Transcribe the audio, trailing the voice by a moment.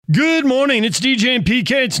Good morning. It's DJ and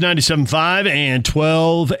PK. It's 97.5 and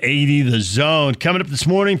 1280 The Zone. Coming up this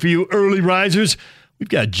morning for you early risers, we've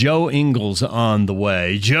got Joe Ingles on the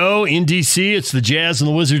way. Joe in D.C., it's the Jazz and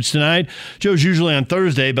the Wizards tonight. Joe's usually on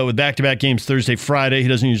Thursday, but with back-to-back games Thursday, Friday, he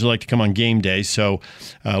doesn't usually like to come on game day. So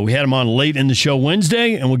we had him on late in the show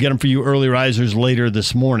Wednesday, and we'll get him for you early risers later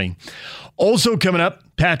this morning. Also coming up,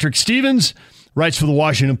 Patrick Stevens writes for the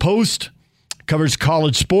Washington Post, covers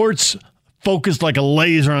college sports, focused like a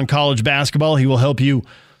laser on college basketball. He will help you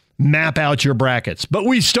map out your brackets. But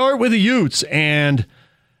we start with the Utes, and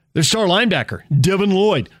their star linebacker, Devin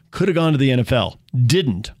Lloyd, could have gone to the NFL.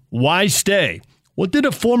 Didn't. Why stay? What did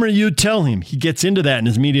a former Ute tell him? He gets into that in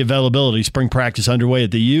his media availability. Spring practice underway at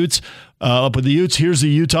the Utes. Up with the Utes, here's the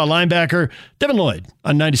Utah linebacker, Devin Lloyd,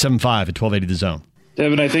 on 97.5 at 1280 The Zone.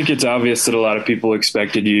 Devin, I think it's obvious that a lot of people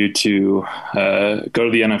expected you to go to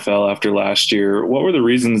the NFL after last year. What were the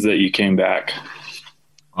reasons that you came back?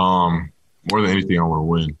 More than anything, I want to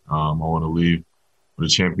win. I want to leave with a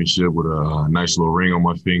championship, with a nice little ring on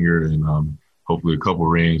my finger, and hopefully a couple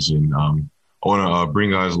rings. And I want to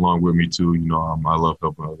bring guys along with me too. You know, I love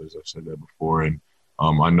helping others. I've said that before, and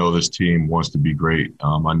I know this team wants to be great.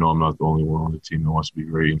 I know I'm not the only one on the team that wants to be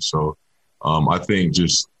great, and so I think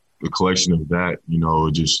just the collection of that, you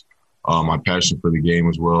know, just my passion for the game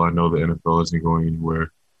as well. I know the NFL isn't going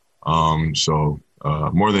anywhere. So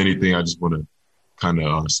more than anything, I just want to kind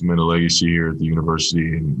of cement a legacy here at the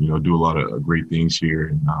university and, you know, do a lot of great things here.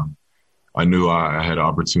 And I knew I had an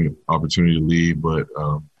opportunity to leave, but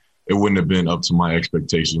it wouldn't have been up to my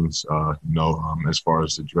expectations, as far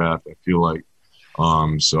as the draft, I feel like.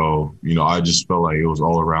 So, you know, I just felt like it was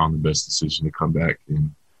all around the best decision to come back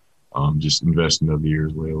and just invest another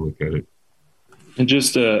year's way to look at it. And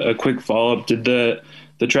just a quick follow-up, did the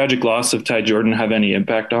tragic loss of Ty Jordan have any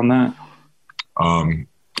impact on that?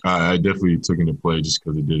 I definitely took into play just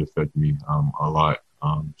because it did affect me a lot.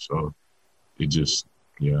 So it just,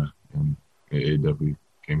 it definitely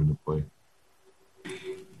came into play.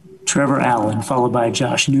 Trevor Allen, followed by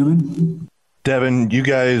Josh Newman. Devin, you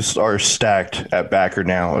guys are stacked at backer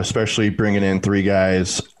now, especially bringing in three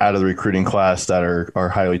guys out of the recruiting class that are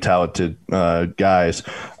highly talented guys.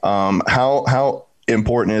 How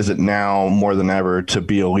important is it now more than ever to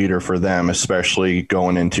be a leader for them, especially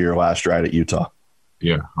going into your last ride at Utah?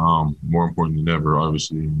 Yeah, more important than ever,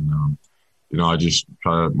 obviously. And, I just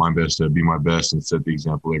try my best to be my best and set the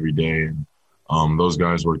example every day. And those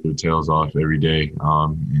guys work their tails off every day.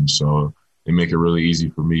 And so they make it really easy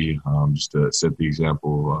for me just to set the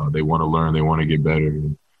example. They want to learn. They want to get better.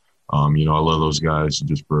 And, I love those guys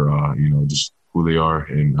just for, just who they are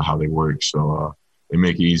and how they work. So they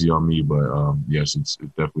make it easy on me. But, yes, it's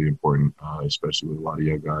definitely important, especially with a lot of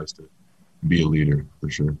young guys, to be a leader for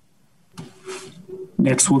sure.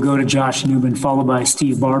 Next, we'll go to Josh Newman, followed by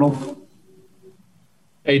Steve Bartle.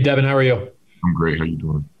 Hey, Devin, how are you? I'm great. How you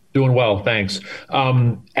doing? Doing well, thanks.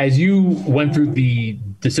 As you went through the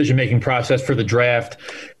decision-making process for the draft,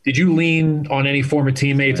 did you lean on any former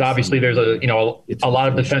teammates? Obviously, there's a lot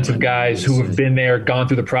of defensive guys who have been there, gone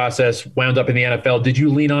through the process, wound up in the NFL. Did you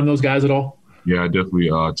lean on those guys at all? Yeah, I definitely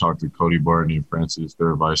talked to Cody Barton and Francis.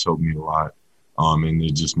 Their advice helped me a lot. And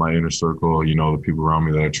it's just my inner circle, the people around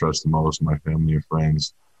me that I trust the most, my family and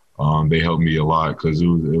friends. They helped me a lot because it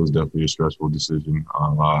was definitely a stressful decision.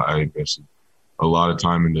 I invested a lot of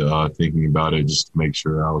time into thinking about it just to make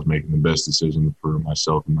sure I was making the best decision for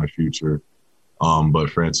myself and my future. But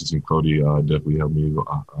Francis and Cody definitely helped me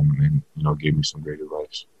and gave me some great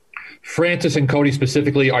advice. Francis and Cody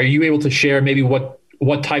specifically, are you able to share maybe what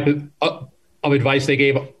type of advice they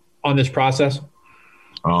gave on this process?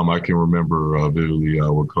 I can remember vividly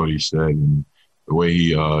what Cody said, and the way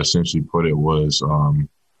he essentially put it was,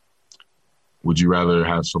 would you rather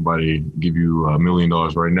have somebody give you $1 million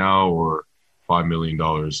right now or $5 million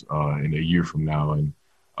in a year from now?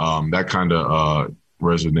 And that kind of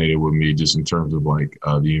resonated with me just in terms of like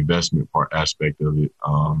the investment aspect of it,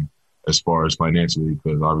 as far as financially,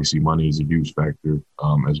 because obviously money is a huge factor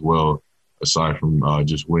as well, aside from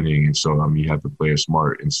just winning. And so, you have to play it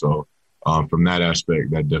smart. And so from that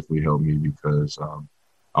aspect, that definitely helped me because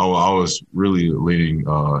I was really leaning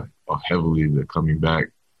heavily to coming back.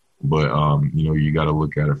 But, you got to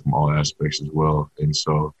look at it from all aspects as well. And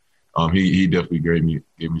so he definitely gave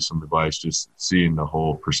me some advice, just seeing the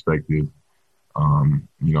whole perspective,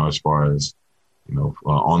 as far as,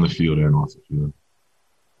 on the field and off the field.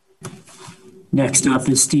 Next up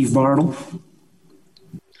is Steve Bartle.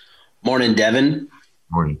 Morning, Devin.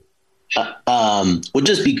 Morning. Would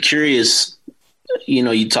just be curious,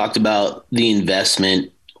 you talked about the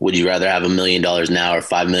investment. Would you rather have $1 million now or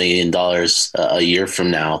 $5 million a year from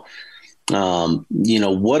now?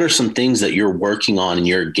 what are some things that you're working on in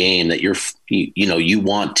your game that you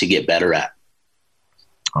want to get better at?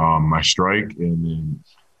 My strike and then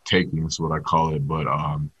taking is what I call it, but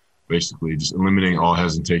basically just eliminating all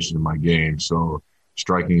hesitation in my game. So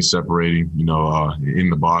striking and separating, in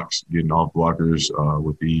the box, getting off blockers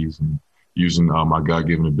with ease, and using my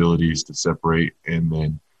God-given abilities to separate, and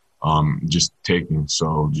then just taking.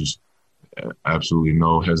 So just absolutely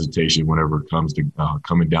no hesitation whenever it comes to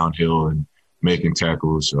coming downhill and making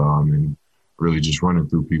tackles, and really just running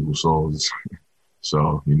through people's souls.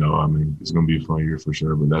 So, it's going to be a fun year for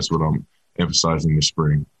sure, but that's what I'm emphasizing this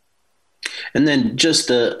spring. And then just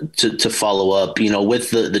to follow up,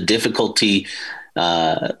 with the difficulty,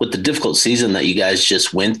 with the difficult season that you guys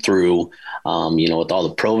just went through, with all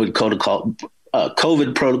the COVID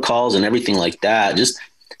protocols and everything like that, just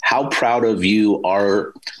how proud are you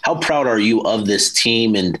of this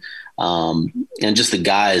team and just the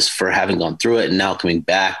guys for having gone through it and now coming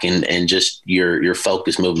back and just your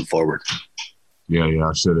focus moving forward? Yeah,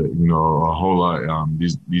 I said it, a whole lot.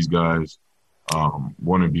 These guys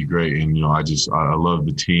want to be great. And, I love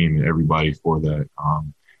the team and everybody for that.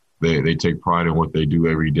 They take pride in what they do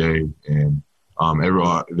every day. And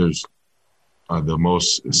there's the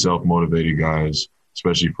most self-motivated guys,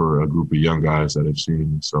 especially for a group of young guys that I've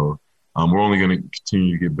seen. So we're only going to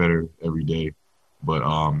continue to get better every day. But,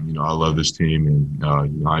 I love this team. And, I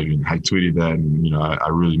tweeted that and, I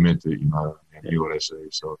really meant it. I mean what I say.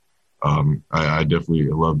 So I definitely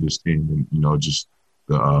love this team and, just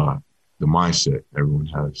the mindset everyone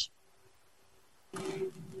has.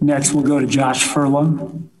 Next, we'll go to Josh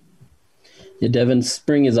Furlong. Yeah, Devin,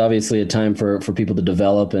 spring is obviously a time for people to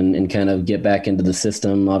develop and kind of get back into the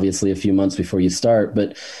system, obviously a few months before you start.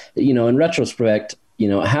 But, in retrospect,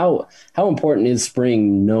 how important is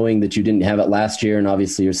spring, knowing that you didn't have it last year and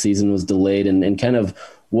obviously your season was delayed, and kind of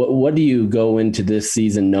what do you go into this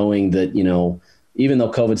season knowing that, even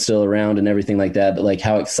though COVID's still around and everything like that, like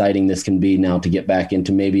how exciting this can be now to get back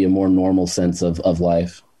into maybe a more normal sense of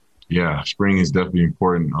life? Yeah, spring is definitely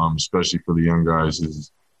important, especially for the young guys.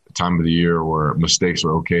 Is the time of the year where mistakes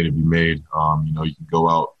are okay to be made. You can go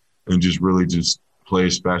out and just really just play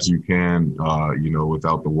as fast as you can,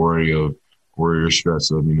 without the worry or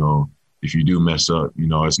stress of, if you do mess up,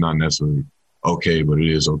 it's not necessarily okay, but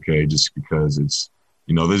it is okay just because it's,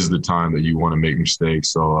 this is the time that you want to make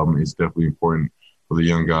mistakes. So it's definitely important for the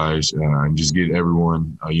young guys and just get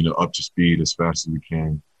everyone, up to speed as fast as we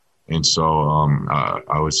can. And so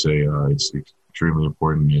I would say it's extremely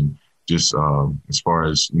important. And just as far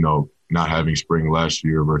as, not having spring last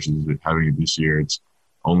year versus having it this year, it's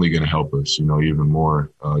only going to help us, even more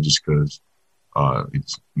just because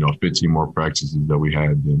it's, 15 more practices that we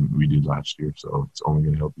had than we did last year. So it's only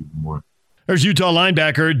going to help even more. There's Utah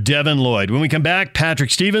linebacker Devin Lloyd. When we come back,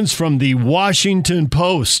 Patrick Stevens from the Washington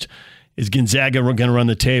Post. Is Gonzaga going to run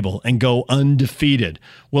the table and go undefeated?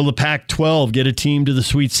 Will the Pac-12 get a team to the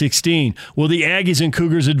Sweet 16? Will the Aggies and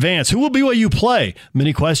Cougars advance? Who will BYU play?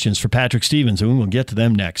 Many questions for Patrick Stevens, and we will get to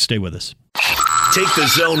them next. Stay with us. Take the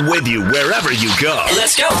Zone with you wherever you go.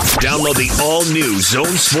 Let's go. Download the all-new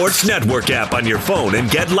Zone Sports Network app on your phone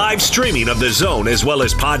and get live streaming of the Zone as well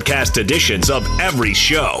as podcast editions of every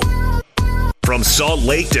show. From Salt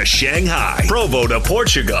Lake to Shanghai, Provo to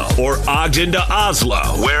Portugal, or Ogden to Oslo,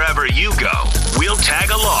 wherever you go, we'll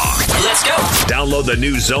tag along. Let's go. Download the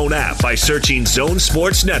new Zone app by searching Zone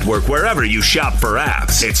Sports Network wherever you shop for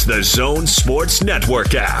apps. It's the Zone Sports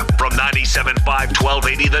Network app from 97.5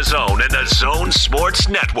 1280 The Zone and the Zone Sports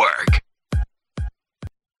Network.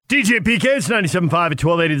 DJ PK, it's 97.5 at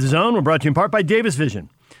 1280 The Zone. We're brought to you in part by Davis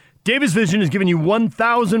Vision. Davis Vision is giving you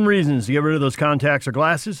 1,000 reasons to get rid of those contacts or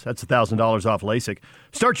glasses. That's $1,000 off LASIK.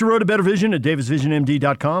 Start your road to better vision at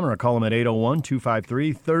davisvisionmd.com or call them at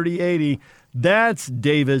 801-253-3080. That's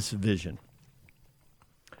Davis Vision.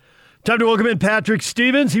 Time to welcome in Patrick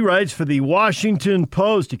Stevens. He writes for the Washington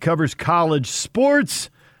Post. He covers college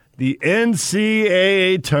sports, the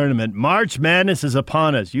NCAA tournament. March Madness is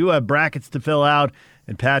upon us. You have brackets to fill out,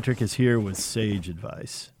 and Patrick is here with sage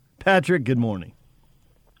advice. Patrick, good morning.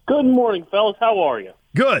 Good morning, fellas. How are you?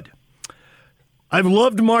 Good. I've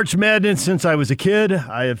loved March Madness since I was a kid.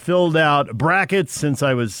 I have filled out brackets since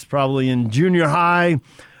I was probably in junior high.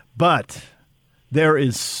 But there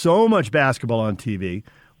is so much basketball on TV.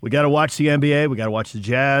 We got to watch the NBA. We got to watch the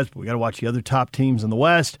Jazz. We got to watch the other top teams in the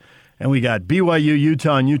West. And we got BYU,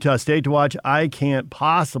 Utah, and Utah State to watch. I can't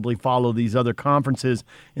possibly follow these other conferences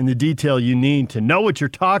in the detail you need to know what you're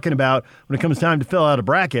talking about when it comes time to fill out a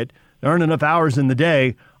bracket. There aren't enough hours in the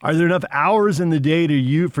day. Are there enough hours in the day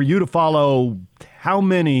for you to follow how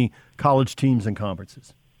many college teams and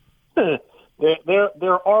conferences?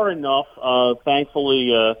 There are enough.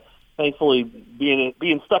 Thankfully,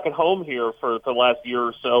 being stuck at home here for the last year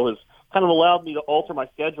or so has kind of allowed me to alter my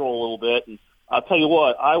schedule a little bit. And I'll tell you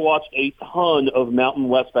what, I watched a ton of Mountain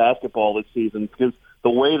West basketball this season because the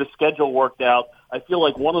way the schedule worked out, I feel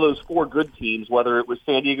like one of those four good teams, whether it was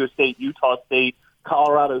San Diego State, Utah State,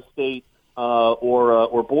 Colorado State,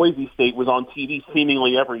 or Boise State, was on TV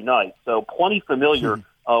seemingly every night. So plenty familiar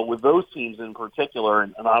with those teams in particular,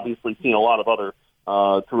 and obviously seen a lot of other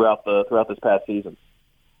throughout this past season.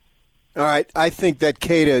 All right, I think that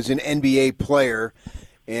Keita is an NBA player,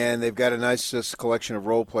 and they've got a nice collection of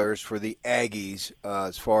role players for the Aggies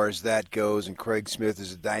as far as that goes, and Craig Smith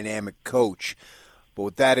is a dynamic coach. But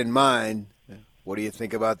with that in mind, what do you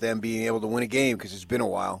think about them being able to win a game? Because it's been a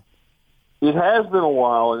while. It has been a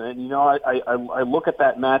while, and you know, I look at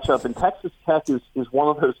that matchup, and Texas Tech is one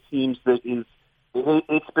of those teams that is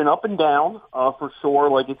it's been up and down for sure.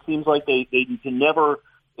 Like it seems like they can never,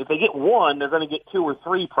 if they get one, they're going to get two or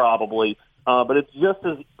three probably. But it's just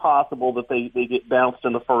as possible that they get bounced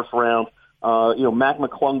in the first round. You know, Mac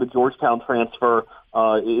McClung, the Georgetown transfer,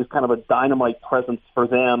 is kind of a dynamite presence for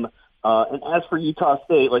them. And as for Utah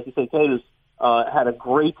State, like you say, Keita's had a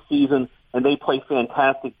great season, and they play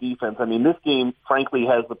fantastic defense. I mean, this game, frankly,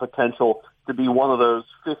 has the potential to be one of those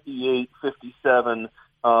 58, 57,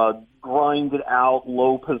 grinded out,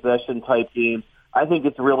 low possession type games. I think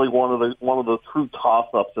it's really one of the true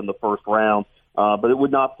toss-ups in the first round. But it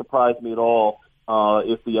would not surprise me at all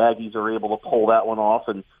if the Aggies are able to pull that one off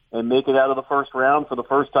and make it out of the first round for the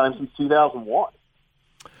first time since 2001.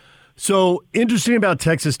 So interesting about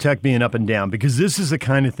Texas Tech being up and down, because this is the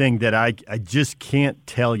kind of thing that I just can't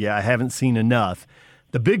tell you. I haven't seen enough.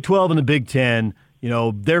 The Big 12 and the Big 10, you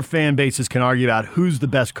know, their fan bases can argue about who's the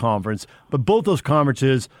best conference, but both those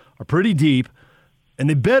conferences are pretty deep, and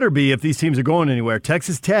they better be if these teams are going anywhere.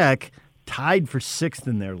 Texas Tech tied for 6th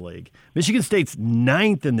in their league. Michigan State's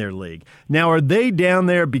 9th in their league. Now, are they down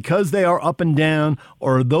there because they are up and down,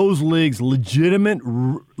 or are those leagues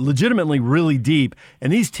legitimately really deep?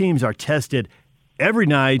 And these teams are tested every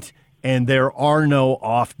night, and there are no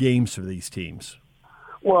off games for these teams.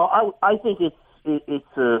 Well, I think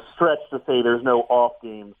it's a stretch to say there's no off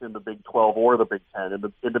games in the Big 12 or the Big 10.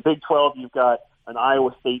 In the Big 12, you've got an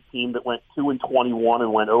Iowa State team that went 2-21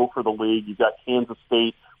 and went 0 for the league. You've got Kansas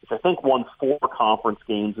State, which I think won 4 conference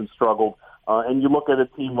games and struggled. And you look at a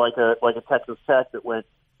team like a Texas Tech that went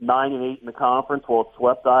 9-8 in the conference. Well, it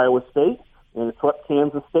swept Iowa State and it swept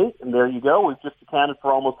Kansas State, and there you go. We've just accounted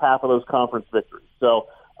for almost half of those conference victories. So,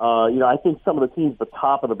 you know, I think some of the teams at the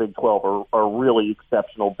top of the Big 12 are really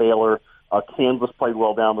exceptional. Baylor, Kansas played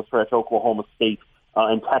well down the stretch, Oklahoma State,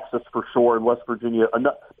 and Texas for sure, and West Virginia.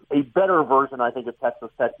 A better version, I think, of Texas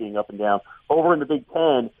Tech being up and down. Over in the Big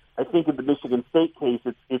 10, I think in the Michigan State case,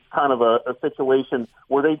 it's kind of a situation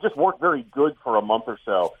where they just weren't very good for a month or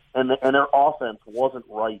so, and their offense wasn't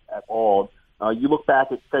right at all. You look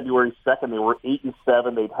back at February 2nd, they were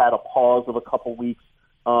 8-7. They'd had a pause of a couple weeks,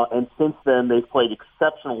 and since then they've played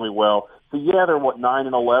exceptionally well. So yeah, they're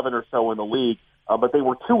 9-11 or so in the league, but they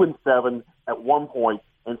were 2-7 at one point.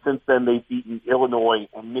 And since then, they've beaten Illinois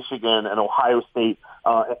and Michigan and Ohio State.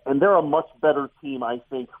 And they're a much better team, I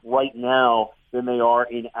think, right now than they are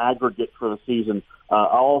in aggregate for the season.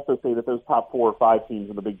 I'll also say that those top 4 or 5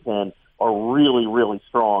 teams in the Big Ten are really, really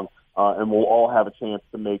strong, and will all have a chance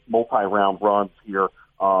to make multi-round runs here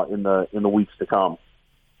in the weeks to come.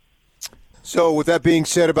 So with that being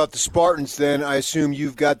said about the Spartans, then I assume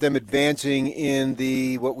you've got them advancing in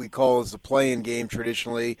the what we call as the play-in game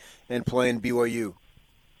traditionally and playing BYU.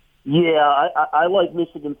 Yeah, I like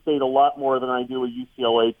Michigan State a lot more than I do a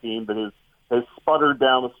UCLA team that has sputtered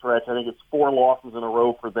down the stretch. I think it's 4 losses in a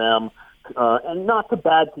row for them, and not to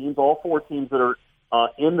bad teams. All 4 teams that are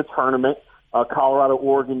in the tournament, Colorado,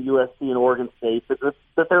 Oregon, USC, and Oregon State,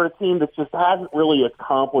 that they're a team that just hasn't really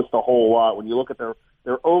accomplished a whole lot. When you look at their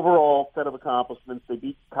overall set of accomplishments, they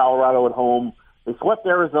beat Colorado at home. They swept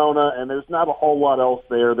Arizona, and there's not a whole lot else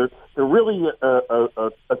there. They're really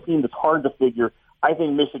a team that's hard to figure. I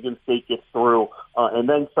think Michigan State gets through and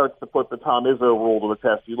then starts to put the Tom Izzo rule to the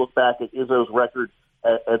test. You look back at Izzo's record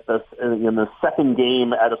in the second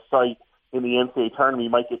game at a site in the NCAA tournament.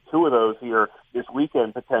 You might get 2 of those here this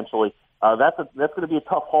weekend potentially. That's going to be a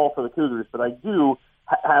tough haul for the Cougars, but I do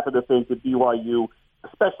happen to think that BYU,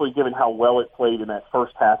 especially given how well it played in that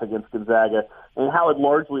first half against Gonzaga and how it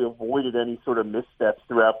largely avoided any sort of missteps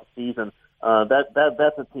throughout the season,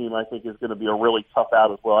 that's a team I think is going to be a really tough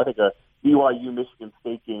out as well. I think a BYU Michigan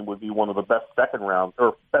State game would be one of the best second round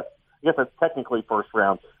or best I guess that's technically first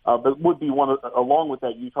round, but would be one of, along with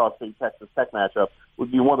that Utah State Texas Tech matchup,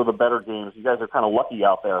 would be one of the better games. You guys are kind of lucky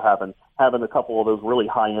out there having a couple of those really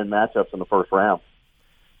high-end matchups in the first round.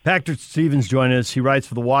 Patrick Stevens joined us. He writes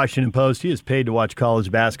for the Washington Post. He is paid to watch college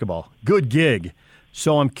basketball. Good gig.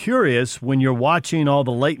 So I'm curious, when you're watching all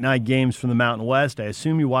the late-night games from the Mountain West, I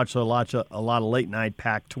assume you watch a lot of late-night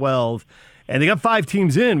Pac-12, and they got 5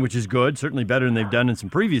 teams in, which is good, certainly better than they've done in some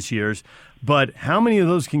previous years. But how many of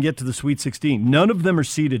those can get to the Sweet 16? None of them are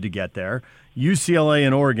seeded to get there. UCLA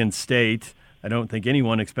and Oregon State, I don't think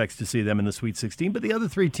anyone expects to see them in the Sweet 16. But the other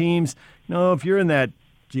 3 teams, if you're in that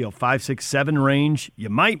 5, 6, 7 range, you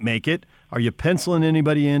might make it. Are you penciling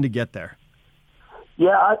anybody in to get there?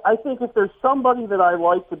 Yeah, I think if there's somebody that I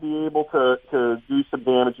like to be able to do some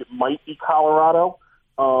damage, it might be Colorado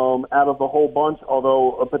out of the whole bunch,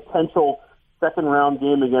 although a potential second-round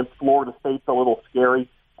game against Florida State's a little scary.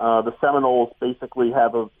 The Seminoles basically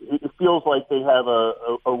it feels like they have a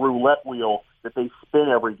roulette wheel that they spin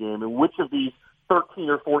every game, and which of these 13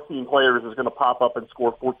 or 14 players is going to pop up and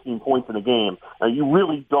score 14 points in a game. You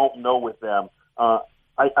really don't know with them.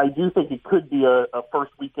 I do think it could be a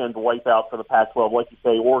first weekend wipeout for the Pac-12. Like you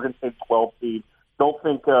say, Oregon State 12 seed. Don't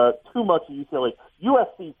think too much of UCLA.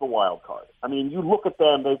 USC's the wild card. I mean, you look at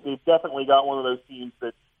them, they've definitely got one of those teams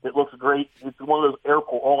that looks great. It's one of those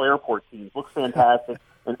all-airport teams. Looks fantastic.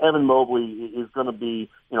 And Evan Mobley is going to be,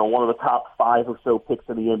 one of the top 5 or so picks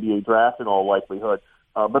in the NBA draft in all likelihood.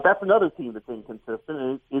 But that's another team that's inconsistent,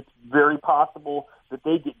 and it's very possible that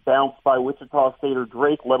they get bounced by Wichita State or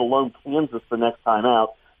Drake, let alone Kansas the next time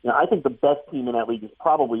out. I think the best team in that league is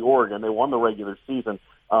probably Oregon. They won the regular season,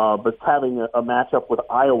 but having a matchup with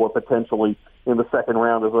Iowa potentially in the second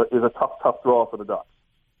round is a tough draw for the Ducks.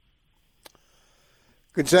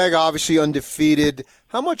 Gonzaga obviously undefeated.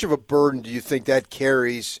 How much of a burden do you think that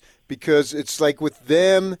carries? Because it's like with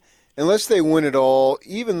them, unless they win it all,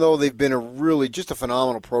 even though they've been just a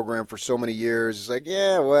phenomenal program for so many years, it's like,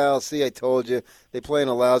 yeah, well, see, I told you, they play in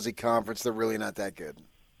a lousy conference. They're really not that good.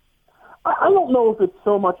 I don't know if it's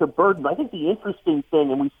so much a burden. I think the interesting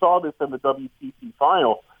thing, and we saw this in the WCC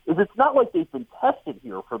final, is it's not like they've been tested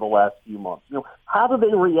here for the last few months. How do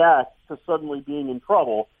they react to suddenly being in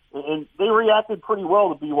trouble? And they reacted pretty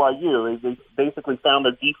well to BYU. They basically found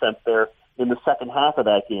their defense there in the second half of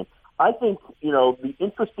that game. I think, the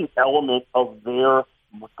interesting element of their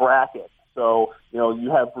bracket. So,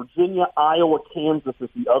 you have Virginia, Iowa, Kansas as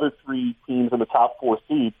the other 3 teams in the top 4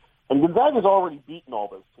 seeds, and Gonzaga's already beaten all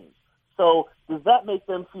those teams. So does that make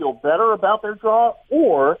them feel better about their draw,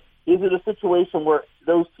 or is it a situation where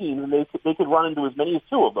those teams, and they could run into as many as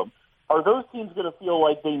 2 of them, are those teams going to feel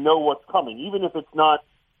like they know what's coming, even if it's not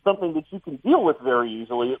something that you can deal with very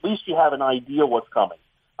easily? At least you have an idea what's coming.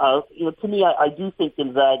 To me, I do think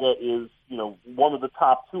Gonzaga is, one of the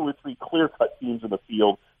top 2 or 3 clear-cut teams in the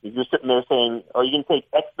field. If you're sitting there saying, are you going to take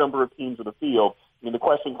X number of teams in the field? I mean, the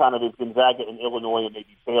question kind of is Gonzaga and Illinois and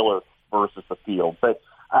maybe Baylor versus the field. But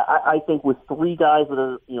I think with 3 guys that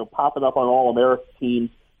are, popping up on All-American teams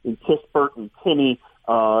in Kispert and Timme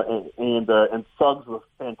and Suggs, a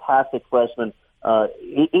fantastic freshman,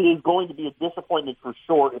 it is going to be a disappointment for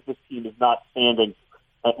sure if this team is not standing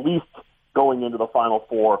at least going into the Final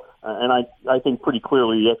Four. And I think pretty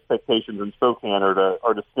clearly the expectations in Spokane are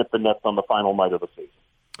to snip the nets on the final night of the season.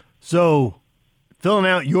 So, filling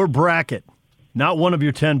out your bracket, not one of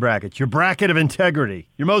your 10 brackets, your bracket of integrity,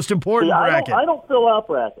 your most important bracket. I don't fill out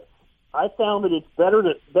brackets. I found that it's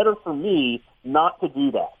better for me not to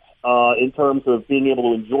do that in terms of being able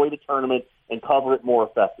to enjoy the tournament and cover it more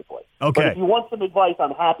effectively. Okay. But if you want some advice,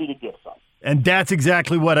 I'm happy to give some. And that's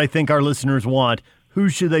exactly what I think our listeners want. Who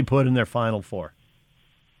should they put in their Final Four?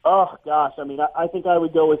 Oh, gosh. I mean, I think I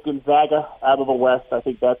would go with Gonzaga out of the West. I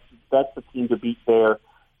think that's the team to beat there.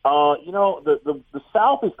 The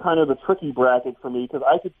South is kind of the tricky bracket for me because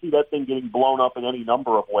I could see that thing getting blown up in any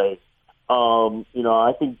number of ways.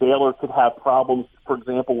 I think Baylor could have problems, for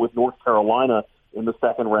example, with North Carolina in the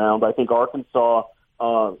second round. I think Arkansas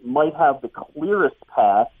might have the clearest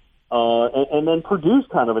path, and then Purdue's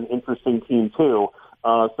kind of an interesting team, too.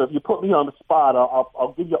 So if you put me on the spot,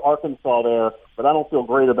 I'll give you Arkansas there, but I don't feel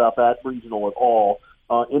great about that regional at all.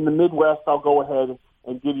 In the Midwest, I'll go ahead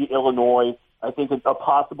and give you Illinois. I think a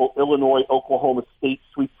possible Illinois-Oklahoma State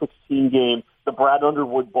Sweet 16 game, the Brad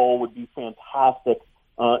Underwood Bowl, would be fantastic.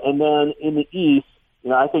 And then in the East,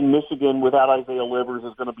 I think Michigan without Isaiah Livers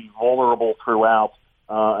is going to be vulnerable throughout.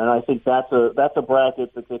 And I think that's a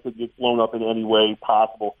bracket that they could get blown up in any way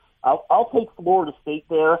possible. I'll take Florida State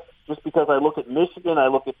there just because I look at Michigan, I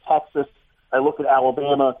look at Texas, I look at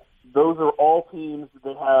Alabama. Those are all teams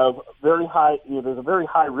that have very high. There's a very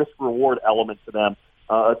high risk reward element to them.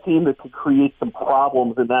 A team that could create some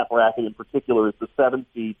problems in that bracket in particular is the 7th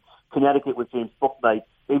seed, Connecticut with James Bouknight.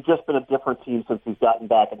 They've just been a different team since he's gotten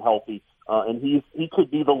back and healthy, and he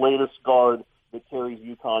could be the latest guard that carries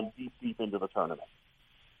UConn deep into the tournament.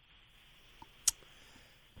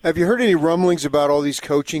 Have you heard any rumblings about all these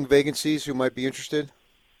coaching vacancies who might be interested?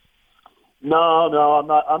 No,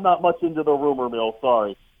 I'm not much into the rumor mill.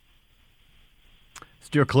 Sorry.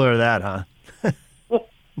 Steer clear of that, huh?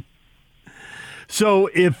 So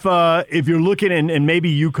if you're looking, and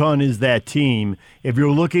maybe UConn is that team, if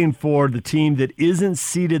you're looking for the team that isn't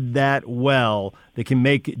seeded that well, that can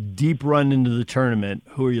make a deep run into the tournament,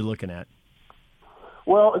 who are you looking at?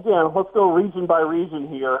 Well, again, let's go region by region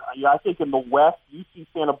here. I think in the West, UC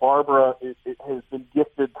Santa Barbara it has been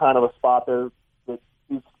gifted kind of a spot there that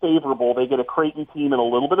is favorable. They get a Creighton team in a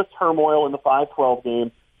little bit of turmoil in the 5-12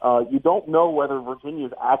 game. You don't know whether Virginia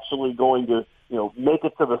is actually going to, make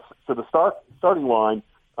it to the starting line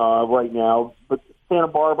right now. But Santa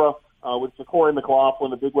Barbara, with Ja'Cory McLaughlin,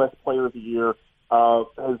 the Big West Player of the Year,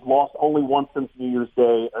 has lost only once since New Year's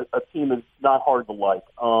Day. A team that's not hard to like.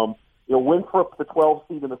 Winthrop, the 12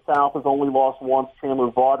 seed in the South, has only lost once.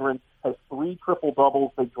 Chandler Vaudrin has 3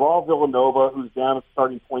 triple-doubles. They draw Villanova, who's down at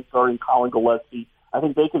starting point guard, and Colin Gillespie. I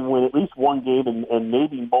think they can win at least one game and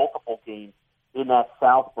maybe multiple games in that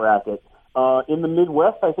South bracket. In the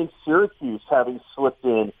Midwest, I think Syracuse, having slipped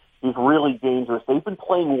in, is really dangerous. They've been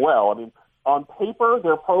playing well. I mean, on paper,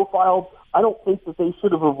 their profile, I don't think that they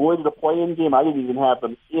should have avoided a play-in game. I didn't even have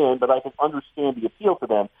them in, but I can understand the appeal to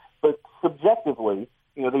them. But subjectively,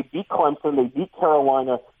 they beat Clemson, they beat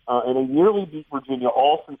Carolina, and they nearly beat Virginia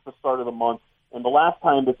all since the start of the month. And the last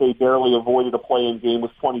time that they barely avoided a play-in game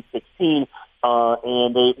was 2016,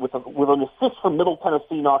 and they with an assist from Middle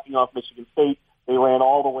Tennessee knocking off Michigan State, they ran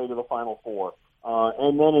all the way to the Final Four.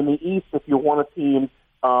 And then in the East, if you want a team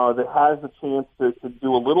that has a chance to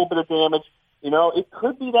do a little bit of damage, it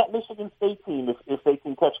could be that Michigan State team if they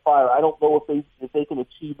can catch fire. I don't know if they can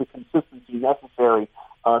achieve the consistency necessary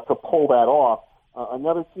to pull that off.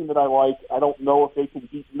 Another team that I like, I don't know if they can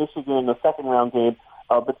beat Michigan in the second-round game,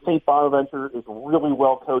 but St. Bonaventure is really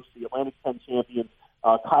well coached, the Atlantic 10 champions.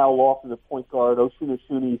 Kyle Lawson, the point guard, Oshuna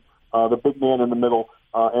Shuni, the big man in the middle,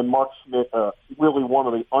 and Mark Schmidt, really one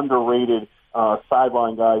of the underrated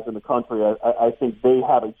sideline guys in the country. I think they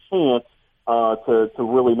have a chance to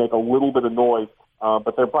really make a little bit of noise,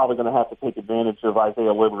 but they're probably going to have to take advantage of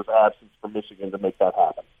Isaiah Liver's absence from Michigan to make that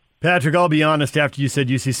happen. Patrick, I'll be honest, after you said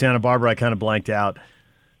UC Santa Barbara, I kind of blanked out.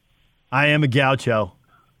 I am a Gaucho,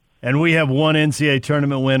 and we have one NCAA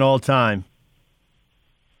tournament win all time.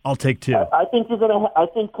 I'll take 2. I think you're going to. I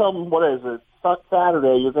think come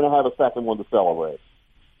Saturday, you're going to have a second one to celebrate.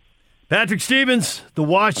 Patrick Stevens, the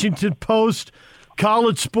Washington Post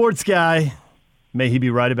college sports guy. May he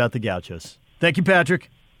be right about the Gauchos. Thank you,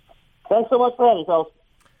 Patrick. Thanks so much for having me, fellas.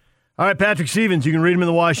 All right, Patrick Stevens, you can read him in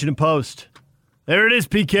the Washington Post. There it is,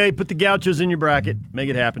 PK. Put the Gauchos in your bracket. Make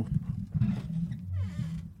it happen.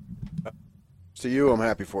 To you, I'm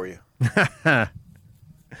happy for you.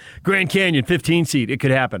 Grand Canyon, 15 seed. It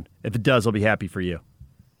could happen. If it does, I'll be happy for you.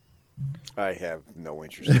 I have no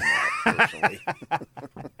interest in that, personally.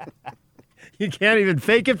 You can't even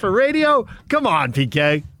fake it for radio? Come on,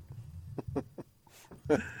 PK.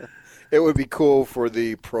 It would be cool for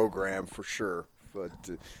the program, for sure. But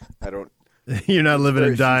I don't... You're not living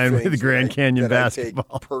and dying with the Grand Canyon basketball.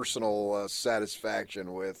 I take personal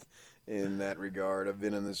satisfaction with in that regard. I've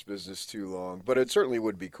been in this business too long. But it certainly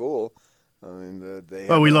would be cool. I mean,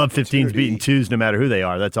 we love 15s beating 2s no matter who they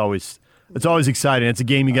are. It's always exciting. It's a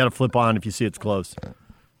game you got to flip on if you see it's close.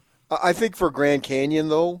 I think for Grand Canyon,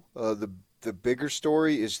 though, the bigger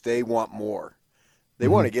story is they want more. They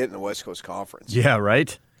want to get in the West Coast Conference. Yeah,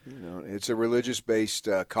 right? It's a religious-based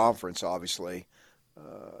conference, obviously.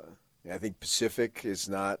 I think Pacific is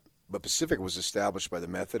not, but Pacific was established by the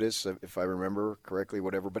Methodists, if I remember correctly,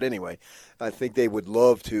 whatever. But anyway, I think they would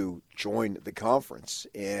love to join the conference,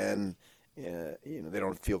 and they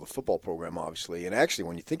don't feel the football program, obviously. And actually,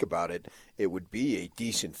 when you think about it, it would be a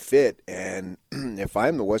decent fit. And if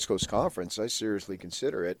I'm the West Coast Conference, I seriously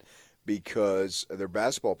consider it because their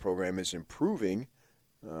basketball program is improving.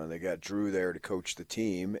 They got Drew there to coach the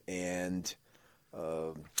team, and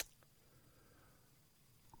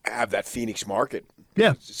have that Phoenix market.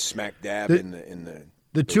 Yeah, smack dab in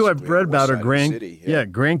the two I've read about are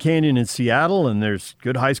Grand Canyon and Seattle, and there's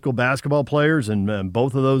good high school basketball players in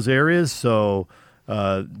both of those areas, so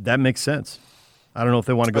that makes sense. I don't know if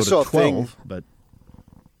they want to go to 12, but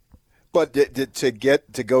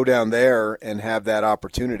to go down there and have that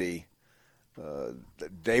opportunity,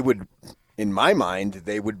 they would, in my mind,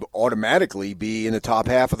 they would automatically be in the top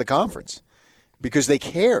half of the conference. because they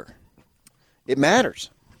care. It matters.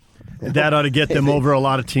 That ought to get them over a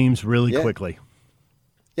lot of teams really quickly.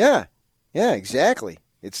 Yeah, exactly.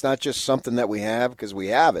 It's not just something that we have because we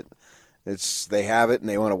have it. They have it and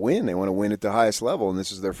they want to win. They want to win at the highest level, and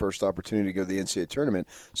this is their first opportunity to go to the NCAA tournament.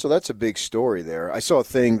 So that's a big story there. I saw a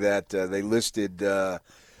thing that they listed the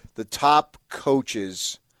top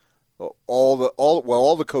coaches, all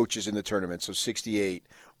the coaches in the tournament, so 68,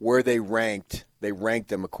 where they ranked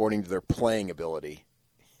them according to their playing ability.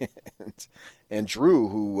 And Drew,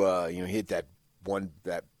 who hit that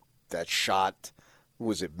shot, who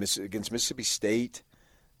was it, against Mississippi State?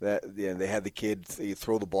 They had the kid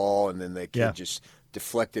throw the ball, and then the kid just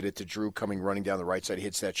deflected it to Drew coming running down the right side. He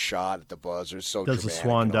hits that shot at the buzzer. So does the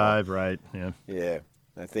swan dive, right? Yeah. Yeah.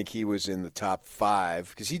 I think he was in the top 5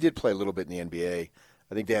 because he did play a little bit in the NBA.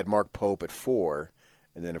 I think they had Mark Pope at 4,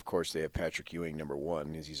 and then, of course, they have Patrick Ewing, number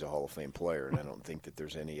 1, because he's a Hall of Fame player, and I don't think that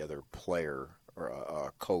there's any other player or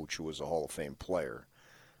a coach who was a Hall of Fame player.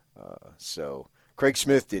 So Craig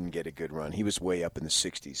Smith didn't get a good run. He was way up in the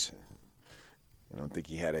 60s. I don't think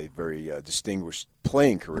he had a very distinguished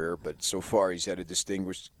playing career, but so far he's had a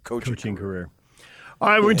distinguished coaching career. All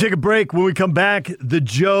right, we're going to take a break. When we come back, the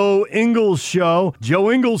Joe Ingles Show.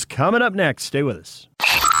 Joe Ingles coming up next. Stay with us.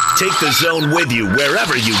 Take the Zone with you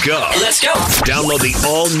wherever you go. Let's go. Download the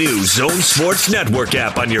all-new Zone Sports Network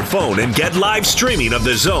app on your phone and get live streaming of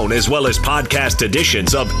the Zone as well as podcast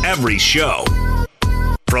editions of every show.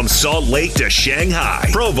 From Salt Lake to Shanghai,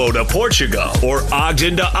 Provo to Portugal, or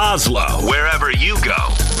Ogden to Oslo, wherever you go,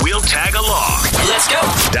 we'll tag along. Let's go.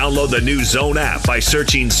 Download the new Zone app by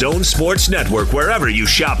searching Zone Sports Network wherever you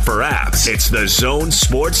shop for apps. It's the Zone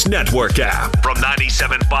Sports Network app from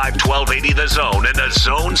 97.5 1280 The Zone and the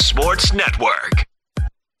Zone Sports Network.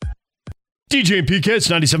 DJ and PK, it's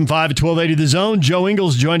 97.5 at 1280 The Zone. Joe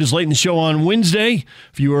Ingles joined us late in the show on Wednesday.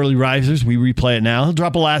 For you early risers, we replay it now. He'll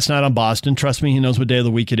drop a last night on Boston. Trust me, he knows what day of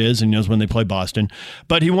the week it is and he knows when they play Boston.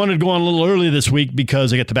 But he wanted to go on a little early this week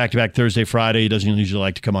because they get the back-to-back Thursday, Friday. He doesn't usually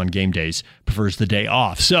like to come on game days. Prefers the day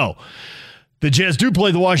off. So the Jazz do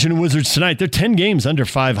play the Washington Wizards tonight. They're 10 games under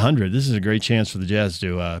 500. This is a great chance for the Jazz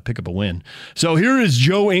to pick up a win. So here is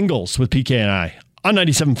Joe Ingles with PK and I on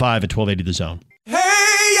 97.5 at 1280 The Zone.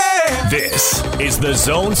 This is the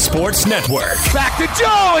Zone Sports Network. Back to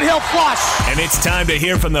Joe, and he'll flush. And it's time to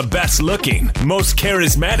hear from the best looking, most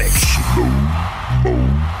charismatic,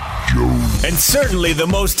 and certainly the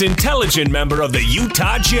most intelligent member of the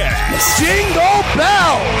Utah Jazz. Jingle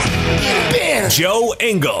bells. Joe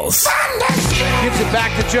Ingles. Gives it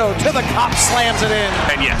back to Joe. To the cup, slams it in.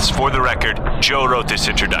 And yes, for the record, Joe wrote this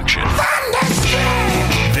introduction.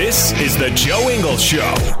 This is the Joe Ingles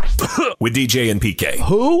Show with DJ and PK.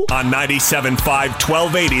 Who? On 97.5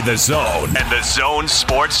 1280 The Zone and the Zone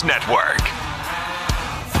Sports Network.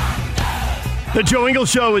 The Joe Ingles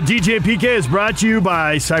Show with DJ and PK is brought to you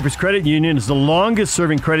by Cypress Credit Union. It's the longest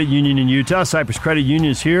serving credit union in Utah. Cypress Credit Union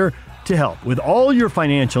is here to help with all your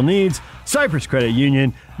financial needs. Cypress Credit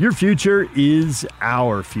Union, your future is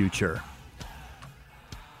our future.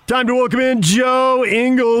 Time to welcome in Joe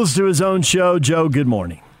Ingles to his own show. Joe, good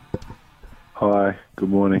morning. Hi, good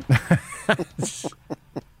morning.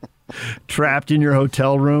 Trapped in your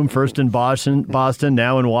hotel room, first in Boston,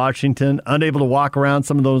 now in Washington, unable to walk around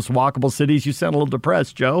some of those walkable cities. You sound a little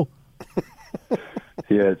depressed, Joe.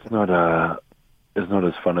 Yeah, it's not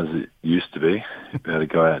as fun as it used to be. You had to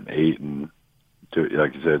go out and eat and do it,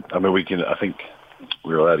 like you said. I mean, I think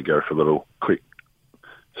we were allowed to go for a little quick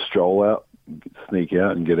stroll out, sneak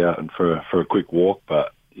out and get out and for a quick walk,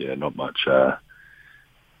 but yeah, not much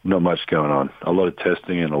going on. A lot of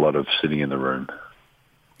testing and a lot of sitting in the room.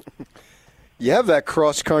 You have that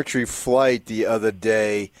cross-country flight the other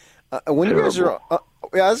day. When you guys are, I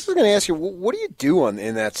was just going to ask you, what do you do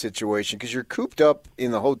in that situation? Because you're cooped up in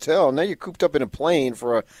the hotel. Now you're cooped up in a plane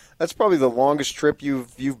that's probably the longest trip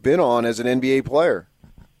you've been on as an NBA player.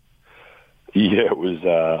 Yeah, it was.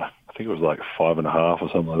 I think it was like 5.5 or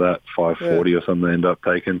something like that. 5:40 or something. They ended up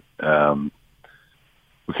taking.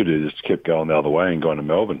 We could have just kept going the other way and gone to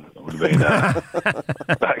Melbourne. It would have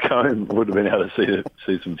been back home. Would have been able to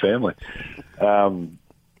see some family.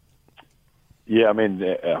 Yeah, I mean,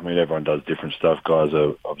 everyone does different stuff. Guys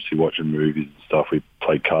are obviously watching movies and stuff. We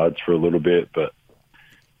played cards for a little bit, but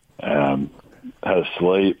had a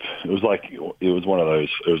sleep. It was one of those.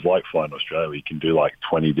 It was like flying to Australia, where you can do like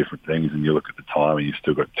 20 different things, and you look at the time, and you've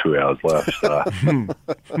still got 2 hours left. So,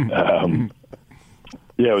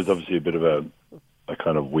 yeah, it was obviously a bit of a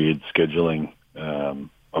kind of weird scheduling.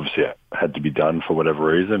 Obviously, it had to be done for whatever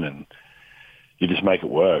reason, and you just make it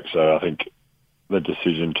work. So I think the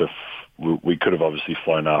decision we could have obviously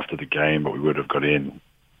flown after the game, but we would have got in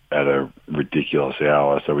at a ridiculous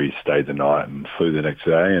hour, so we stayed the night and flew the next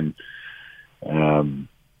day, and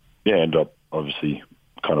ended up obviously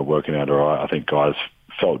kind of working out all right. I think guys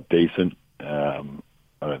felt decent. I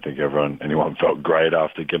don't think anyone felt great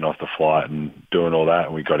after getting off the flight and doing all that,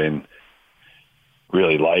 and we got in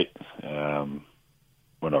really late.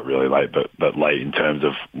 Well, not really late, but late in terms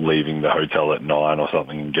of leaving the hotel at 9 or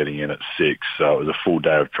something and getting in at 6. So it was a full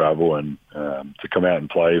day of travel, and to come out and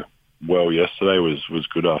play well yesterday was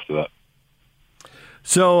good after that.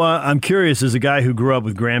 So I'm curious, as a guy who grew up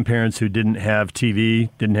with grandparents who didn't have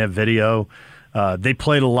TV, didn't have video, they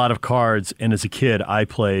played a lot of cards, and as a kid, I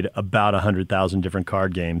played about 100,000 different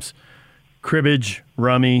card games. Cribbage,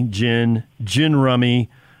 rummy, gin rummy,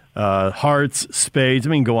 hearts, spades.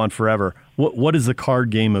 I mean, go on forever. What is the card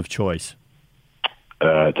game of choice?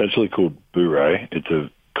 It's actually called Bourrée. It's a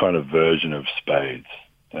kind of version of spades.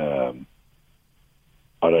 I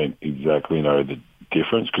don't exactly know the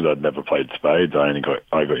difference because I'd never played spades. I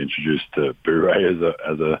got introduced to Bourrée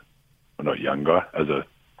as a not young guy, as a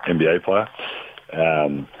NBA player.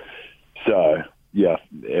 So yeah,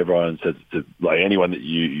 everyone says to like anyone that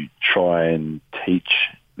you try and teach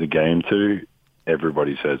the game to,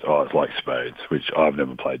 everybody says, "Oh, it's like spades," which I've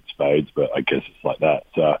never played spades, but I guess it's like that.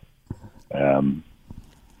 So,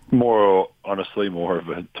 more of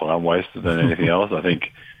a time waster than anything else. I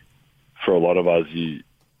think for a lot of us,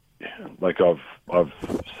 I've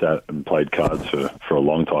sat and played cards for a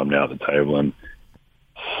long time now at the table, and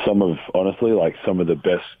some of the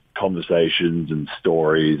best conversations and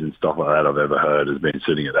stories and stuff like that I've ever heard has been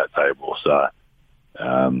sitting at that table. So,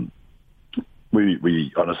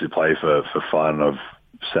 we honestly play for fun. I've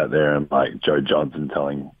sat there and like Joe Johnson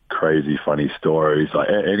telling crazy funny stories. Like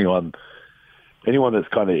anyone that's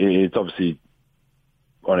kind of, it's obviously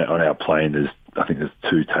on our plane. I think there's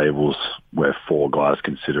 2 tables where 4 guys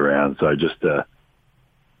can sit around. So just to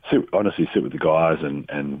sit with the guys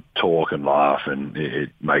and talk and laugh, and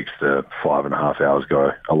it makes the 5.5 hours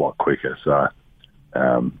go a lot quicker. So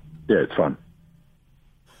it's fun.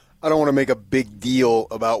 I don't want to make a big deal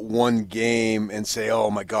about one game and say,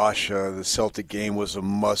 oh, my gosh, the Celtic game was a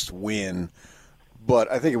must-win.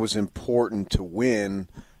 But I think it was important to win.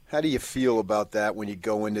 How do you feel about that when you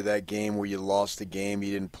go into that game where you lost the game,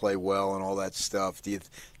 you didn't play well and all that stuff? Do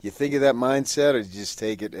you think of that mindset, or do you just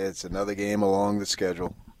take it as another game along the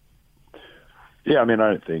schedule? Yeah, I mean,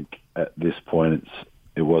 I don't think at this point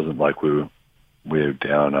it wasn't like we were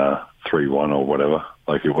down 3-1 or whatever.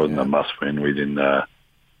 Like it wasn't a must-win. We didn't...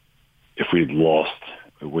 if we'd lost,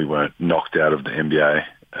 we weren't knocked out of the NBA.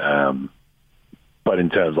 But in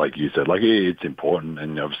terms, like you said, like it's important,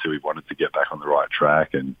 and obviously we wanted to get back on the right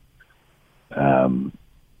track, and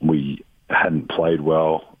we hadn't played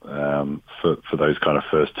well for those kind of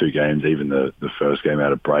first 2 games. Even the first game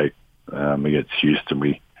out of break against Houston,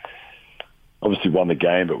 we obviously won the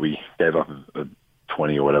game, but we gave up a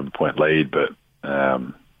 20 or whatever point lead, but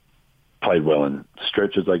played well in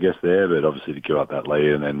stretches, I guess, there, but obviously to give up that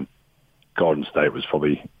lead, and then Golden State was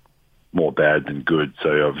probably more bad than good.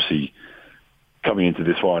 So obviously coming into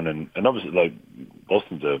this one, and obviously like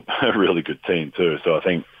Boston's a really good team too. So I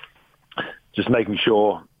think just making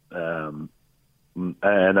sure, and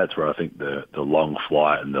that's where I think the long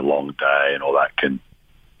flight and the long day and all that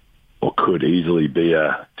could easily be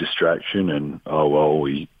a distraction. And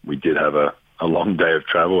we did have a long day of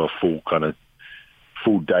travel, a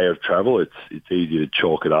full day of travel. It's easy to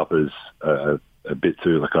chalk it up as a bit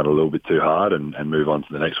too, like kind of a little bit too hard and move on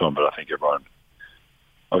to the next one. But I think everyone,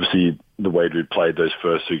 obviously the way we played those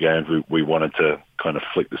first 2 games, we wanted to kind of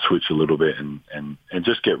flick the switch a little bit and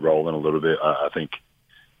just get rolling a little bit. I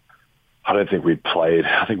don't think we'd played,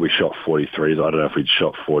 I think we shot 43s. I don't know if we'd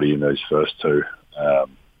shot 40 in those first 2.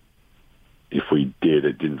 If we did,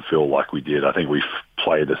 it didn't feel like we did. I think we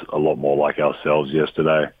played a lot more like ourselves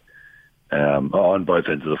yesterday on both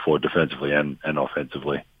ends of the floor, defensively and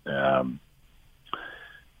offensively.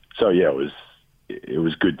 So yeah, it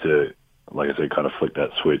was good to, like I said, kind of flick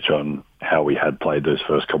that switch on how we had played those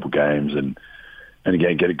first couple games, and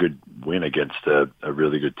again get a good win against a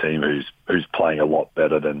really good team who's playing a lot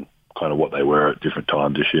better than kind of what they were at different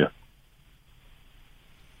times this year.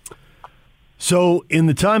 So in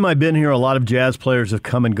the time I've been here, a lot of Jazz players have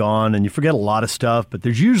come and gone, and you forget a lot of stuff, but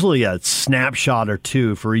there's usually a snapshot or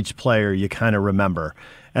 2 for each player you kind of remember.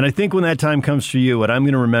 And I think when that time comes for you, what I'm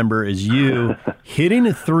going to remember is you hitting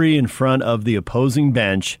a 3 in front of the opposing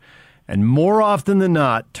bench, and more often than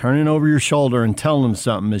not, turning over your shoulder and telling them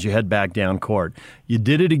something as you head back down court. You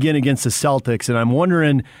did it again against the Celtics, and I'm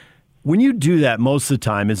wondering, When you do that most of the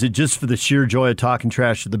time, is it just for the sheer joy of talking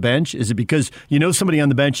trash to the bench? Is it because you know somebody on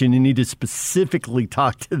the bench and you need to specifically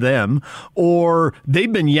talk to them, or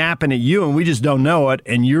they've been yapping at you and we just don't know it,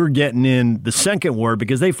 and you're getting in the second word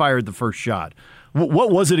because they fired the first shot? What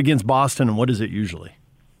was it against Boston, and what is it usually?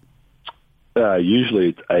 Usually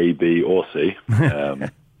it's A, B, or C. I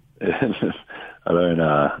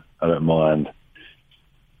don't mind.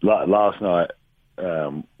 Last night,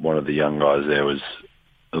 one of the young guys there was.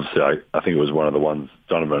 Obviously, I think it was one of the ones,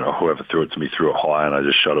 Donovan or whoever threw it to me, threw it high, and I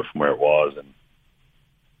just shot it from where it was. And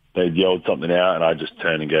they yelled something out, and I just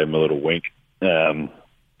turned and gave him a little wink.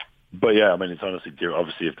 But, yeah, I mean, it's honestly different.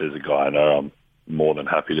 Obviously, if there's a guy I know, I'm more than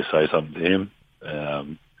happy to say something to him.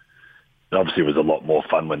 Obviously, it was a lot more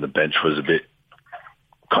fun when the bench was a bit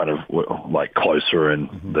kind of like closer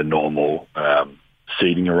and the normal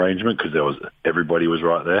seating arrangement because everybody was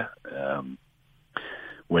right there.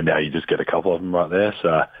 When now you just get a couple of them right there.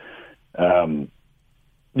 So,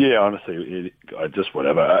 yeah, honestly, just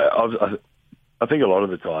whatever. I think a lot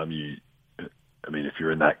of the time if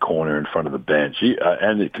you're in that corner in front of the bench,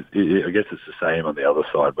 and I guess it's the same on the other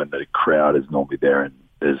side when the crowd is normally there and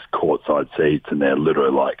there's courtside seats and they're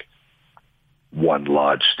literally like one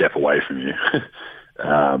large step away from you.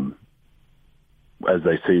 As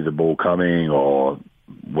they see the ball coming or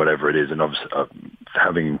whatever it is, and obviously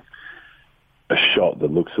having a shot that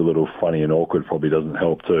looks a little funny and awkward probably doesn't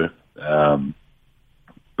help too.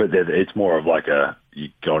 But it's more of like you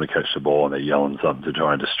go to catch the ball and they're yelling something to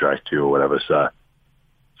try and distract you or whatever. So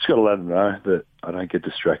just got to let them know that I don't get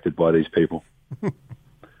distracted by these people.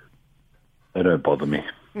 They don't bother me.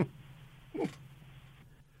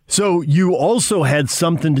 So you also had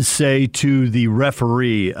something to say to the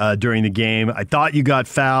referee during the game. I thought you got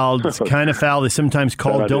fouled. It's kind of foul. They sometimes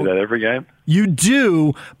call. Don't I do that every game? You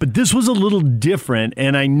do, but this was a little different.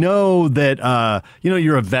 And I know that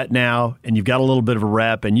you're a vet now, and you've got a little bit of a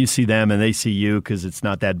rep, and you see them, and they see you because it's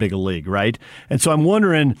not that big a league, right? And so I'm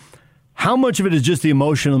wondering, how much of it is just the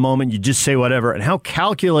emotion of the moment, you just say whatever, and how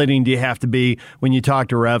calculating do you have to be when you talk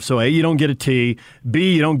to refs? So A, you don't get a T,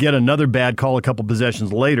 B, you don't get another bad call a couple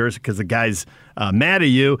possessions later because the guy's mad at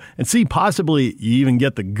you, and C, possibly you even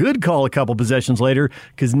get the good call a couple possessions later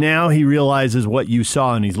because now he realizes what you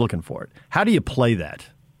saw and he's looking for it. How do you play that?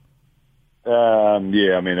 I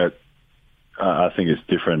think it's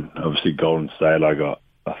different. Obviously, Golden State, I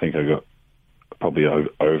think I got probably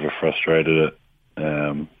over frustrated at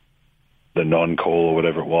the non-call or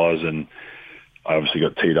whatever it was, and I obviously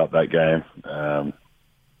got teed up that game. And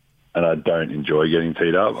I don't enjoy getting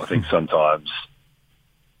teed up. I think sometimes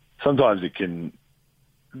it can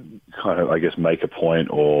kind of, I guess, make a point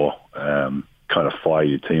or kind of fire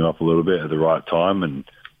your team up a little bit at the right time. And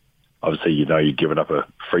obviously, you're giving up a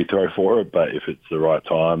free throw for it, but if it's the right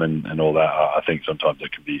time and all that, I think sometimes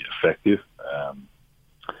it can be effective.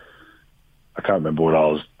 I can't remember what I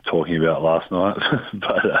was talking about last night,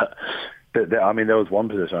 but there was one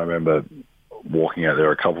position I remember walking out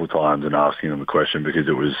there a couple of times and asking them a question because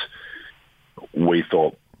we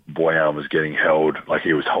thought Bojan was getting held, like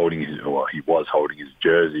he was holding his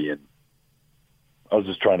jersey, and I was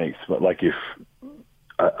just trying to explain, like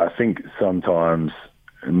I think sometimes,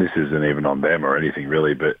 and this isn't even on them or anything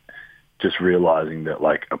really, but just realizing that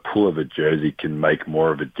like a pull of a jersey can make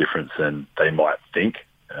more of a difference than they might think.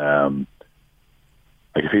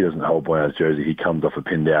 Like if he doesn't hold Bojan's jersey, he comes off a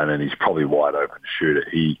pin down and he's probably wide open to shoot it.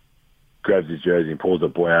 He grabs his jersey and pulls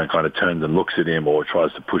up Bojan, kind of turns and looks at him or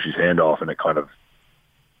tries to push his hand off, and it kind of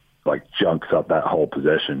like junks up that whole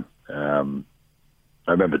possession. I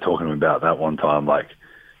remember talking to him about that one time. Like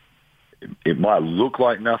it might look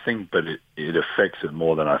like nothing, but it affects it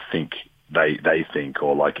more than I think they think,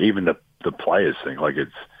 or like even the players think. Like if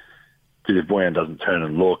Bojan doesn't turn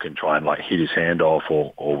and look and try and like hit his hand off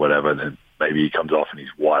or whatever, then maybe he comes off and he's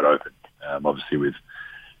wide open. Obviously, with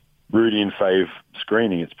Rudy and Fave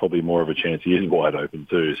screening, it's probably more of a chance he is wide open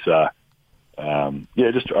too. So,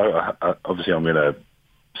 obviously I'm going to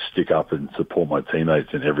stick up and support my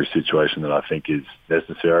teammates in every situation that I think is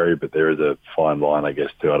necessary, but there is a fine line, I guess,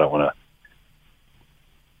 too. I don't want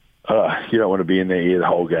to... you don't want to be in their ear the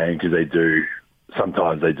whole game because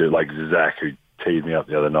sometimes they do, like Zach, who teed me up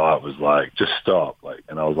the other night, was like, just stop.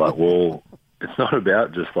 And I was like, well... It's not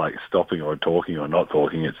about just like stopping or talking or not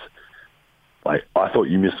talking. It's like, I thought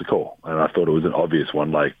you missed the call and I thought it was an obvious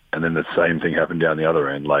one. And then the same thing happened down the other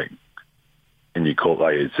end. And you call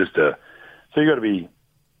it's just so you got to be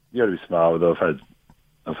smart with it.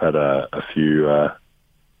 I've had a few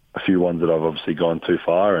ones that I've obviously gone too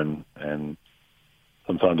far and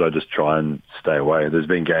sometimes I just try and stay away. There's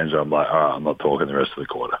been games where I'm like, all right, I'm not talking the rest of the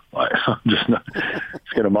quarter. I'm just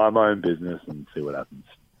going to mind my own business and see what happens.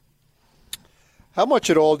 How much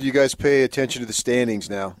at all do you guys pay attention to the standings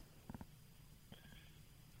now?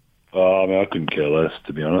 I mean, I couldn't care less,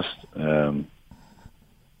 to be honest.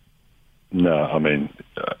 No, I mean,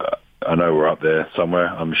 I know we're up there somewhere.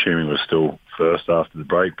 I'm assuming we're still first after the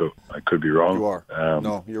break, but I could be wrong. You are.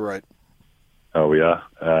 No, you're right. Oh, we are?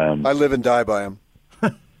 I live and die by them.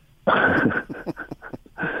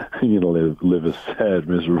 You're going to live a sad,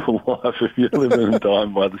 miserable life if you're living and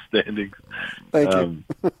dying by the standings. Thank you.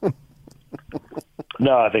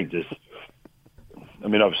 No, I think just, I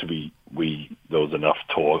mean, obviously there was enough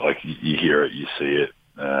talk. Like, you hear it, you see it.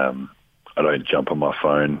 I don't jump on my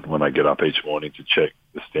phone when I get up each morning to check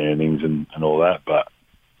the standings and all that. But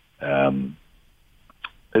at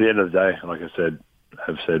the end of the day, like I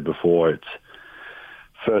have said before, it's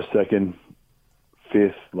first, second,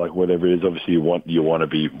 fifth, like whatever it is. Obviously, you want to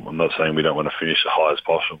be. I'm not saying we don't want to finish as high as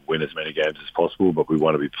possible, win as many games as possible, but we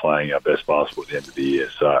want to be playing our best basketball at the end of the year.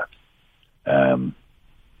 So,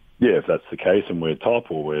 yeah, if that's the case, and we're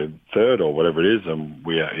top or we're third or whatever it is, and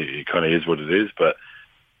it kind of is what it is. But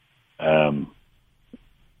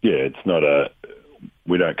yeah, it's not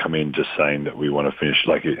we don't come in just saying that we want to finish.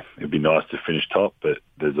 Like, it'd be nice to finish top, but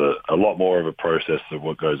there's a lot more of a process of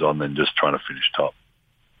what goes on than just trying to finish top.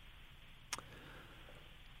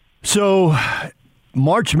 So,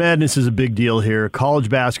 March Madness is a big deal here. College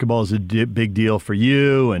basketball is a big deal for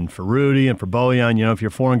you and for Rudy and for Bojan. You know, if you're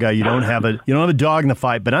a foreign guy, you don't have a dog in the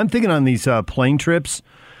fight. But I'm thinking on these plane trips,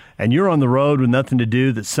 and you're on the road with nothing to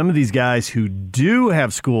do, that some of these guys who do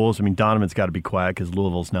have schools, I mean, Donovan's got to be quiet because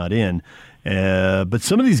Louisville's not in, but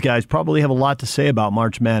some of these guys probably have a lot to say about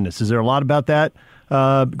March Madness. Is there a lot about that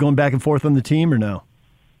going back and forth on the team, or no?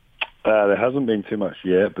 There hasn't been too much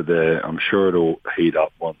yet, but I'm sure it'll heat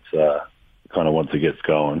up once it gets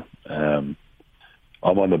going. I'm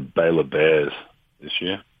on the Baylor Bears this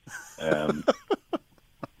year. Is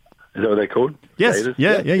that what they're called? Yes. Gators?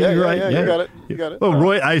 Yeah, you're right. Yeah. You got it. Well,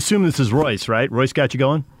 Roy, I assume this is Royce, right? Royce got you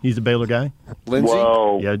going? He's a Baylor guy? Lindsay?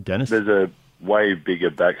 Well, yeah, Dennis? There's a way bigger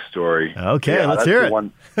backstory. Okay, let's hear it.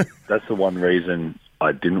 That's the one reason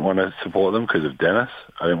I didn't want to support them, because of Dennis.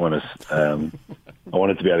 I didn't want to. I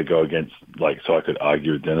wanted to be able to go against, so I could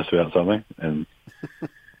argue with Dennis about something.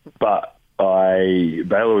 But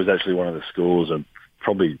Baylor was actually one of the schools, and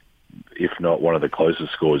probably, if not one of the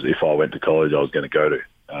closest schools, if I went to college, I was going to go to.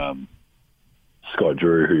 Scott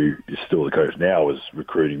Drew, who is still the coach now, was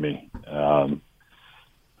recruiting me.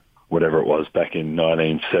 Whatever it was back in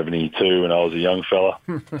 1972 when I was a young fella.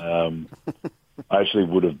 I actually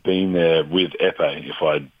would have been there with Epé if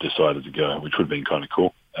I decided to go, which would have been kind of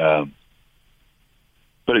cool.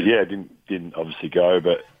 But yeah, didn't obviously go.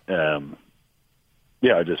 But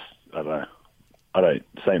yeah, I don't know. I don't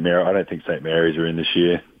think St. Mary's are in this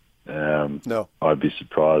year. No, I'd be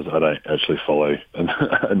surprised. I don't actually follow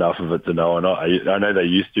enough of it to know or not. I know they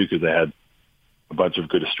used to, because they had a bunch of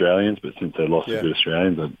good Australians, but since they lost the good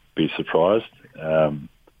Australians, I'd be surprised. So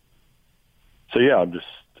yeah,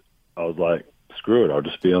 I was like, screw it, I'll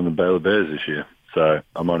just be on the Baylor Bears this year. So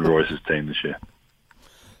I'm on Royce's team this year.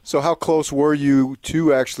 So how close were you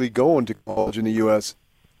to actually going to college in the U.S.?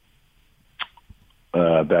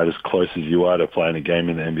 About as close as you are to playing a game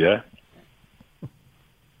in the NBA.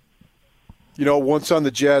 You know, once on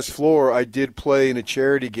the Jazz floor, I did play in a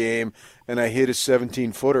charity game, and I hit a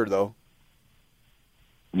 17-footer, though.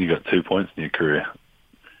 You got 2 points in your career.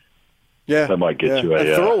 Yeah. That might get you a... And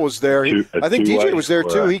Thurl was there. I think DJ was there,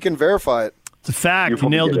 too. He can verify it. It's a fact. He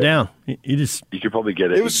nailed it down. You could probably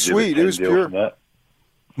get it. It was sweet. It was pure.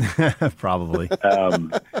 Probably.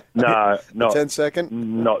 No, not 10 second.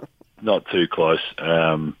 Not too close.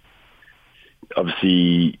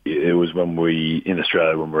 Obviously, it was in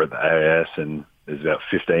Australia when we were at the AAS, and there's about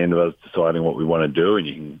 15 of us deciding what we want to do, and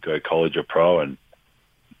you can go college or pro. And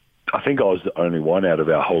I think I was the only one out of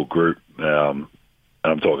our whole group. And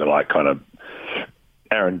I'm talking like kind of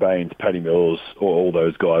Aaron Baines, Patty Mills, all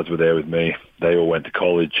those guys were there with me. They all went to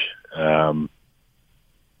college.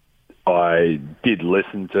 I did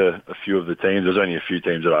listen to a few of the teams. There's only a few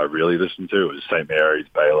teams that I really listened to. It was St. Mary's,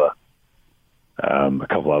 Baylor, a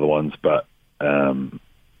couple other ones. But,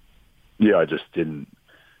 yeah, I just didn't,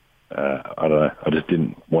 I don't know, I just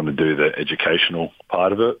didn't want to do the educational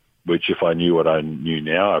part of it, which if I knew what I knew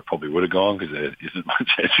now, I probably would have gone, because there isn't much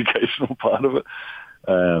educational part of it.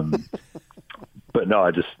 But no,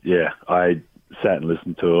 I sat and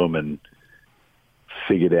listened to them and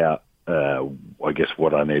figured out, I guess,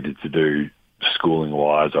 what I needed to do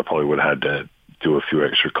schooling-wise. I probably would have had to do a few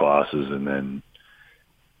extra classes, and then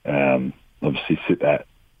obviously sit that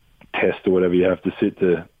test or whatever you have to sit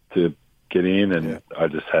to get in. And I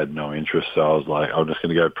just had no interest, so I was like, I'm just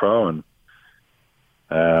going to go pro. And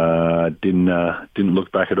Didn't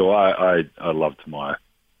look back at all. I loved my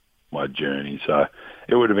journey, so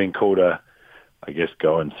it would have been cool to, I guess,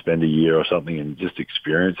 go and spend a year or something and just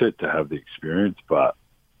experience it, to have the experience. But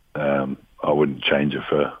I wouldn't change it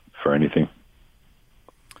for anything.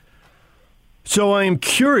 So I am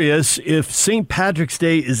curious if St. Patrick's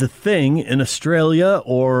Day is a thing in Australia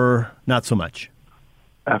or not so much.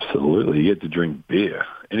 Absolutely. You get to drink beer.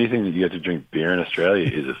 Anything that you get to drink beer in Australia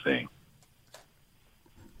is a thing.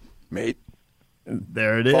 Mate.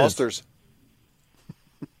 There it is. Foster's.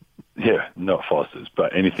 Yeah, not Foster's,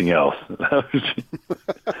 but anything else.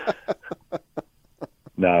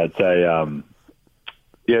 No,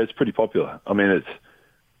 it's pretty popular. I mean,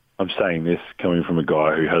 I'm saying this coming from a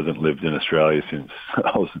guy who hasn't lived in Australia since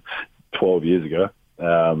I was 12 years ago.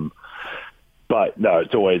 But no,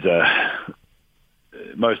 it's always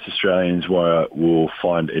most Australians will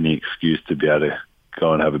find any excuse to be able to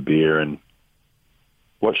go and have a beer and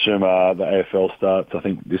watch them. The AFL starts, I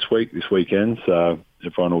think, this weekend. So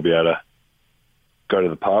everyone will be able to go to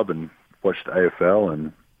the pub and watch the AFL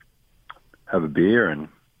and have a beer and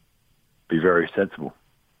be very sensible.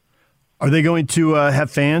 Are they going to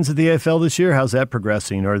have fans at the AFL this year? How's that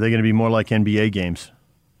progressing? Or are they going to be more like NBA games?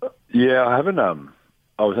 Yeah, I haven't. I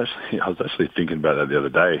was actually thinking about that the other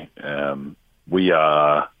day. We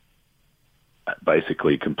are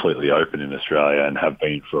basically completely open in Australia and have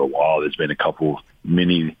been for a while. There's been a couple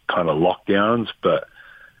mini kind of lockdowns, but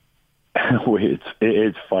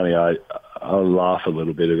it's funny. I laugh a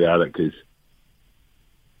little bit about it because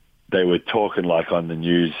they were talking like on the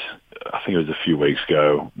news. I think it was a few weeks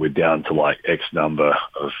ago, we're down to like X number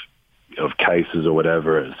of cases or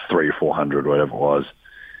whatever. It's 300 or 400, whatever it was.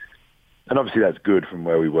 And obviously that's good from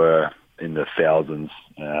where we were in the thousands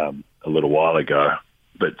a little while ago.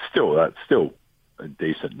 But still, that's still a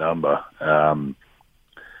decent number. And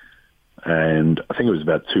I think it was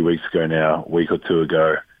about 2 weeks ago now, a week or two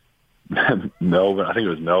ago,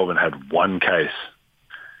 Melbourne had one case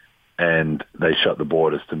and they shut the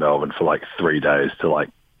borders to Melbourne for like 3 days to like,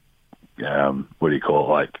 what do you call it?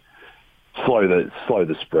 Like slow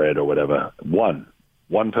the spread or whatever. One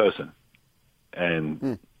person,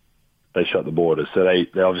 and they shut the borders. So they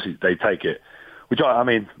obviously take it, which I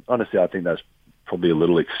mean, honestly, I think that's probably a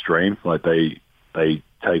little extreme. Like they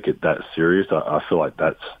take it that serious. I feel like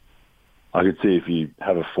I could see if you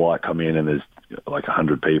have a flight come in and there's like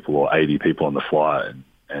 100 people or 80 people on the flight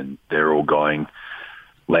and they're all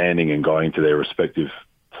landing and going to their respective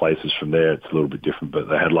places from there, it's a little bit different. But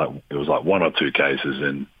they had it was like 1 or 2 cases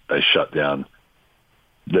and they shut down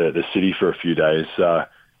the city for a few days. So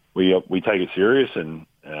we take it serious, and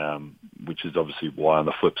which is obviously why on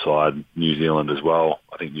the flip side, New Zealand as well.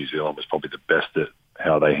 I think New Zealand was probably the best at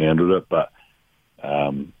how they handled it. But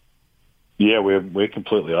we're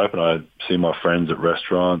completely open. I see my friends at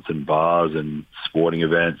restaurants and bars and sporting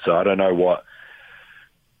events. So I don't know what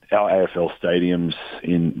our AFL stadiums,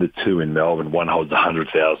 in the two in Melbourne, one holds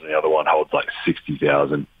 100,000, the other one holds like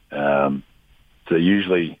 60,000. So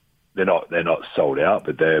usually they're not sold out,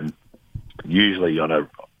 but they're usually on a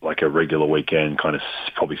regular weekend, kind of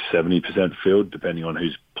probably 70% filled, depending on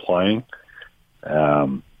who's playing.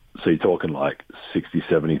 So you're talking like 60,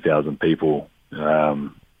 70,000 people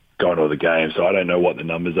going to the game. So I don't know what the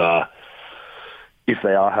numbers are, if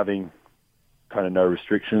they are having kind of no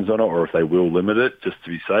restrictions on it, or if they will limit it just to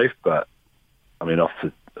be safe. But I mean,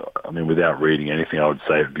 without reading anything, I would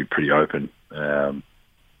say it'd be pretty open. The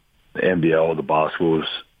NBL, the basketballs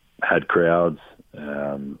had crowds,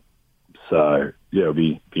 so yeah, it'll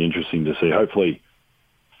be interesting to see. Hopefully,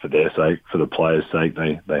 for their sake, for the players' sake,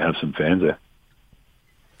 they have some fans there.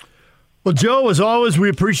 Well, Joe, as always, we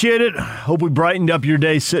appreciate it. Hope we brightened up your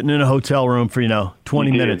day sitting in a hotel room for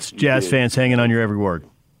 20 minutes. Jazz fans hanging on your every word.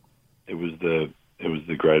 It was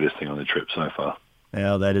the greatest thing on the trip so far.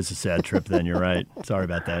 Yeah, that is a sad trip then. You're right. Sorry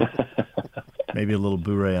about that. Maybe a little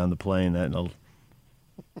bourrée on the plane. That'll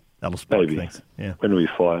spark things. Yeah. When do we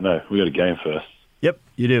fly? No, we got a game first. Yep,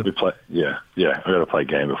 you do. We play. Yeah. I got to play a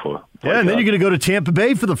game before. And then you're going to go to Tampa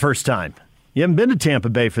Bay for the first time. You haven't been to Tampa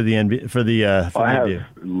Bay for the NBA. I have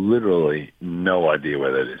literally no idea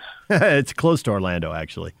where that is. It's close to Orlando,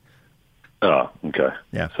 actually. Oh, okay.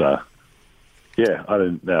 Yeah. So, yeah, I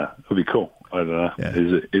didn't. It'll be cool. I don't know. Yeah.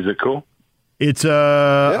 Is it cool? It's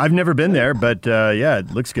I've never been there, but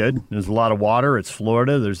it looks good. There's a lot of water. It's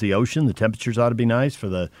Florida. There's the ocean. The temperatures ought to be nice for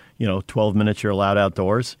the 12 minutes you're allowed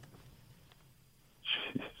outdoors.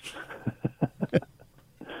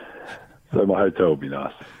 So my hotel will be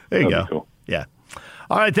nice. There you go. Cool. Yeah.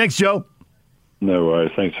 All right. Thanks, Joe. No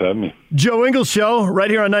worries. Thanks for having me. Joe Ingles Show right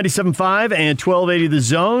here on 97.5 and 1280 The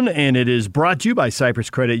Zone, and it is brought to you by Cyprus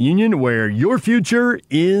Credit Union, where your future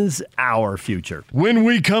is our future. When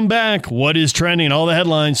we come back, what is trending? All the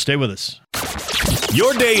headlines. Stay with us.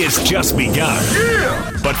 Your day is just begun.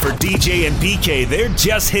 Yeah! But for DJ and PK, they're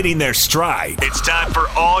just hitting their stride. It's time for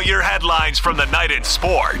all your headlines from the night in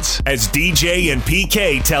sports as DJ and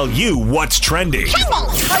PK tell you what's trending.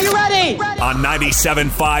 Are you ready? On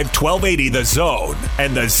 97.5, 1280 The Zone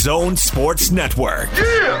and the Zone Sports Network.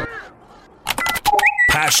 Yeah!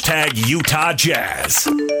 Hashtag Utah Jazz.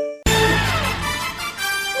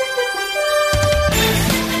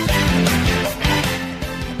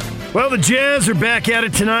 Well, the Jazz are back at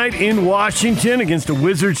it tonight in Washington against a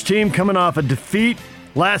Wizards team coming off a defeat.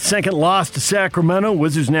 Last-second loss to Sacramento.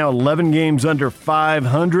 Wizards now 11 games under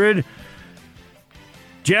 500.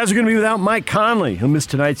 Jazz are going to be without Mike Conley. He'll miss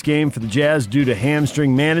tonight's game for the Jazz due to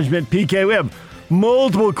hamstring management. PK, we have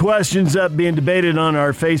multiple questions up being debated on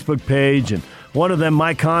our Facebook page, and one of them,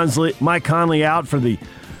 Mike Conley out for the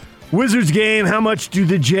Wizards game. How much do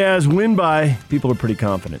the Jazz win by? People are pretty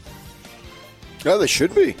confident. No, they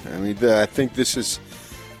should be. I mean, I think this is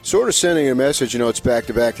sort of sending a message. You know, it's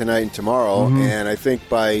back-to-back tonight and tomorrow, and I think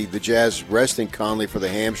by the Jazz resting Conley for the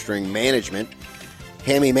hamstring management,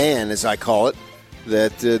 hammy man, as I call it,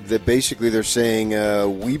 that basically they're saying,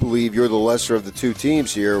 we believe you're the lesser of the two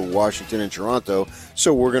teams here, Washington and Toronto,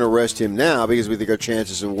 so we're going to rest him now because we think our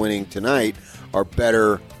chances of winning tonight are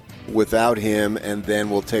better without him, and then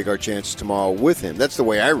we'll take our chances tomorrow with him. That's the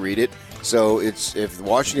way I read it. So if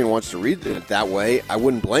Washington wants to read it that way, I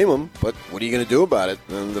wouldn't blame them, but what are you going to do about it?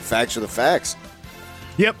 And the facts are the facts.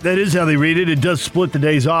 Yep, that is how they read it. It does split the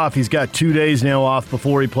days off. He's got 2 days now off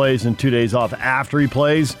before he plays and 2 days off after he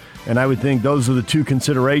plays, and I would think those are the two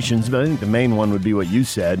considerations, but I think the main one would be what you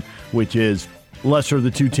said, which is lesser of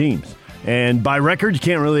the two teams. And by record, you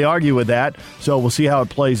can't really argue with that, so we'll see how it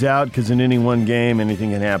plays out, because in any one game,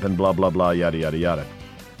 anything can happen, blah, blah, blah, yada, yada, yada.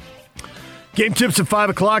 Game tips at 5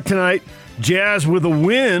 o'clock tonight. Jazz with a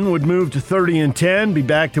win would move to 30-10, be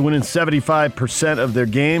back to winning 75% of their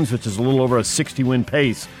games, which is a little over a 60-win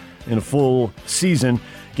pace in a full season.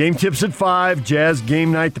 Game tips at 5. Jazz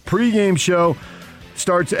game night. The pregame show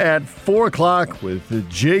starts at 4 o'clock with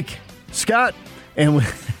Jake Scott and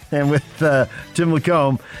with Tim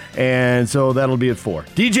Lacombe, and so that'll be at 4.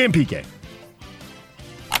 DJ and PK.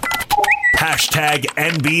 Hashtag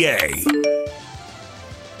NBA.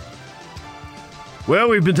 Well,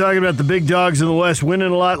 we've been talking about the big dogs in the West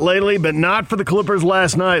winning a lot lately, but not for the Clippers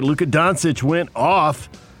last night. Luka Doncic went off,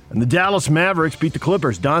 and the Dallas Mavericks beat the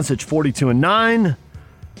Clippers. Doncic 42-9.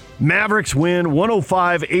 Mavericks win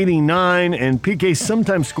 105-89, and PK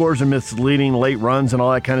sometimes scores are misleading, late runs and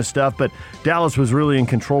all that kind of stuff, but Dallas was really in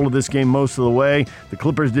control of this game most of the way. The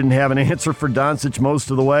Clippers didn't have an answer for Doncic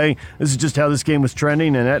most of the way. This is just how this game was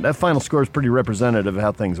trending, and that final score is pretty representative of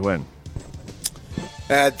how things went.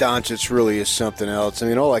 Doncic really is something else. I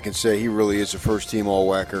mean, all I can say, he really is a first-team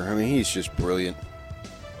all-whacker. I mean, he's just brilliant.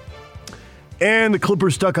 And the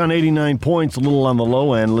Clippers stuck on 89 points, a little on the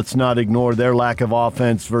low end. Let's not ignore their lack of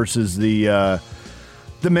offense versus the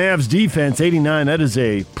Mavs defense. 89, that is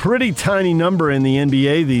a pretty tiny number in the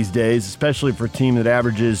NBA these days, especially for a team that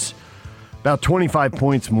averages about 25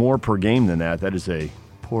 points more per game than that. That is a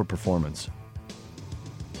poor performance.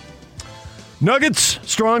 Nuggets,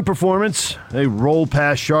 strong performance. They roll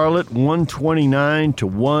past Charlotte,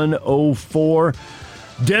 129-104.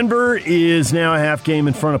 Denver is now a half game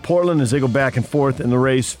in front of Portland as they go back and forth in the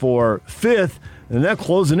race for fifth. And they're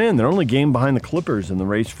closing in. They're only a game behind the Clippers in the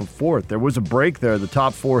race for fourth. There was a break there. The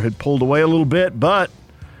top four had pulled away a little bit, but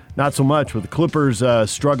not so much. With the Clippers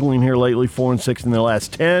struggling here lately, 4-6 in their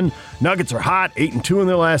last 10. Nuggets are hot, 8-2 in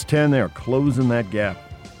their last 10. They are closing that gap.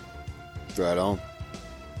 Right on.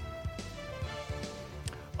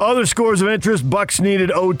 Other scores of interest, Bucks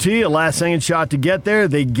needed OT, a last-second shot to get there.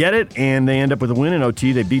 They get it, and they end up with a win in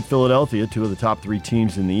OT. They beat Philadelphia, two of the top three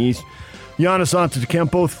teams in the East. Giannis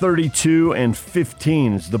Antetokounmpo,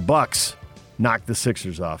 32-15 as the Bucks knock the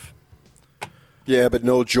Sixers off. Yeah, but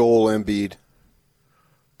no Joel Embiid.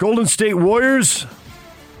 Golden State Warriors,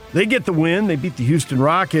 they get the win. They beat the Houston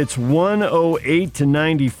Rockets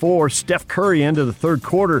 108-94. Steph Curry into the third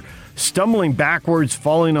quarter, stumbling backwards,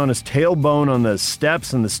 falling on his tailbone on the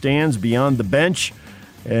steps and the stands beyond the bench.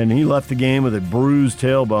 And he left the game with a bruised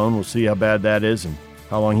tailbone. We'll see how bad that is and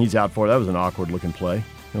how long he's out for. That was an awkward-looking play. You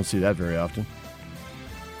don't see that very often.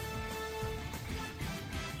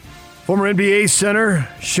 Former NBA center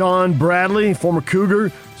Sean Bradley, former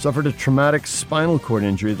Cougar, suffered a traumatic spinal cord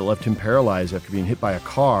injury that left him paralyzed after being hit by a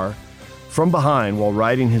car from behind while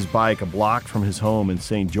riding his bike a block from his home in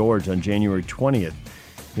St. George on January 20th.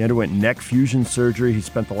 He underwent neck fusion surgery. He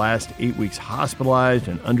spent the last 8 weeks hospitalized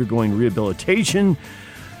and undergoing rehabilitation.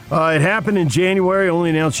 It happened in January, only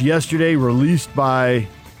announced yesterday, released by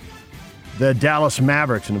the Dallas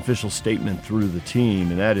Mavericks, an official statement through the team.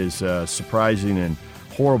 And that is surprising and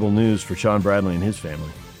horrible news for Sean Bradley and his family.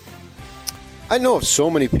 I know of so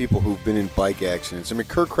many people who've been in bike accidents. I mean,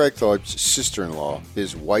 Kirk Craigthorpe's sister-in-law,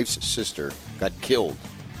 his wife's sister, got killed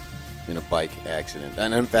in a bike accident.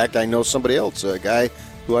 And in fact, I know somebody else, a guy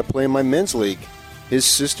who I play in my men's league. His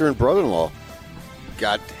sister and brother-in-law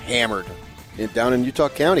got hammered down in Utah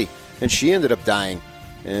County, and she ended up dying.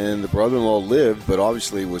 And the brother-in-law lived, but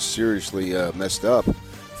obviously was seriously messed up,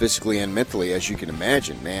 physically and mentally, as you can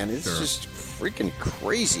imagine. Man, it's just freaking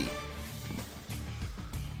crazy.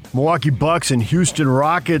 Milwaukee Bucks and Houston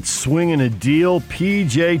Rockets swinging a deal.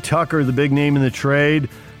 P.J. Tucker, the big name in the trade,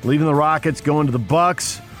 leaving the Rockets, going to the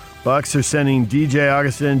Bucks. Bucks are sending DJ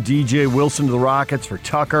Augustin, DJ Wilson to the Rockets for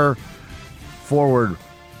Tucker. Forward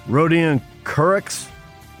Rodion Kurix.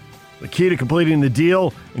 The key to completing the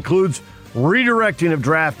deal includes redirecting of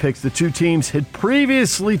draft picks the two teams had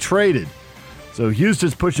previously traded. So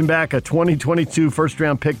Houston's pushing back a 2022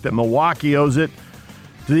 first-round pick that Milwaukee owes it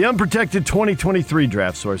to the unprotected 2023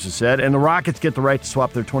 draft, sources said, and the Rockets get the right to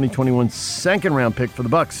swap their 2021 second-round pick for the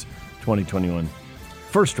Bucks' 2021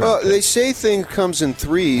 first-round pick. They say thing comes in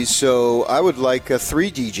threes, so I would like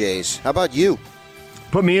 3 DJs. How about you?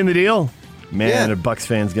 Put me in the deal? Man, a Bucks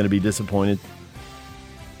fan's going to be disappointed.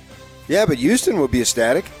 Yeah, but Houston would be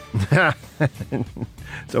ecstatic.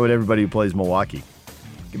 So would everybody who plays Milwaukee.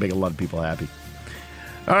 Can make a lot of people happy.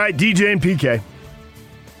 All right, DJ and PK.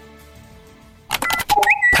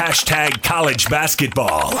 Hashtag college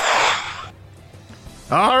basketball.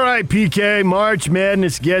 All right, PK. March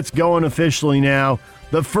Madness gets going officially now.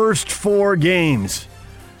 The first 4 games.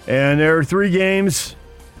 And there are 3 games.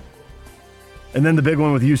 And then the big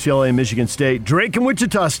one with UCLA and Michigan State. Drake and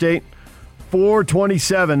Wichita State.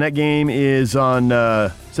 4:27. That game is on,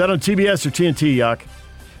 is that on TBS or TNT, Yak?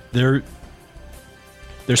 They're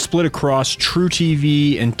split across True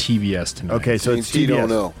TV and TBS tonight. Okay, so it's TBS. Don't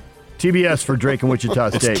know. TBS for Drake and Wichita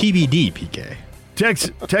State. It's TBD, PK.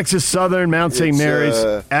 Texas Southern, Mount St. Mary's,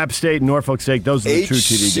 App State, Norfolk State. Those are the True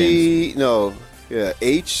TV games.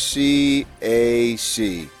 HCAC.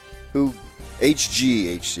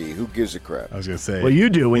 HGHC. Who gives a crap? I was going to say. Well, you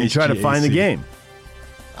do when you try to find the game.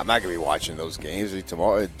 I'm not going to be watching those games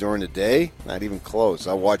tomorrow during the day. Not even close.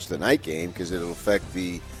 I'll watch the night game because it'll affect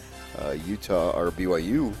the Utah or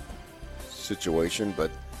BYU situation. But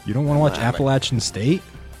you don't want to watch Appalachian State?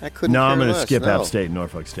 I couldn't. No, I'm going to less, skip no. App State and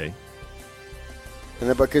Norfolk State. And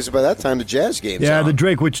then, because by that time the Jazz game's Yeah, on. the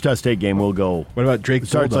Drake Wichita State game will go. What about Drake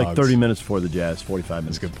Starts Bulldogs? like 30 minutes before the Jazz, 45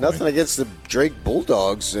 minutes. That's a good point. Nothing against the Drake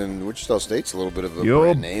Bulldogs, and Wichita State's a little bit of a You'll-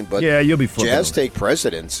 brand name, but yeah, you'll be flipping Jazz over. take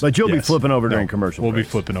precedence. But you'll be Yes. flipping over No, during commercial We'll be breaks.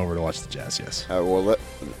 flipping over to watch the Jazz, yes.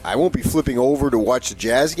 I won't be flipping over to watch the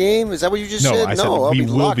Jazz game. Is that what you just No, said? I said I'll we be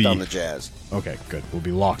will locked be. on the Jazz. Okay, good. We'll be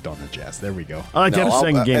locked on the Jazz. There we go. I like to No, have a I'll-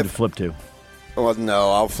 second game if- to flip to. Well,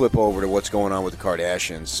 no, I'll flip over to what's going on with the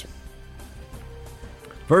Kardashians.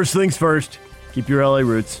 First things first, keep your LA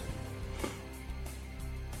roots.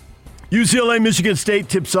 UCLA Michigan State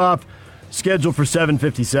tips off, scheduled for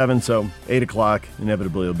 7:57, so 8 o'clock.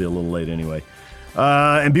 Inevitably, it'll be a little late anyway.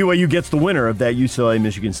 And BYU gets the winner of that UCLA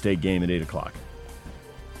Michigan State game at 8 o'clock.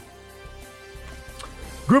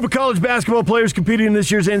 Group of college basketball players competing in this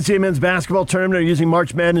year's NCAA men's basketball tournament are using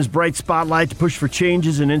March Madness' bright spotlight to push for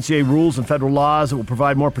changes in NCAA rules and federal laws that will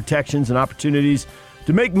provide more protections and opportunities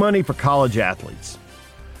to make money for college athletes.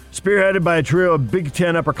 Spearheaded by a trio of Big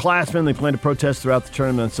Ten upperclassmen, they plan to protest throughout the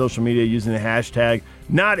tournament on social media using the hashtag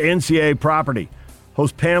 #NCAAProperty.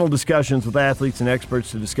 Host panel discussions with athletes and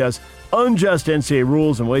experts to discuss unjust NCAA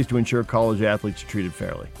rules and ways to ensure college athletes are treated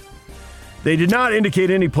fairly. They did not indicate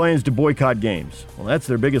any plans to boycott games. Well, that's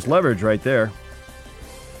their biggest leverage right there.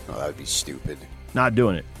 Oh, that would be stupid. Not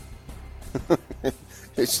doing it.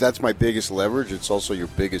 That's my biggest leverage. It's also your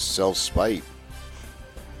biggest self-spite.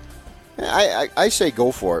 I say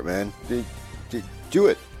go for it, man. Do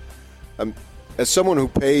it. As someone who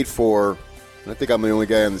paid for, and I think I'm the only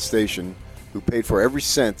guy on the station who paid for every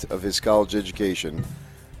cent of his college education,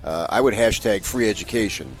 I would hashtag free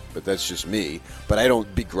education, but that's just me. But I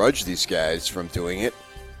don't begrudge these guys from doing it.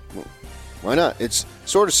 Why not? It's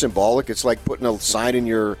sort of symbolic. It's like putting a sign in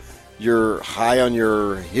your high on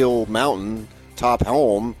your hill mountain top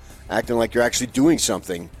home, acting like you're actually doing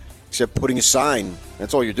something, except putting a sign.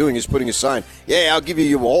 That's all you're doing is putting a sign. Yeah, I'll give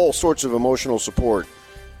you all sorts of emotional support.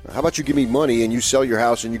 How about you give me money and you sell your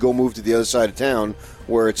house and you go move to the other side of town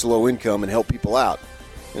where it's low income and help people out?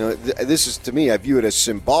 This is, to me, I view it as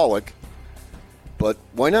symbolic, but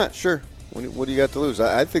why not? Sure. What do you got to lose?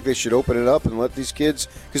 I think they should open it up and let these kids,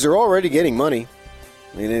 because they're already getting money.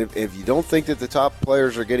 I mean, if you don't think that the top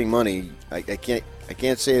players are getting money, I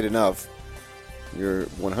can't say it enough. You're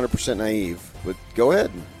 100% naive, but go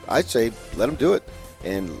ahead. I'd say let them do it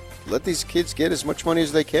and let these kids get as much money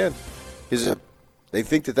as they can. Because they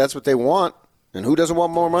think that that's what they want, and who doesn't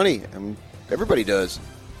want more money? I mean, everybody does.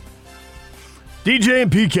 DJ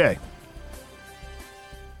and PK.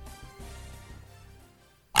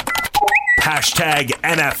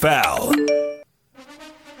 #NFL.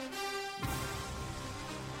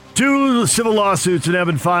 2 civil lawsuits that have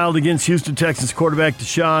been filed against Houston Texans quarterback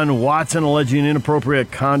Deshaun Watson, alleging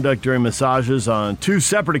inappropriate conduct during massages on 2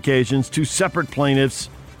 separate occasions, 2 separate plaintiffs,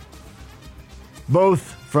 both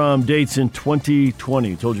from dates in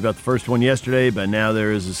 2020. Told you about the first one yesterday, but now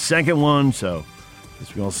there is a second one, so I guess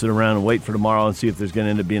we're going to sit around and wait for tomorrow and see if there's going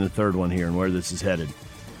to end up being a third one here and where this is headed.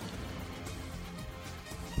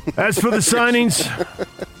 As for the signings...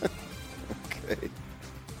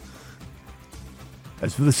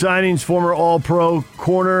 As for the signings, former All-Pro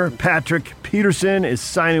corner Patrick Peterson is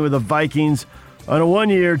signing with the Vikings on a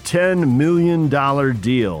 1-year, $10 million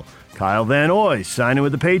deal. Kyle Van Noy signing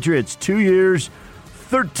with the Patriots, 2 years,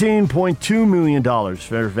 $13.2 million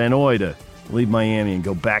for Van Noy to leave Miami and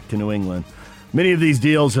go back to New England. Many of these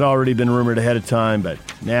deals had already been rumored ahead of time, but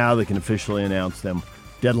now they can officially announce them.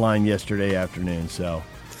 Deadline yesterday afternoon, so.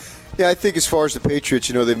 Yeah, I think as far as the Patriots,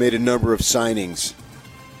 they made a number of signings.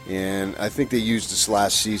 And I think they used this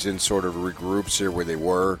last season sort of regroups here where they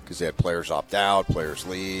were because they had players opt out, players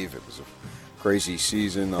leave. It was a crazy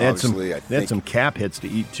season, obviously. They had some cap hits to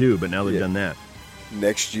eat, too, but now they've done that.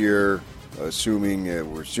 Next year, we're assuming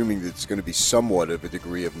that it's going to be somewhat of a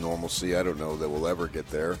degree of normalcy. I don't know that we'll ever get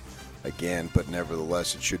there again, but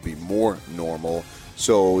nevertheless, it should be more normal.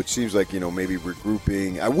 So it seems like, maybe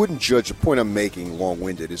regrouping. I wouldn't judge, the point I'm making,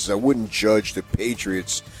 long-winded, is I wouldn't judge the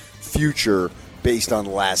Patriots' future based on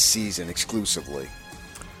last season exclusively.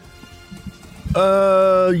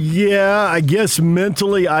 Yeah, I guess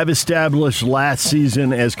mentally I've established last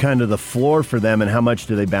season as kind of the floor for them, and how much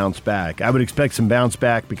do they bounce back? I would expect some bounce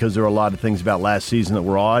back because there were a lot of things about last season that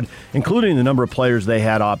were odd, including the number of players they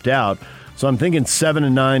had opt out. So I'm thinking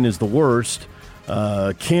 7-9 is the worst.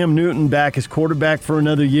 Cam Newton back as quarterback for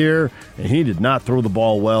another year, and he did not throw the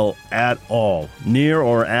ball well at all, near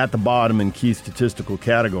or at the bottom in key statistical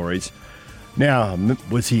categories. Now,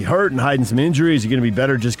 was he hurt and hiding some injury? Is he going to be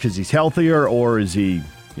better just because he's healthier, or is he,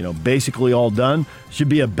 basically all done? Should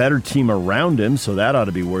be a better team around him, so that ought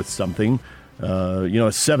to be worth something.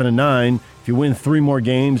 7-9. If you win 3 more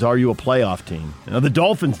games, are you a playoff team? Now, the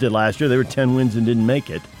Dolphins did last year. They were 10 wins and didn't make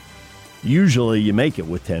it. Usually, you make it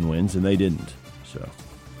with 10 wins, and they didn't. So,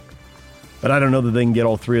 but I don't know that they can get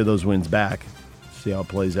all 3 of those wins back. See how it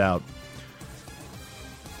plays out.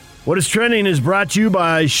 What is Trending is brought to you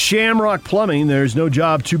by Shamrock Plumbing. There's no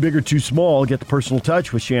job too big or too small. Get the personal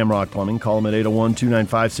touch with Shamrock Plumbing. Call them at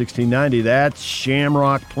 801-295-1690. That's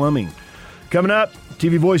Shamrock Plumbing. Coming up,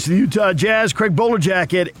 TV voice of the Utah Jazz, Craig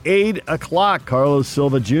Bolerjack at 8 o'clock. Carlos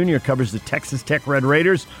Silva Jr. covers the Texas Tech Red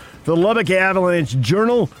Raiders for the Lubbock Avalanche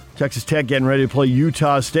Journal. Texas Tech getting ready to play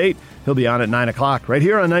Utah State. He'll be on at 9 o'clock right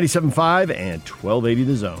here on 97.5 and 1280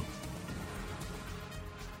 The Zone.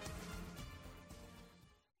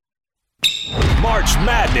 March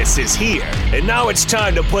Madness is here, and now it's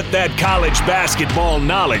time to put that college basketball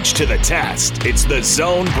knowledge to the test. It's the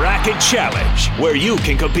Zone Bracket Challenge, where you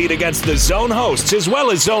can compete against the Zone hosts as well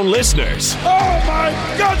as Zone listeners. Oh, my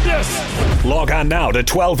goodness! Log on now to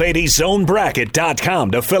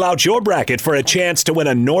 1280zonebracket.com to fill out your bracket for a chance to win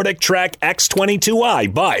a Nordic Trek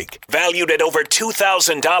X22i bike, valued at over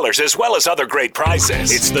 $2,000, as well as other great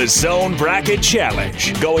prizes. It's the Zone Bracket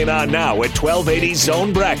Challenge, going on now at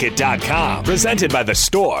 1280zonebracket.com. Presented by The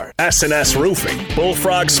Store, S&S Roofing,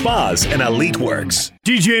 Bullfrog Spas, and Elite Works.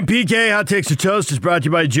 DJ and PK, Hot Takes or Toast is brought to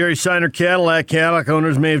you by Jerry Seiner Cadillac. Cadillac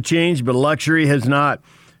owners may have changed, but luxury has not.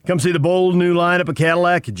 Come see the bold new lineup of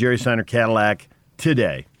Cadillac at Jerry Seiner Cadillac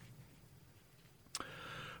today.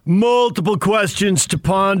 Multiple questions to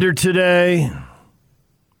ponder today.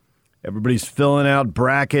 Everybody's filling out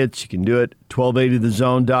brackets. You can do it at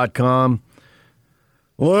 1280thezone.com.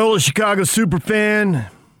 Loyola Chicago superfan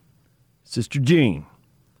Sister Jean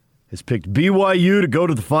has picked BYU to go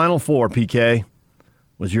to the Final Four, PK.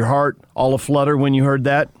 Was your heart all aflutter when you heard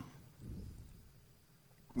that?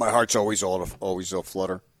 My heart's always a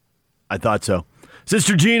flutter. I thought so.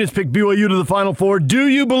 Sister Jean has picked BYU to the Final Four. Do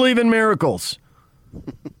you believe in miracles?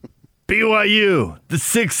 BYU, the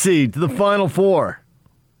 6th seed to the Final Four.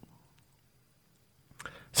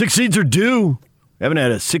 6 seeds are due. We haven't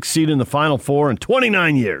had a 6 seed in the Final Four in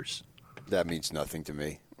 29 years. That means nothing to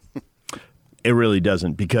me. It really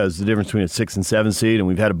doesn't, because the difference between a 6 and 7 seed, and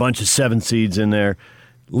we've had a bunch of 7 seeds in there.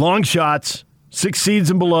 Long shots, 6 seeds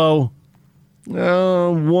and below,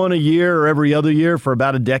 one a year or every other year for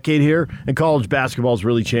about a decade here. And college basketball's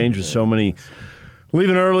really changed with so many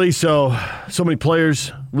leaving early, so many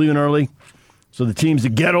players leaving early. So the teams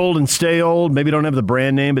that get old and stay old maybe don't have the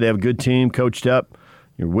brand name, but they have a good team coached up.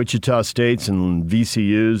 Your Wichita States and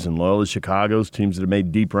VCUs and Loyola Chicago's, teams that have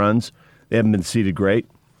made deep runs. They haven't been seeded great.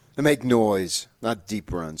 They make noise, not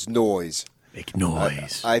deep runs. Noise. Make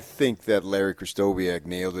noise. I think that Larry Krystkowiak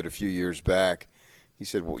nailed it a few years back. He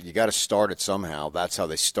said, well, you got to start it somehow. That's how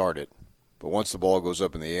they start it. But once the ball goes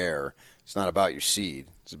up in the air, it's not about your seed.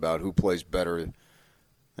 It's about who plays better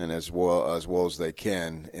and as well as they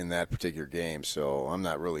can in that particular game. So I'm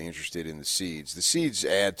not really interested in the seeds. The seeds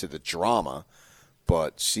add to the drama,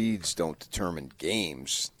 but seeds don't determine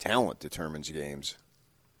games. Talent determines games.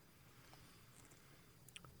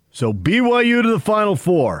 So BYU to the Final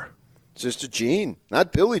Four. Sister Jean.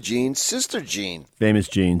 Not Billie Jean, Sister Jean. Famous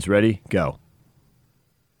Jeans. Ready? Go.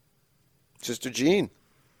 Sister Jean.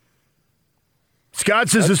 Scott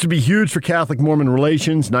says this would be huge for Catholic-Mormon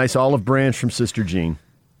relations. Nice olive branch from Sister Jean.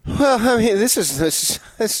 Well, I mean, this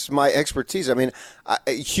is my expertise. I mean,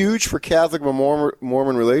 huge for Catholic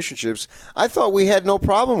Mormon relationships. I thought we had no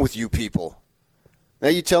problem with you people. Now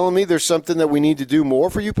you telling me there's something that we need to do more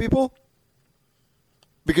for you people?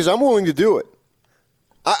 Because I'm willing to do it.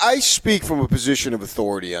 I speak from a position of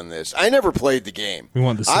authority on this. I never played the game. We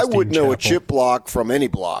want the I would know Chapel. a chip block from any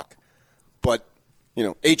block, but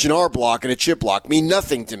H&R block and a chip block mean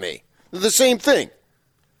nothing to me. They're the same thing.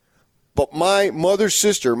 But my mother's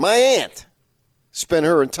sister, my aunt, spent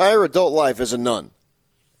her entire adult life as a nun.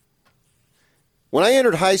 When I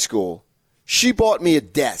entered high school, she bought me a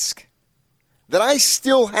desk that I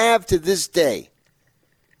still have to this day.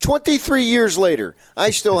 23 years later, I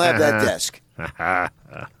still have that desk.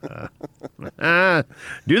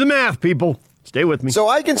 Do the math, people. Stay with me. So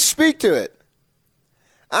I can speak to it.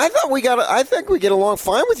 I think we get along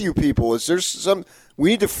fine with you people. Is there we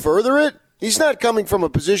need to further it? He's not coming from a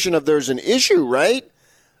position of there's an issue, right?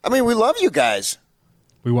 I mean, we love you guys.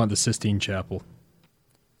 We want the Sistine Chapel.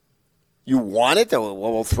 You want it? Well,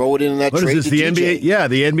 we'll throw it in that What trade. is this, the NBA? Yeah,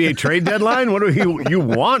 the NBA trade deadline? What do you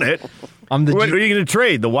want it? What are you going to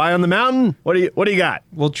trade? The Y on the mountain? What do you got?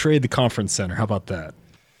 We'll trade the conference center. How about that?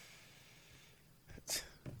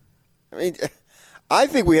 I mean, I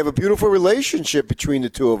think we have a beautiful relationship between the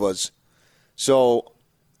two of us. So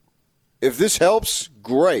if this helps,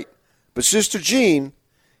 great. But Sister Jean,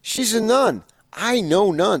 she's a nun. I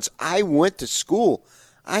know nuns. I went to school.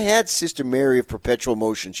 I had Sister Mary of Perpetual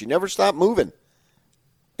Motion. She never stopped moving.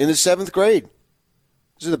 In the 7th grade.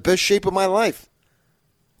 This is the best shape of my life.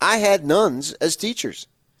 I had nuns as teachers.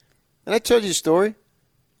 And I tell you a story.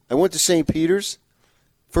 I went to St. Peter's.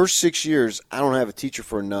 First 6 years, I don't have a teacher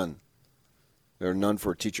for a nun. Or a nun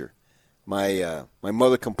for a teacher. My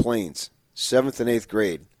mother complains. 7th and 8th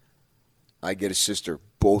grade, I get a sister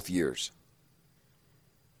both years.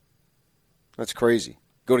 That's crazy.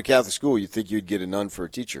 Go to Catholic school, you'd think you'd get a nun for a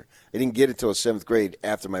teacher. I didn't get it until 7th grade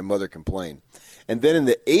after my mother complained. And then in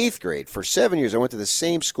the 8th grade, for 7 years, I went to the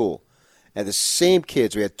same school. Had the same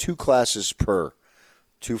kids. We had 2 classes per.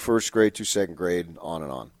 2 first grade, 2 second grade, on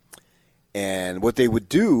and on. And what they would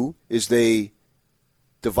do is they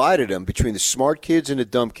divided them between the smart kids and the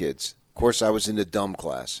dumb kids. Of course, I was in the dumb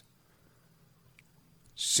class.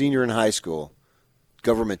 Senior in high school,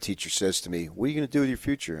 government teacher says to me, "What are you going to do with your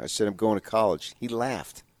future?" I said, "I'm going to college." He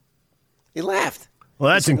laughed. He laughed.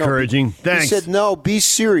 Well, that's encouraging. No, Thanks. He said, "No, be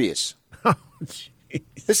serious." Oh,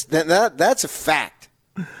 that's a fact.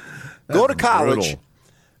 Go to college. brutal.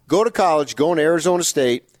 Go to college. Go to Arizona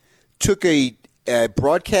State. Took a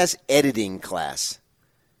broadcast editing class.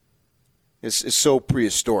 It's so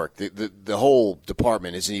prehistoric. The whole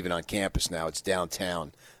department isn't even on campus now. It's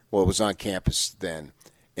downtown. Well, it was on campus then.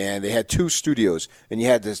 And they had 2 studios, and you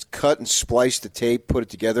had to cut and splice the tape, put it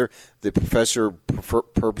together. The professor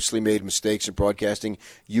purposely made mistakes in broadcasting.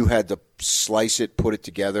 You had to slice it, put it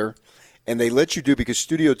together. And they let you do, because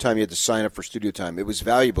studio time, you had to sign up for studio time. It was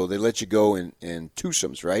valuable. They let you go in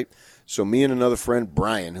twosomes, right? So me and another friend,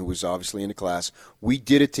 Brian, who was obviously in the class, we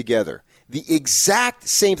did it together. The exact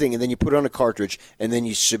same thing, and then you put it on a cartridge, and then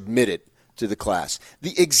you submit it to the class.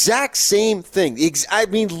 The exact same thing.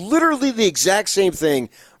 Literally the exact same thing.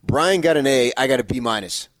 Brian got an A, I got a B-.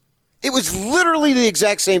 It was literally the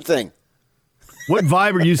exact same thing. What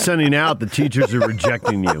vibe are you sending out? The teachers are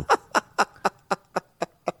rejecting you.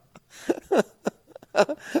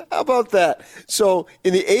 about that? So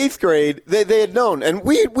in the 8th grade, they had known, and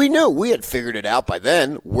we knew. We had figured it out by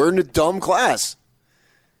then. We're in a dumb class,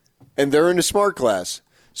 and they're in a smart class.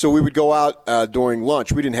 So we would go out during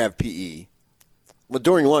lunch. We didn't have PE. But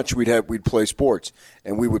during lunch, we'd play sports,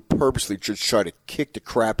 and we would purposely just try to kick the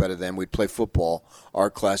crap out of them. We'd play football, our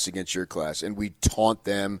class against your class, and we'd taunt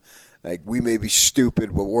them. Like, we may be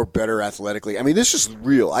stupid, but we're better athletically. I mean, this is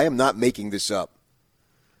real. I am not making this up.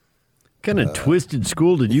 What kind of twisted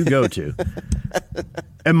school did you go to?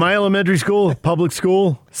 At my elementary school, public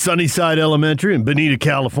school, Sunnyside Elementary in Bonita,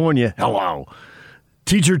 California. Hello.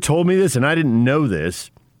 Teacher told me this, and I didn't know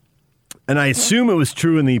this. And I assume it was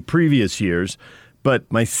true in the previous years.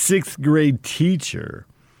 But my 6th grade teacher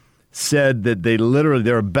said that there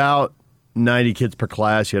are about 90 kids per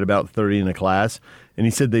class. You had about 30 in a class. And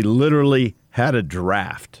he said they literally had a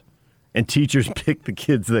draft. And teachers picked the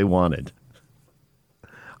kids they wanted.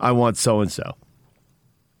 I want so-and-so.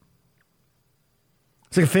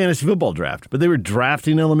 It's like a fantasy football draft. But they were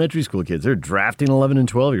drafting elementary school kids. They were drafting 11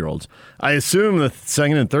 and 12-year-olds. I assume the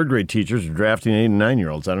 2nd and 3rd grade teachers were drafting 8 and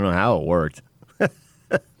 9-year-olds. I don't know how it worked.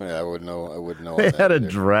 Yeah, I wouldn't know. They had a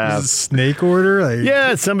draft. Snake order?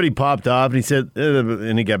 Yeah, somebody popped off and he said,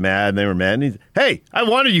 and he got mad and they were mad. And he said, hey, I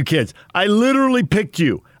wanted you kids. I literally picked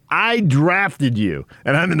you. I drafted you.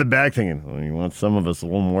 And I'm in the back thinking, well, you want some of us a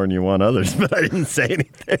little more than you want others. But I didn't say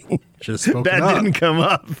anything. That didn't come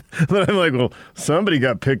up. But I'm like, well, somebody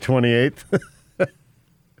got picked 28th.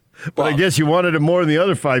 But I guess you wanted it more than the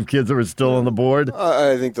other 5 kids that were still on the board.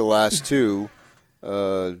 I think the last 2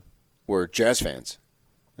 were Jazz fans.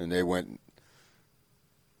 And they went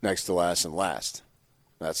next to last and last.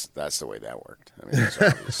 That's the way that worked. I mean,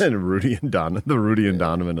 and Rudy and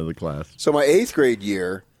Donovan of the class. So my 8th grade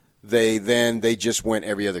year, they just went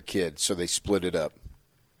every other kid, so they split it up.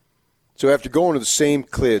 So after going to the same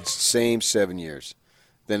kids, same 7 years,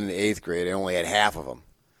 then in the 8th grade, I only had half of them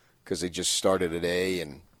because they just started at A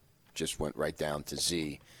and just went right down to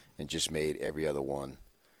Z and just made every other one.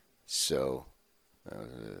 So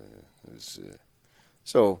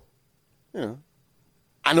So, you know,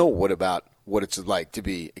 I know what it's like to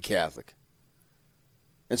be a Catholic.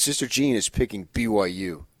 And Sister Jean is picking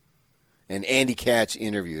BYU. And Andy Katz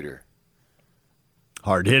interviewed her.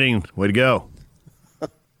 Hard hitting. Way to go. I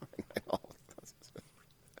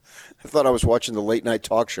thought I was watching the late night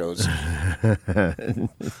talk shows. Now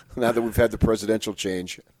that we've had the presidential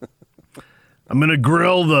change. I'm going to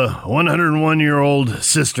grill the 101-year-old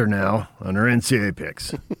sister now on her NCAA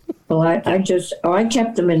picks. Well, I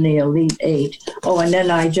kept them in the Elite 8. Oh, and then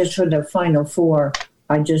I just, for the Final Four,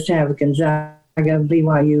 I just have Gonzaga,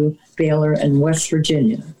 BYU, Baylor, and West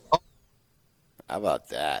Virginia. How about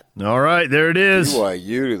that? All right, there it is.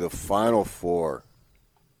 BYU to the Final Four.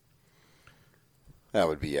 That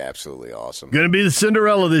would be absolutely awesome. Going to be the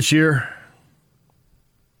Cinderella this year.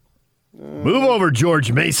 Move over,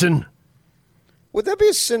 George Mason. Would that be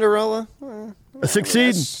a Cinderella? A 6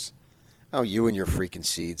 seed? Oh, you and your freaking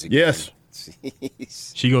seeds again. Yes.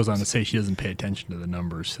 Jeez. She goes on to say she doesn't pay attention to the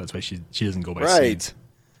numbers. That's why she doesn't go by right. seeds.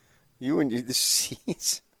 You and the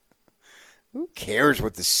seeds. Who cares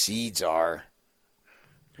what the seeds are?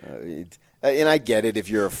 And I get it if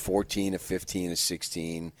you're a 14, a 15, a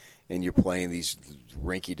 16, and you're playing these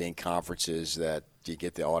rinky-dink conferences that you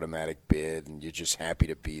get the automatic bid and you're just happy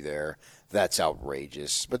to be there. That's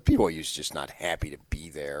outrageous. But BYU's just not happy to be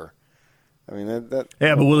there. I mean,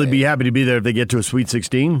 yeah, but will they be happy to be there if they get to a Sweet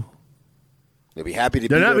 16? They'll be happy to be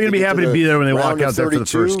there. They're not going to be happy to be there when they walk out there for the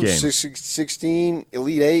first game. 16,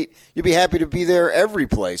 Elite 8. You'll be happy to be there every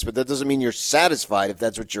place, but that doesn't mean you're satisfied if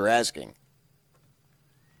that's what you're asking.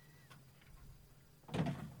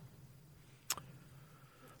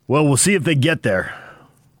 Well, we'll see if they get there.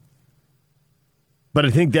 But I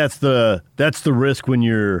think that's the risk when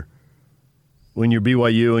you're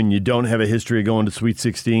BYU and you don't have a history of going to Sweet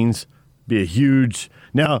 16s. Be a huge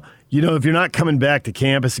now. You know, if you're not coming back to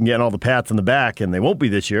campus and getting all the pats on the back, and they won't be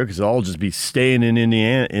this year because they'll all just be staying in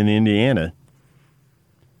Indiana.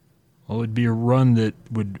 Well, it would be a run that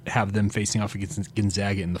would have them facing off against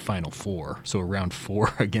Gonzaga in the Final Four. So round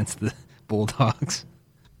 4 against the Bulldogs.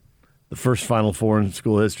 The first Final Four in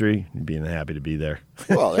school history. Being happy to be there.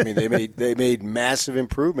 Well, I mean, they made massive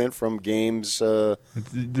improvement from games 1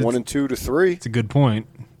 and 2 to 3. It's a good point.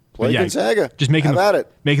 Play Gonzaga. Just making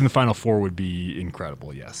the Final Four would be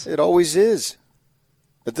incredible. Yes, it always is.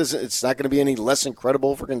 It's not going to be any less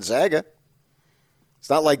incredible for Gonzaga. It's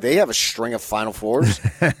not like they have a string of Final Fours.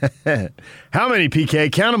 How many,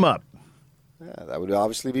 PK? Count them up. Yeah, that would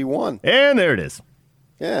obviously be 1. And there it is.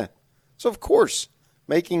 Yeah. So of course,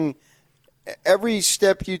 making every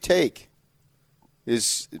step you take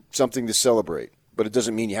is something to celebrate. but it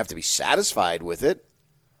doesn't mean you have to be satisfied with it.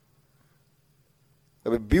 I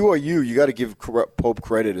mean, BYU, you got to give Pope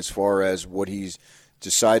credit as far as what he's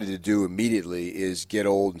decided to do immediately is get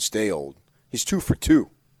old and stay old. He's 2 for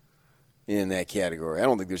 2 in that category. I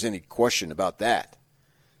don't think there's any question about that.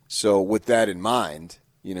 So with that in mind,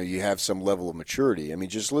 you have some level of maturity. I mean,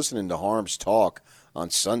 just listening to Harms talk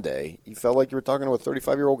on Sunday, you felt like you were talking to a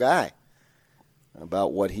 35-year-old guy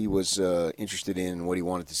about what he was interested in and what he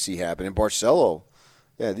wanted to see happen. And Barcelo,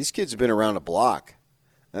 yeah, these kids have been around the block.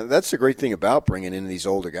 And that's the great thing about bringing in these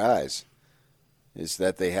older guys is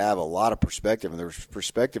that they have a lot of perspective, and their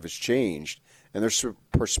perspective has changed. And their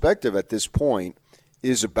perspective at this point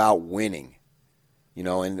is about winning.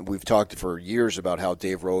 And we've talked for years about how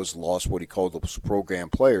Dave Rose lost what he called those program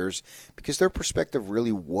players because their perspective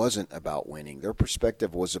really wasn't about winning. Their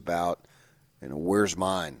perspective was about, where's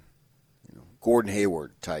mine? Gordon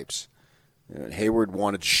Hayward types. Hayward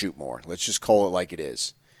wanted to shoot more. Let's just call it like it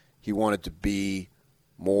is. He wanted to be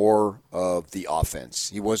more of the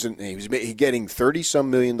offense. He was getting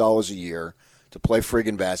 $30-some million a year to play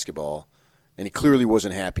friggin' basketball, and he clearly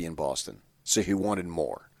wasn't happy in Boston. So he wanted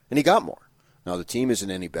more, and he got more. Now, the team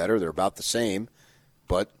isn't any better. They're about the same,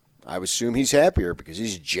 but I would assume he's happier because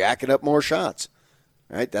he's jacking up more shots.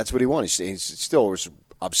 Right? That's what he wants. He's still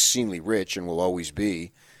obscenely rich and will always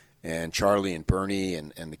be. And Charlie and Bernie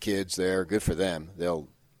and the kids there, good for them.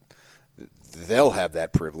 They'll have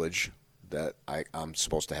that privilege that I'm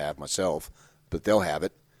supposed to have myself, but they'll have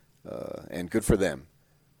it, and good for them.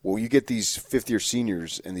 Well, you get these fifth-year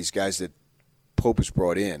seniors and these guys that Pope has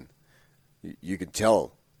brought in, you can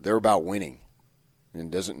tell they're about winning.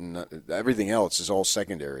 And everything else is all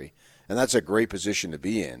secondary. And that's a great position to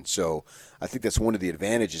be in. So I think that's one of the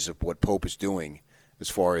advantages of what Pope is doing as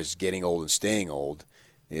far as getting old and staying old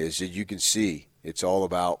is that you can see it's all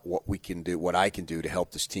about what we can do, what I can do to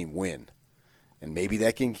help this team win. And maybe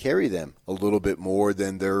that can carry them a little bit more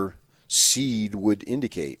than their seed would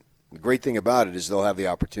indicate. The great thing about it is they'll have the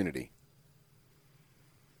opportunity.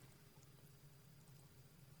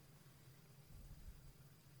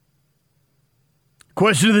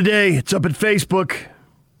 Question of the day. It's up at Facebook.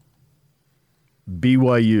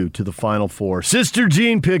 BYU to the Final Four. Sister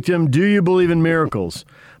Jean picked him. Do you believe in miracles?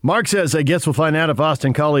 Mark says, I guess we'll find out if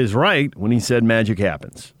Austin Collie is right when he said magic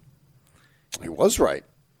happens. He was right.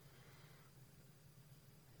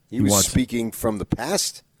 He was speaking from the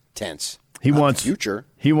past tense. He wants the future.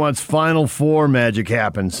 He wants Final Four magic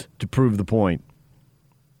happens to prove the point.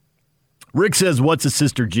 Rick says, what's a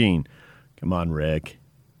Sister Jean? Come on, Rick.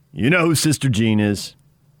 You know who Sister Jean is.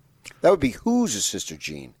 That would be who's a Sister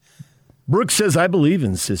Jean. Brooks says, I believe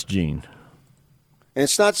in Sis Jean. And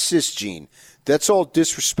it's not Sis Jean. That's all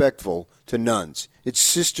disrespectful to nuns. It's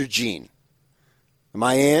Sister Jean.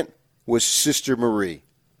 My aunt was Sister Marie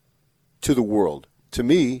to the world. To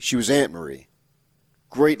me, she was Aunt Marie.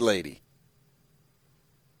 Great lady.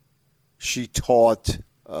 She taught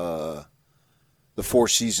the Four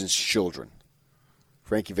Seasons children.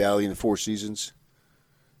 Frankie Valli and the Four Seasons.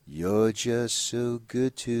 You're just so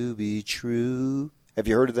good to be true. Have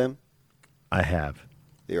you heard of them? I have.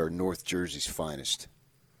 They are North Jersey's finest.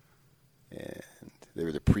 And they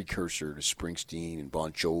were the precursor to Springsteen and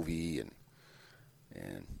Bon Jovi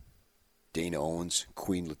and Dana Owens,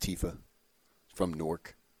 Queen Latifah from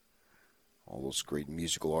Newark. All those great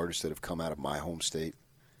musical artists that have come out of my home state.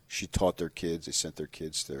 She taught their kids. They sent their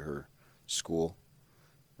kids to her school.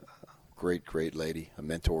 Great, great lady. A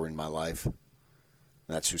mentor in my life.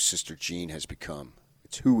 That's who Sister Jean has become.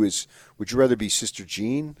 It's who is. Would you rather be Sister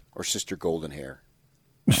Jean or Sister Golden Hair?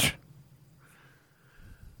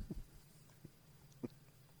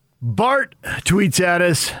 Bart tweets at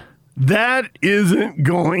us, that isn't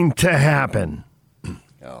going to happen.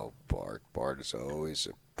 Oh, Bart. Bart is always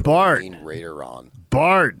a Bart Raider on.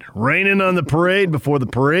 Bart, raining on the parade before the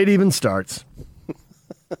parade even starts.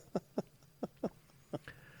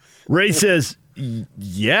 Ray says,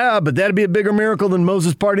 yeah, but that'd be a bigger miracle than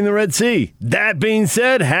Moses parting the Red Sea. That being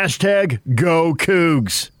said, hashtag go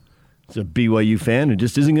Cougs. It's a BYU fan who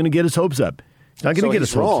just isn't going to get his hopes up. He's not going to get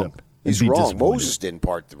his hopes up. He's wrong. Moses didn't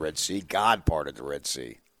part the Red Sea. God parted the Red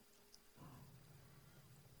Sea.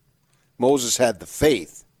 Moses had the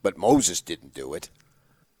faith, but Moses didn't do it.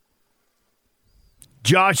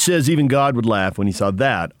 Josh says even God would laugh when he saw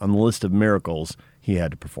that on the list of miracles he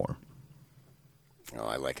had to perform. Oh,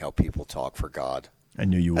 I like how people talk for God. I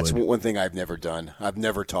knew you would. That's one thing I've never done. I've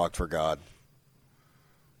never talked for God.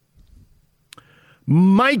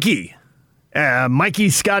 Mikey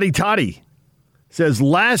Scotty Toddy says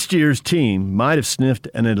last year's team might have sniffed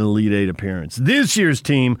an Elite Eight appearance. This year's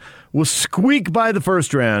team will squeak by the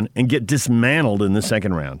first round and get dismantled in the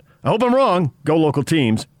second round. I hope I'm wrong. Go local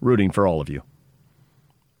teams. Rooting for all of you.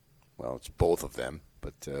 Well, it's both of them,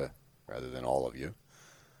 but rather than all of you.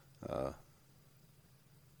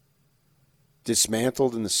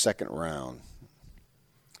 Dismantled in the second round.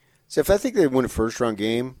 So if I think they win a first-round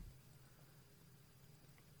game,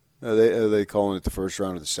 are they calling it the first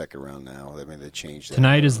round or the second round now? I mean, they changed that.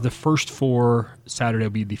 Tonight is the first 4. Saturday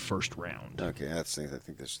will be the first round. Okay, I think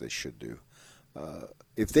that's what they should do.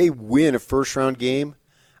 If they win a first-round game,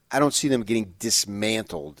 I don't see them getting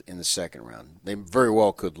dismantled in the second round. They very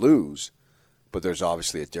well could lose, but there's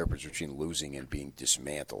obviously a difference between losing and being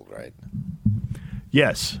dismantled, right?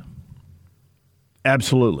 Yes.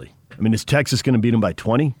 Absolutely. I mean, is Texas going to beat them by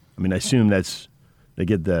 20? I mean, I assume they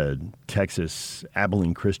get the Texas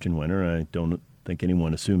Abilene Christian winner. I don't think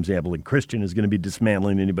anyone assumes Abilene Christian is going to be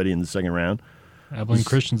dismantling anybody in the second round. Abilene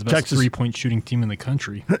Christian's the best 3-point shooting team in the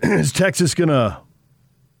country. Is Texas going to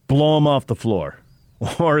blow them off the floor?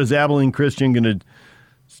 Or is Abilene Christian going to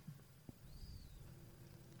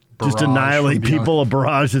just annihilate people, a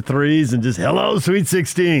barrage of threes, and just, hello, Sweet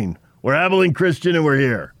 16. We're Abilene Christian, and we're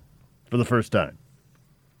here for the first time.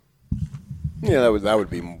 Yeah, that would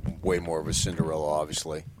be way more of a Cinderella,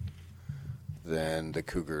 obviously, than the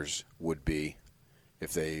Cougars would be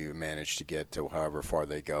if they managed to get to however far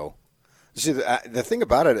they go. See, the thing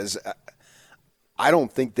about it is I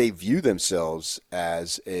don't think they view themselves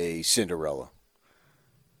as a Cinderella.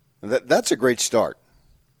 That's a great start.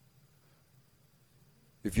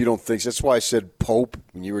 If you don't think, that's why I said Pope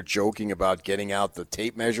when you were joking about getting out the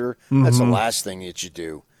tape measure. Mm-hmm. That's the last thing that you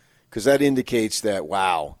do, because that indicates that,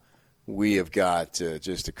 wow, we have got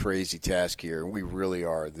just a crazy task here. We really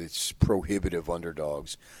are these prohibitive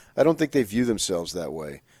underdogs. I don't think they view themselves that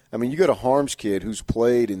way. I mean, you got a Harms kid who's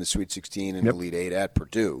played in the Sweet 16 and Elite 8 at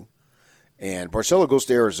Purdue, and Barcelo goes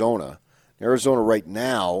to Arizona. Arizona right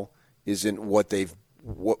now isn't what they've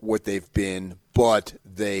been, but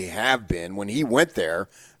they have been. When he went there,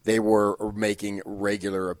 they were making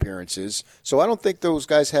regular appearances. So I don't think those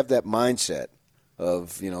guys have that mindset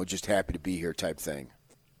of, just happy to be here type thing.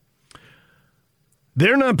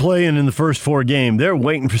 They're not playing in the first 4 game. They're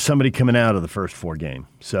waiting for somebody coming out of the first 4 game.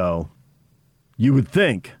 So you would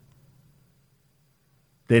think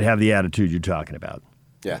they'd have the attitude you're talking about.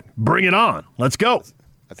 Yeah. Bring it on. Let's go.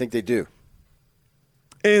 I think they do.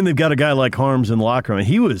 And they've got a guy like Harms in the locker room. And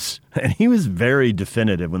he was very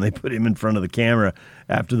definitive when they put him in front of the camera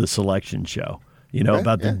after the selection show.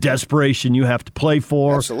 About the desperation you have to play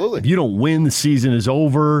for. Absolutely. If you don't win, the season is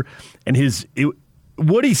over. And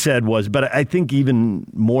what he said was, but I think even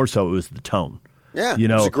more so, it was the tone. Yeah, it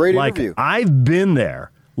was a great interview. I've been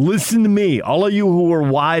there. Listen to me. All of you who are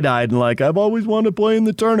wide-eyed and like, I've always wanted to play in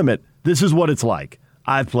the tournament. This is what it's like.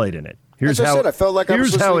 I've played in it. Here's As I said, I felt like I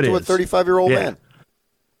was listening to a 35-year-old man.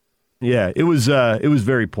 Yeah, it was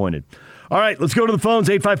very pointed. All right, let's go to the phones,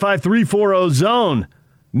 855-340-ZONE.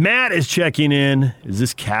 Matt is checking in. Is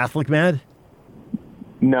this Catholic, Matt?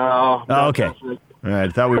 No. Oh, okay. Catholic. All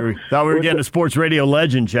right, thought we were getting a sports radio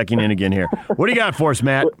legend checking in again here. What do you got for us,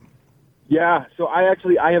 Matt? Yeah, so I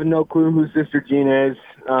have no clue who Sister Jean is.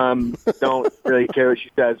 Don't really care what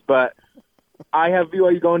she says, but I have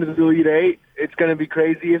BYU going to the Elite 8. It's going to be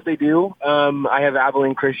crazy if they do. I have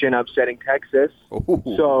Abilene Christian upsetting Texas. Ooh.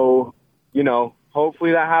 So,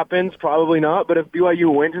 hopefully that happens. Probably not. But if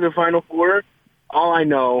BYU went to the Final Four, all I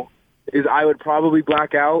know is I would probably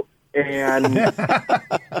black out, and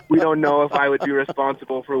we don't know if I would be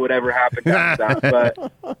responsible for whatever happened after that.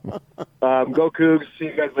 But go Cougs. See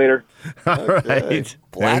you guys later. All right.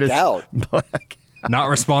 Black out. Not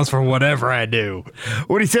responsible for whatever I do.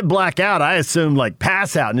 When he said black out, I assumed like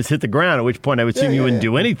pass out and just hit the ground, at which point I would assume you wouldn't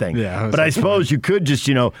do anything. Yeah, but I suppose you could just,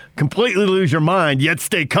 completely lose your mind, yet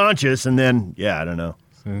stay conscious, and then, I don't know.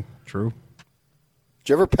 True. Did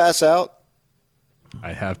you ever pass out?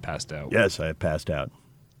 I have passed out. Yes, I have passed out.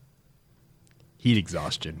 Heat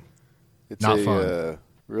exhaustion. It's not fun.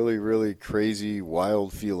 Really, really crazy,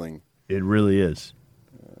 wild feeling. It really is.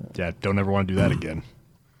 Yeah, don't ever want to do that again.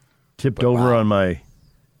 Tipped over on my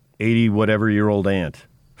 80-whatever-year-old aunt.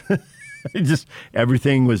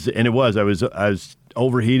 Everything was, and it was. I was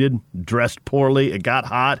overheated, dressed poorly. It got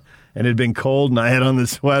hot, and it had been cold, and I had on the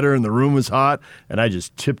sweater, and the room was hot, and I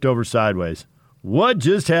just tipped over sideways. What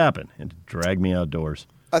just happened? And dragged me outdoors.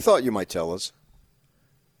 I thought you might tell us.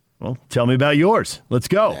 Well, tell me about yours. Let's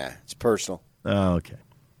go. Yeah, it's personal. Oh, okay.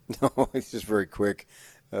 No, it's just very quick.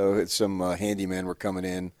 Some handymen were coming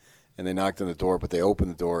in, and they knocked on the door, but they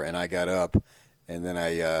opened the door, and I got up, and then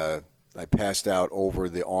I passed out over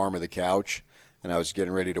the arm of the couch, and I was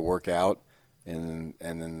getting ready to work out, and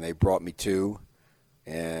then they brought me to,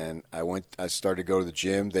 And I started to go to the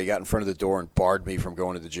gym. They got in front of the door and barred me from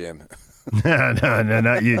going to the gym. No,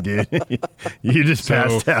 not you, dude. You just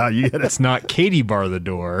passed out. It's not Katie bar the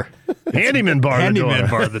door. Handyman bar the door. Handyman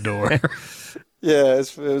bar the door. Yeah,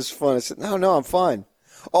 it was fun. I said, no, I'm fine.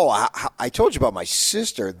 Oh, I told you about my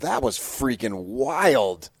sister. That was freaking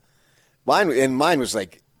wild. Mine was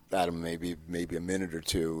like, I don't know, maybe a minute or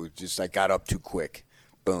two. Just I got up too quick.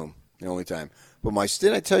 Boom. The only time. But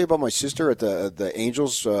didn't I tell you about my sister at the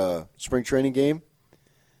Angels spring training game?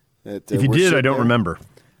 If you did, I don't remember.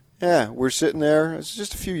 Yeah, we're sitting there. It was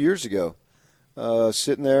just a few years ago.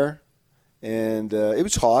 Sitting there, and it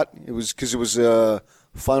was hot. It was because it was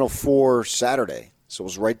Final Four Saturday, so it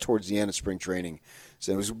was right towards the end of spring training.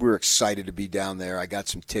 So we were excited to be down there. I got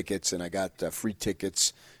some tickets, and I got free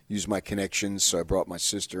tickets. Used my connections, so I brought my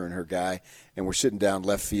sister and her guy, and we're sitting down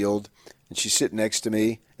left field, and she's sitting next to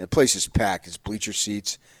me, and the place is packed. It's bleacher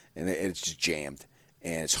seats, and it's just jammed,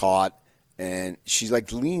 and it's hot. And she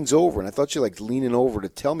leans over, and I thought she leaning over to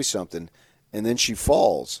tell me something, and then she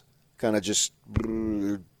falls, kind of just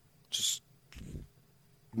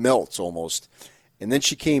melts almost. And then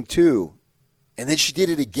she came to, and then she did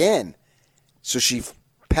it again. So she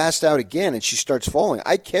passed out again, and she starts falling.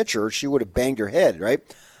 I catch her; she would have banged her head, right?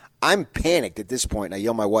 I'm panicked at this point, and I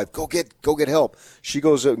yell at my wife, "Go get help!" She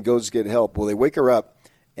goes up and goes to get help. Well, they wake her up,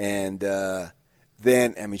 and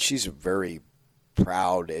then she's a very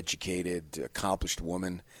proud, educated, accomplished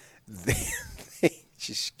woman.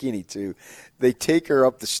 She's skinny too. They take her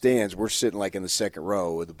up the stands. We're sitting in the second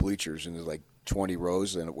row with the bleachers, and there's 20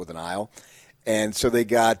 rows with an aisle. And so they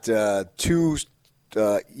got two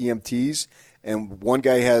EMTs, and one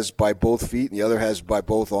guy has by both feet, and the other has by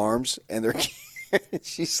both arms. And they're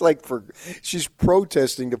she's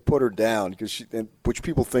protesting to put her down which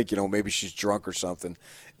people think maybe she's drunk or something,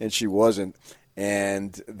 and she wasn't.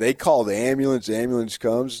 And they call the ambulance. The ambulance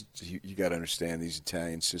comes. You got to understand these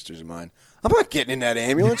Italian sisters of mine. I'm not getting in that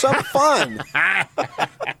ambulance. I'm fine.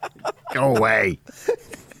 Go away.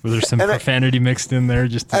 Was there some profanity mixed in there?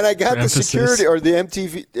 And I got the security or the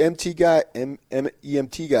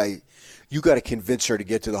EMT guy. You got to convince her to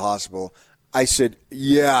get to the hospital. I said,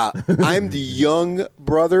 yeah, I'm the young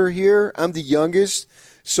brother here. I'm the youngest.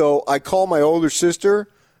 So I call my older sister.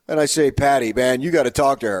 And I say, Patty, man, you got to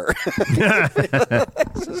talk to her.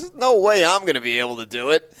 There's no way I'm going to be able to do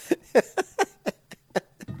it.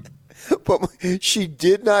 But she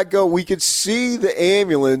did not go. We could see the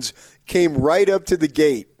ambulance came right up to the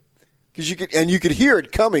gate. You could hear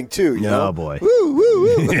it coming, too. You know? Boy. Woo, woo,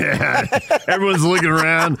 woo. Yeah. Everyone's looking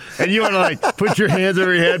around, and you want to put your hands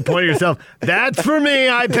over your head, point at yourself. That's for me.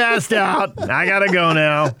 I passed out. I got to go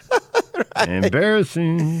now. Right.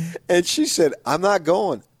 Embarrassing. And she said, I'm not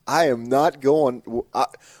going. I am not going.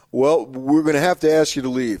 Well, we're going to have to ask you to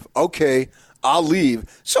leave. Okay, I'll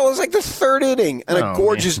leave. So it was like the third inning and a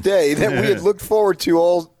gorgeous day that we had looked forward to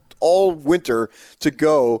all winter to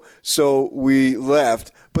go. So we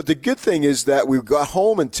left. But the good thing is that we got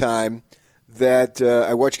home in time that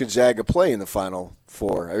I watched Gonzaga play in the Final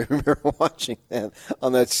Four. I remember watching that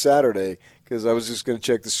on that Saturday because I was just going to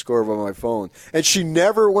check the score on my phone. And she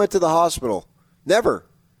never went to the hospital. Never.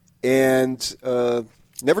 And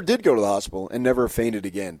never did go to the hospital and never fainted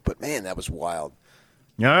again. But, man, that was wild.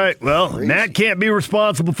 All right. Well, crazy. Matt can't be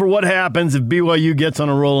responsible for what happens if BYU gets on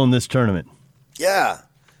a roll in this tournament. Yeah.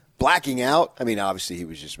 Blacking out. I mean, obviously he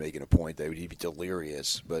was just making a point that he'd be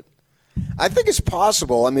delirious. But I think it's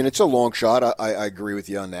possible. I mean, it's a long shot. I agree with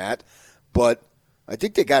you on that. But I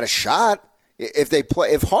think they got a shot.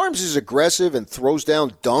 If Harms is aggressive and throws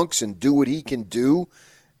down dunks and do what he can do,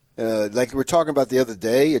 like we were talking about the other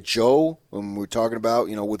day at Joe, when we were talking about,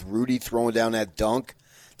 with Rudy throwing down that dunk.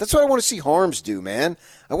 That's what I want to see Harms do, man.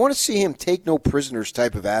 I want to see him take no prisoners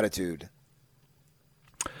type of attitude.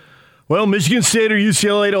 Well, Michigan State or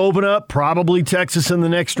UCLA to open up. Probably Texas in the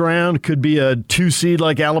next round. Could be a 2-seed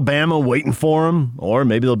like Alabama waiting for them. Or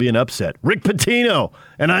maybe there'll be an upset. Rick Pitino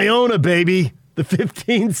and Iona, baby. The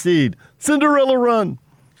 15 seed. Cinderella run.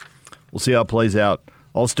 We'll see how it plays out.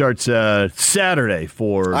 All starts Saturday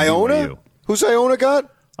for Iona? BYU. Who's Iona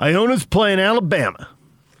got? Iona's playing Alabama.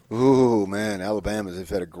 Ooh, man. Alabama, they've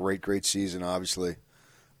had a great, great season, obviously.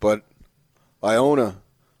 But Iona,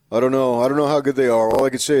 I don't know. I don't know how good they are. All I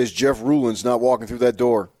can say is Jeff Rulin's not walking through that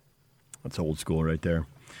door. That's old school right there.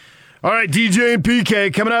 All right, DJ and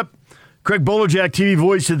PK coming up. Craig Bolerjack, TV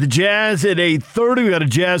voice of the Jazz at 8:30. We got a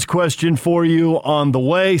Jazz question for you on the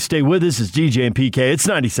way. Stay with us. It's DJ and PK. It's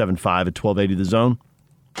 97.5 at 1280 The Zone.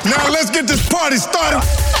 Now let's get this party started.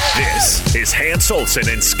 This is Hans Olsen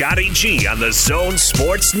and Scotty G on the Zone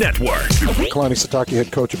Sports Network. Kalani Sitake,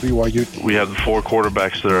 head coach of BYU. We have 4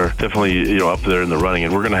 quarterbacks that are definitely up there in the running,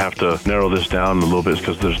 and we're going to have to narrow this down a little bit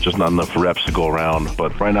because there's just not enough reps to go around.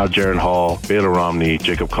 But right now, Jaron Hall, Baylor Romney,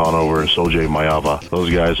 Jacob Conover, and Sojay Mayava,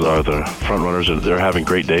 those guys are the front runners, and they're having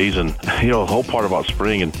great days. And the whole part about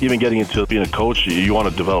spring and even getting into being a coach, you want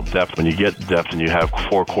to develop depth. When you get depth and you have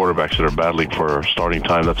 4 quarterbacks that are battling for starting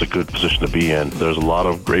time, that's a good position to be in. There's a lot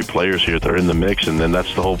of great players here that are in the mix, and then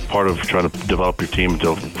that's the whole part of trying to develop your team,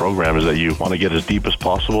 develop the program, is that you want to get as deep as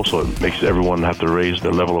possible, so it makes everyone have to raise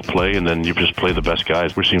their level of play, and then you just play the best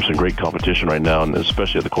guys. We're seeing some great competition right now, and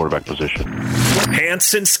especially at the quarterback position.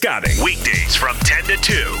 Hans and Scotty, weekdays from 10 to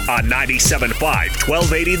 2 on 97.5,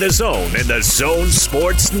 1280 The Zone and the Zone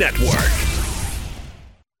Sports Network.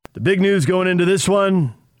 The big news going into this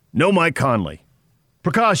one, no Mike Conley.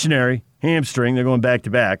 Precautionary, hamstring, they're going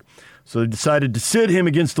back-to-back. So they decided to sit him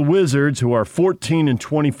against the Wizards, who are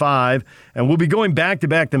 14-25, and will be going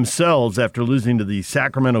back-to-back themselves after losing to the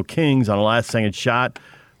Sacramento Kings on a last-second shot,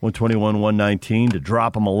 121-119, to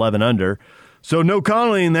drop them 11 under. So no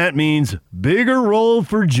Conley, and that means bigger role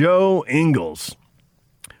for Joe Ingles.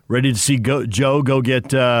 Ready to see Joe go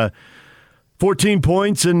get 14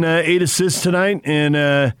 points and 8 assists tonight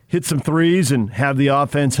and hit some threes and have the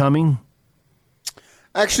offense humming?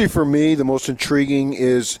 Actually, for me, the most intriguing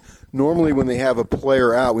is normally when they have a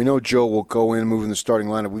player out, we know Joe will go in and move in the starting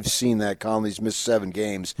lineup. We've seen that. Conley's missed 7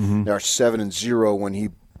 games. Mm-hmm. They are 7-0 when he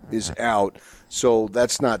is out. So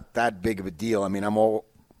that's not that big of a deal. I mean,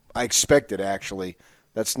 I expect it, actually.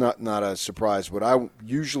 That's not a surprise. But I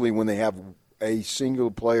usually, when they have a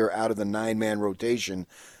single player out of the 9-man rotation,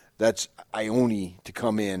 that's Ione to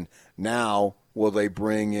come in. Now, will they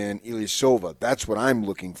bring in Ilyasova? That's what I'm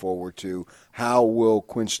looking forward to. How will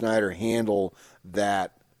Quinn Snyder handle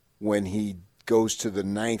that when he goes to the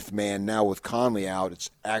 9th man? Now with Conley out,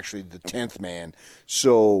 it's actually the 10th man.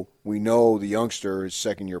 So we know the youngster is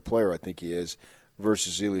second-year player, I think he is,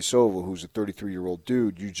 versus Ilyasova, who's a 33-year-old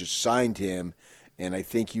dude. You just signed him, and I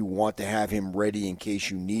think you want to have him ready in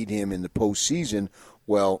case you need him in the postseason.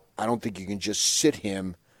 Well, I don't think you can just sit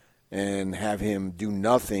him and have him do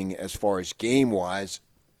nothing as far as game-wise.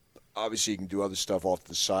 Obviously, you can do other stuff off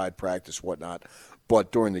the side, practice, whatnot.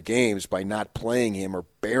 But during the games, by not playing him or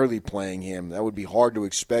barely playing him, that would be hard to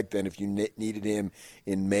expect then if you needed him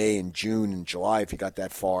in May and June and July, if he got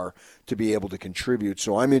that far, to be able to contribute.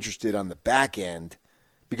 So I'm interested on the back end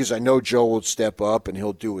because I know Joe will step up and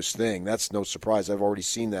he'll do his thing. That's no surprise. I've already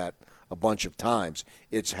seen that a bunch of times.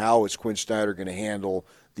 It's how is Quinn Snyder going to handle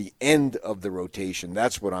the end of the rotation.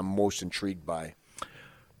 That's what I'm most intrigued by.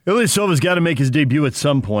 Ilyasova's got to make his debut at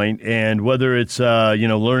some point, and whether it's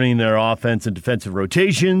learning their offense and defensive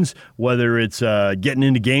rotations, whether it's getting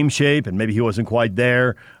into game shape, and maybe he wasn't quite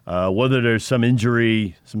there, whether there's some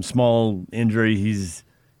injury, some small injury he's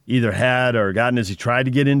either had or gotten as he tried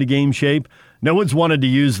to get into game shape. No one's wanted to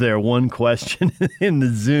use their one question in the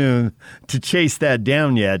Zoom to chase that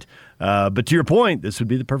down yet. But to your point, this would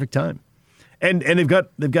be the perfect time. And they've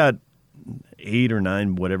got 8 or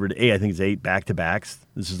 9, whatever. I think it's 8 back-to-backs.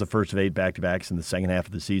 This is the first of 8 back-to-backs in the second half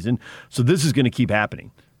of the season. So this is going to keep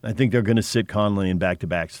happening. I think they're going to sit Conley in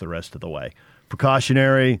back-to-backs the rest of the way.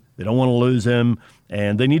 Precautionary. They don't want to lose him,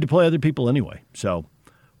 and they need to play other people anyway. So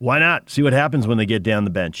why not? See what happens when they get down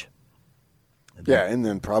the bench. Yeah, and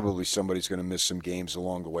then probably somebody's going to miss some games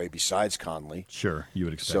along the way besides Conley. Sure, you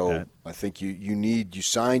would expect that. So I think you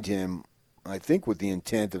signed him, I think, with the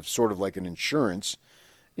intent of sort of like an insurance,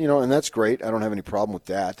 and that's great. I don't have any problem with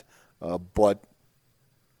that. But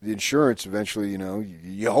the insurance eventually,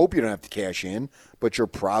 you hope you don't have to cash in, but you're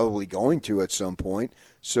probably going to at some point.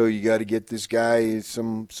 So you got to get this guy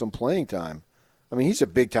some playing time. I mean, he's a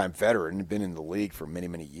big-time veteran, been in the league for many,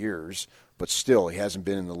 many years, but still he hasn't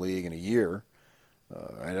been in the league in a year.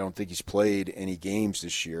 I don't think he's played any games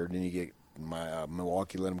this year. Didn't he get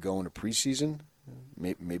Milwaukee let him go into preseason?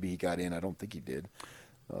 Maybe he got in. I don't think he did.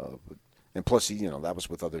 And plus, that was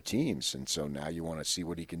with other teams, and so now you want to see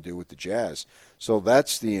what he can do with the Jazz. So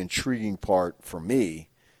that's the intriguing part for me,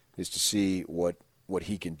 is to see what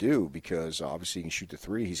he can do, because obviously he can shoot the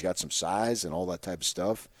three. He's got some size and all that type of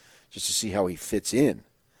stuff, just to see how he fits in.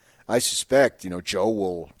 I suspect, Joe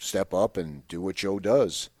will step up and do what Joe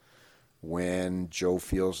does. When Joe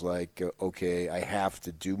feels like, okay, I have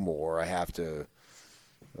to do more, I have to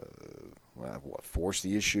force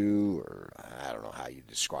the issue, or I don't know how you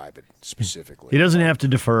describe it specifically. He doesn't have to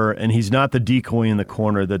defer, and he's not the decoy in the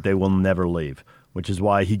corner that they will never leave, which is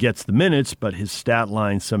why he gets the minutes, but his stat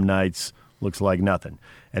line some nights looks like nothing.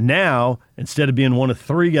 And now, instead of being one of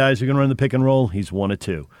 3 guys who are going to run the pick and roll, he's one of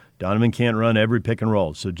 2. Donovan can't run every pick and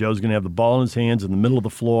roll. So Joe's going to have the ball in his hands in the middle of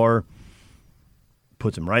the floor,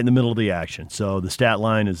 puts him right in the middle of the action. So the stat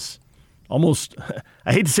line is almost,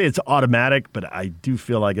 I hate to say it's automatic, but I do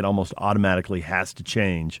feel like it almost automatically has to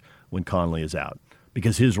change when Conley is out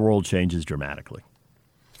because his role changes dramatically.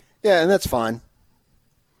 Yeah, and that's fine.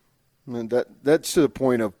 I mean, that's to the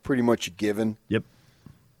point of pretty much a given. Yep.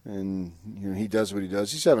 And he does what he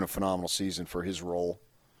does. He's having a phenomenal season for his role.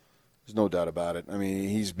 There's no doubt about it. I mean,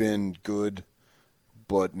 he's been good,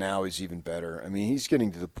 but now he's even better. I mean, he's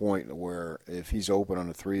getting to the point where if he's open on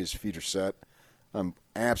a three, his feet are set.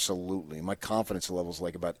 Absolutely. My confidence level is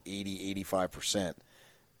like about 80, 85%.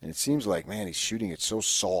 And it seems like, man, he's shooting it so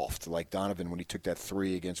soft, like Donovan when he took that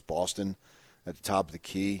three against Boston at the top of the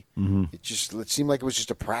key. Mm-hmm. It seemed like it was just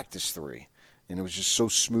a practice three. And it was just so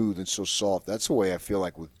smooth and so soft. That's the way I feel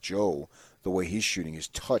like with Joe, the way he's shooting. His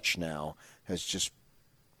touch now has just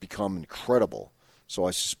become incredible. So I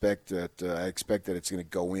expect that it's going to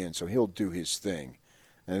go in. So he'll do his thing.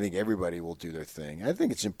 And I think everybody will do their thing. I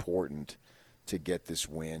think it's important to get this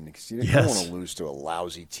win because you don't want to lose to a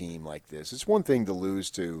lousy team like this. It's one thing to lose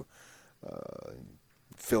to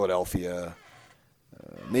Philadelphia,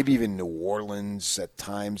 maybe even New Orleans at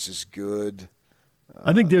times is good.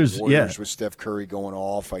 I think there's Warriors with Steph Curry going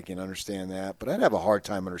off. I can understand that, but I'd have a hard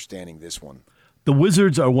time understanding this one. The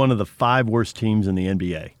Wizards are one of the 5 worst teams in the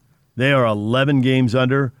NBA. They are 11 games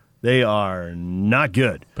under. They are not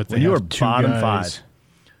good. But when you are bottom 5.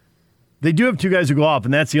 They do have 2 guys who go off,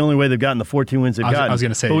 and that's the only way they've gotten the 14 wins they've gotten. I was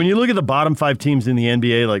going to say. But when you look at the bottom 5 teams in the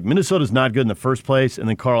NBA, like Minnesota's not good in the first place, and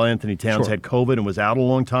then Karl Anthony Towns had COVID and was out a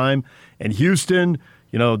long time. And Houston,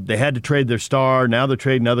 they had to trade their star. Now they're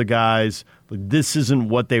trading other guys. But this isn't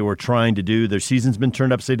what they were trying to do. Their season's been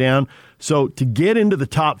turned upside down. So to get into the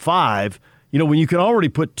top 5, when you can already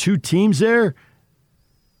put 2 teams there,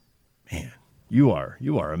 man, you are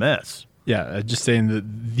a mess. Yeah, just saying that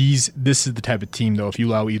this is the type of team, though, if you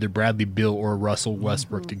allow either Bradley Beal or Russell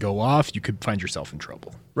Westbrook to go off, you could find yourself in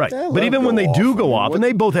trouble. Right. But even when they do go off, and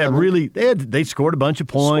they both had they scored a bunch of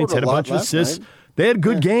points, had a bunch of assists. Night. They had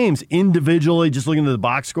good games individually, just looking at the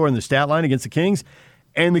box score and the stat line against the Kings,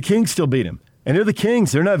 and the Kings still beat them. And they're the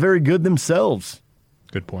Kings. They're not very good themselves.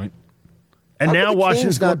 Good point. And How now could the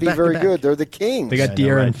Washington's Kings not be very good. They're the Kings. They got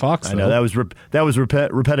De'Aaron Fox. I know that was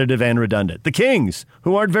repetitive and redundant. The Kings,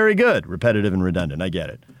 who aren't very good, repetitive and redundant. I get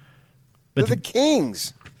it. But they're the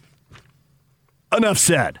Kings. Enough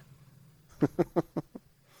said.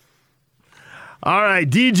 All right,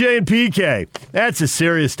 DJ and PK. That's the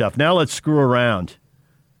serious stuff. Now let's screw around.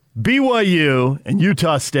 BYU and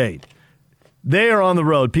Utah State. They are on the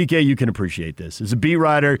road. PK, you can appreciate this. As a beat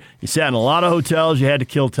writer, you sat in a lot of hotels. You had to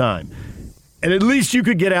kill time. And at least you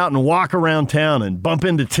could get out and walk around town and bump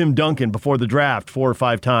into Tim Duncan before the draft 4 or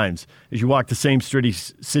 5 times as you walk the same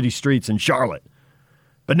city streets in Charlotte.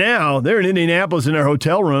 But now they're in Indianapolis in their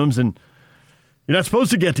hotel rooms, and you're not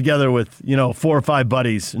supposed to get together with 4 or 5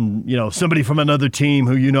 buddies and somebody from another team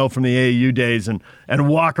who you know from the AAU days and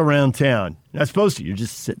walk around town. You're not supposed to. You're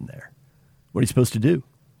just sitting there. What are you supposed to do?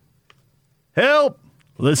 Help!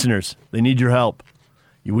 Listeners, they need your help.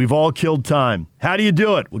 We've all killed time. How do you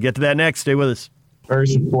do it? We'll get to that next. Stay with us.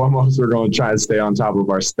 First and foremost, we're going to try to stay on top of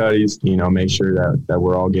our studies, make sure that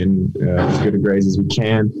we're all getting as good a grades as we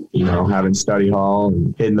can, having study hall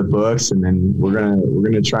and hitting the books. And then we're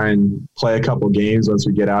going to try and play a couple games once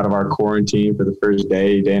we get out of our quarantine for the first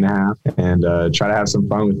day and a half, and try to have some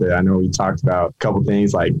fun with it. I know we talked about a couple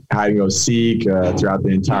things like hide and go seek throughout the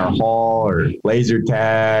entire hall, or laser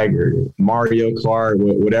tag, or Mario Kart,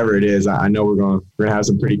 whatever it is. I know we're going to have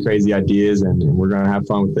some pretty crazy ideas, and we're going to have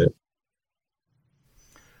fun with it.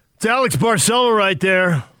 It's Alex Barcelo right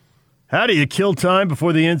there. How do you kill time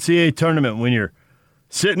before the NCAA tournament when you're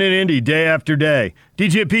sitting in Indy day after day?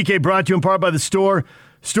 DJ PK brought to you in part by The Store.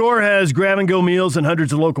 Store has grab-and-go meals and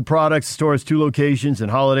hundreds of local products. The Store has 2 locations in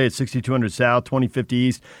Holiday at 6200 South, 2050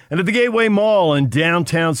 East, and at the Gateway Mall in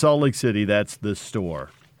downtown Salt Lake City. That's The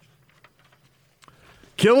Store.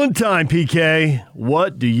 Killing time, PK.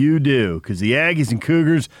 What do you do? Because the Aggies and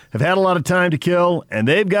Cougars have had a lot of time to kill, and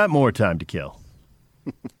they've got more time to kill.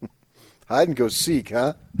 Hide and go seek,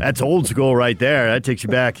 huh? That's old school right there. That takes you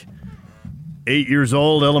back 8 years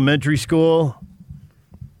old, elementary school.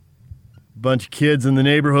 Bunch of kids in the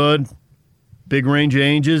neighborhood. Big range of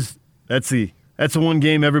ages. That's the one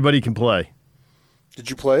game everybody can play. Did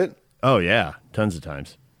you play it? Oh, yeah. Tons of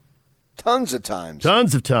times. Tons of times.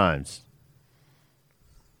 Tons of times.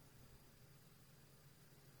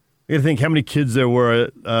 I got to think how many kids there were.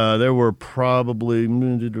 There were probably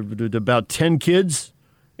about 10 kids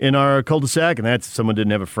in our cul-de-sac, and that's if someone didn't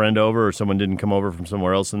have a friend over or someone didn't come over from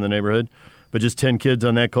somewhere else in the neighborhood. but just 10 kids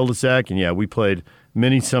on that cul-de-sac. And, yeah, we played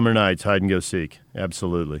many summer nights hide-and-go-seek.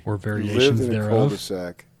 Absolutely. Or variations Lived in a thereof.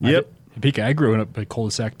 cul-de-sac. Yep. I grew up in a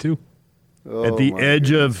cul-de-sac, too. At the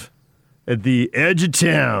edge of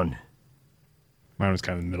town. Mine was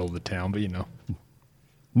kind of in the middle of the town, but,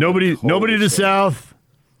 Nobody to the south,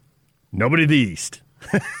 nobody to the east.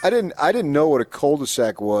 I didn't know what a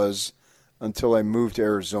cul-de-sac was until I moved to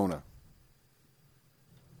Arizona.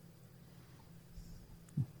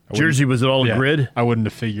 Jersey, was it all a grid? I wouldn't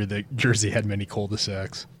have figured that Jersey had many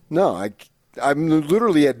cul-de-sacs. No, I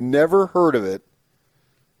literally had never heard of it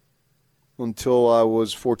until I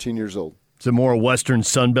was 14 years old. It's a more Western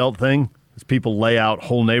Sunbelt thing. As people lay out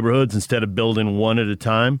whole neighborhoods instead of building one at a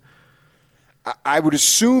time. I would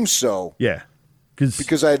assume so. Yeah,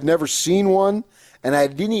 because I had never seen one, and I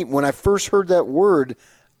didn't even, when I first heard that word,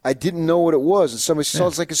 I didn't know what it was. And somebody said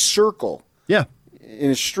it's like a circle. Yeah.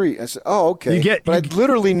 In a street. I said, "Oh, okay." But I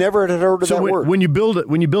literally never had heard of that word. When you build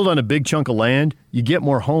on a big chunk of land, you get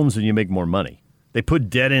more homes and you make more money. They put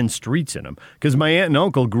dead end streets in them. Because my aunt and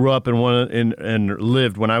uncle grew up and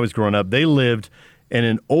lived when I was growing up. They lived in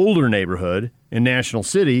an older neighborhood in National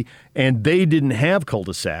City, and they didn't have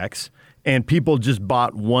cul-de-sacs, and people just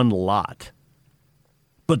bought one lot.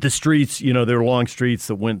 But the streets, there were long streets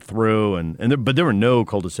that went through, but there were no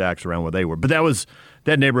cul-de-sacs around where they were. But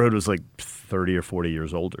that neighborhood was like 30 or 40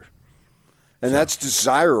 years older. And that's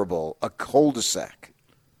desirable, a cul-de-sac.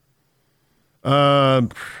 I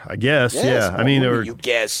guess, yes, yeah. Well, I mean, you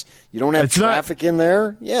guess you don't have traffic in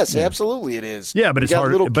there. Yes, absolutely, it is. Yeah, but you it's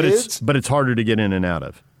hard. Kids. But it's harder to get in and out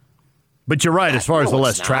of. But you're right. As far as the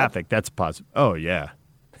less traffic, that's positive. Oh yeah.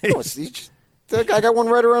 I got one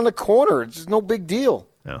right around the corner. It's no big deal.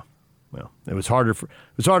 No, well, it was harder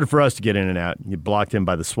for us to get in and out. You blocked in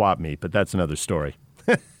by the swap meet, but that's another story.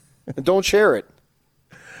 And don't share it.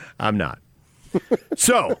 I'm not.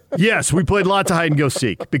 So, yes, we played lots of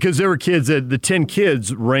hide-and-go-seek because there were kids the 10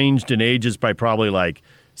 kids ranged in ages by probably like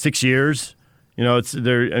 6 years. What are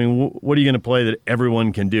you going to play that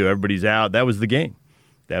everyone can do? Everybody's out. That was the game.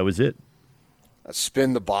 That was it.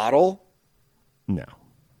 Spin the bottle? No.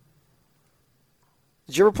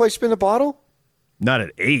 Did you ever play spin the bottle? Not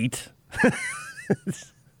at 8.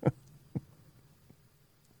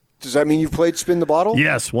 Does that mean you've played spin the bottle?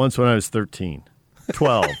 Yes, once when I was 13.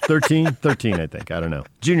 12, 13, I think. I don't know.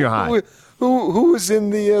 Junior high. Who was in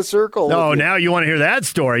the circle? Oh, now you want to hear that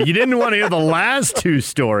story. You didn't want to hear the last two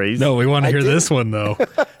stories. No, we want to hear this one, though.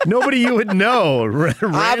 Nobody you would know.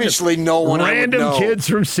 Obviously, no one I would know. Random kids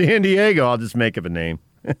from San Diego. I'll just make up a name.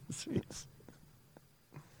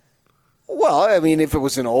 Well, I mean, if it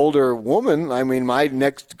was an older woman, my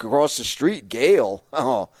next across the street, Gail.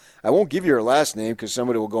 Oh, I won't give you her last name because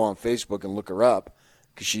somebody will go on Facebook and look her up.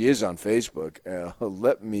 Because she is on Facebook.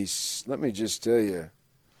 Let me just tell you.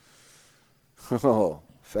 Oh,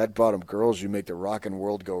 fat bottom girls, you make the rockin'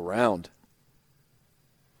 world go round.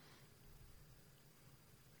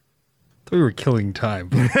 I thought we were killing time.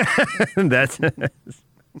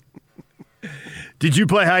 Did you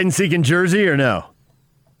play hide and seek in Jersey or no?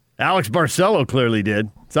 Alex Barcelo clearly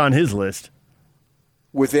did. It's on his list.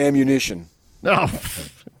 With ammunition. Oh,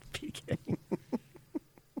 PK.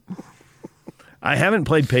 I haven't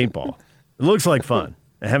played paintball. It looks like fun.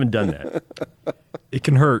 I haven't done that. It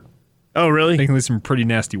can hurt. Oh, really? It can leave some pretty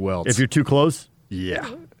nasty welts. If you're too close? Yeah.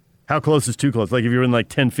 How close is too close? Like if you're in like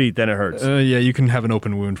 10 feet, then it hurts. Yeah, you can have an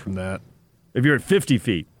open wound from that. If you're at 50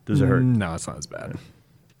 feet, does it hurt? No, it's not as bad.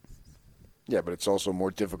 Yeah, but it's also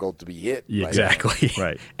more difficult to be hit. Yeah, exactly.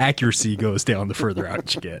 Right. Accuracy goes down the further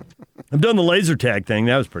out you get. I've done the laser tag thing.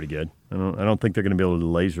 That was pretty good. I don't think they're going to be able to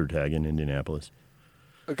laser tag in Indianapolis.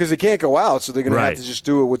 Because they can't go out, so they're going to have to just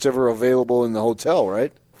do whatever available in the hotel,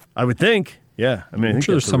 right? I would think. Yeah. I mean, I'm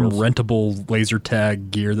sure there's some rentable laser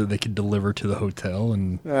tag gear that they could deliver to the hotel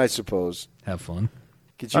and I suppose have fun.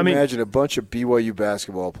 Could you imagine a bunch of BYU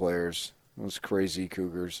basketball players? Those crazy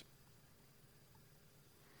Cougars.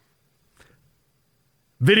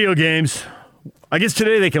 Video games. I guess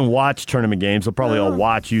today they can watch tournament games. They'll probably all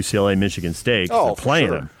watch UCLA, Michigan State. They're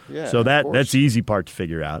playing them. Yeah, so that's the easy part to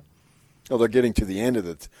figure out. Oh, they're getting to the end of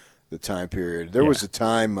the time period. There was a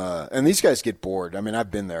time, and these guys get bored. I mean,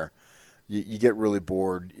 I've been there. You get really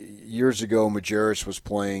bored. Years ago, Majerus was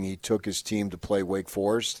playing. He took his team to play Wake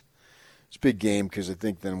Forest. It's a big game because I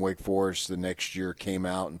think then Wake Forest the next year came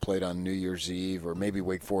out and played on New Year's Eve, or maybe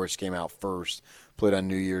Wake Forest came out first, played on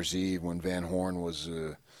New Year's Eve when Van Horn was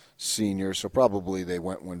a senior. So probably they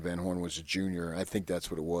went when Van Horn was a junior. I think that's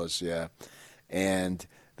what it was, yeah. And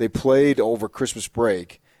they played over Christmas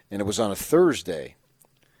break, and it was on a Thursday.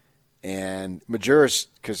 And Majerus,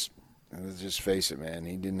 because Let's just face it, man.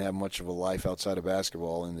 He didn't have much of a life outside of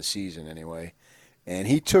basketball in the season anyway. And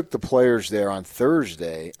he took the players there on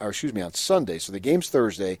Sunday. So the game's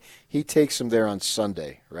Thursday. He takes them there on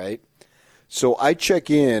Sunday, right? So I check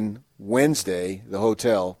in Wednesday, the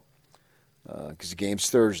hotel, because the game's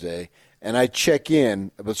Thursday, and I check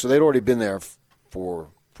in. So they'd already been there for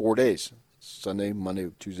 4 days. Sunday,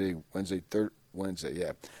 Monday, Tuesday, Wednesday, Wednesday,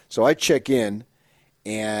 yeah. So I check in,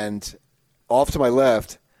 and off to my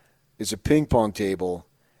left is a ping pong table,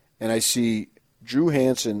 and I see Drew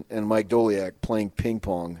Hansen and Mike Doliak playing ping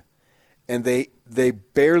pong, and they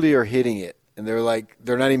barely are hitting it, and they're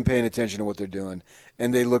not even paying attention to what they're doing,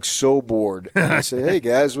 and they look so bored. And I say, "Hey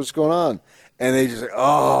guys, what's going on?" And they just like,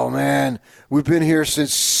 "Oh man, we've been here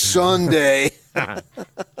since Sunday."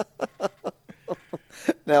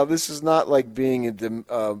 Now this is not like being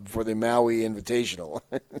for the Maui Invitational.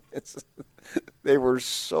 They were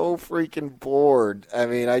so freaking bored. I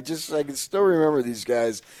mean, I can still remember these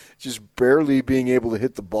guys just barely being able to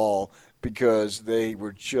hit the ball because they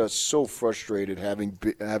were just so frustrated having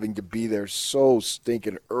to be there so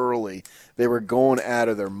stinking early. They were going out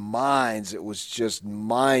of their minds. It was just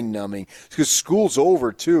mind-numbing. Because school's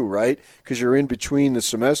over too, right? Because you're in between the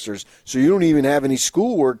semesters, so you don't even have any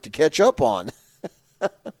schoolwork to catch up on.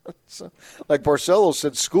 So, like Barcelo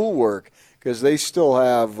said, schoolwork. Because they still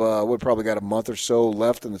have, probably got a month or so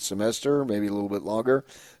left in the semester, maybe a little bit longer.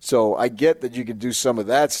 So I get that you could do some of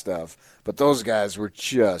that stuff, but those guys were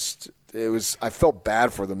I felt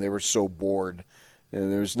bad for them. They were so bored,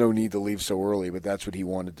 and there was no need to leave so early, but that's what he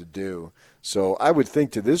wanted to do. So I would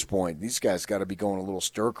think to this point, these guys got to be going a little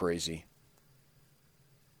stir crazy.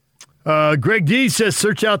 Greg D says,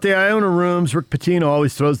 search out the Iona rooms. Rick Pitino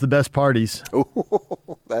always throws the best parties.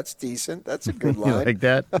 Oh, that's decent. That's a good line. You like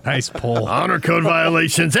that? Nice pull. Honor code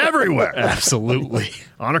violations everywhere. Absolutely.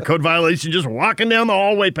 Honor code violation just walking down the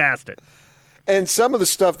hallway past it. And some of the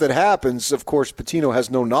stuff that happens, of course, Pitino has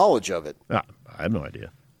no knowledge of it. I have no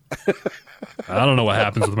idea. I don't know what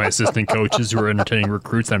happens with my assistant coaches who are entertaining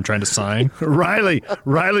recruits that I'm trying to sign.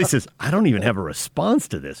 Riley says, I don't even have a response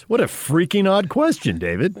to this. What a freaking odd question,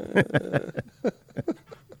 David.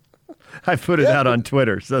 I put it out on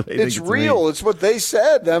Twitter. So they it's think real. It's what they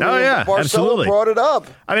said. I mean, Barcelo absolutely. Brought it up.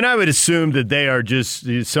 I mean, I would assume that they are just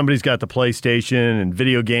somebody's got the PlayStation and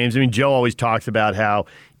video games. I mean, Joe always talks about how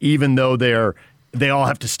even though they all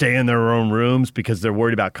have to stay in their own rooms because they're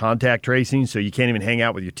worried about contact tracing, so you can't even hang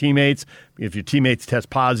out with your teammates. If your teammates test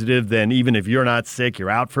positive, then even if you're not sick, you're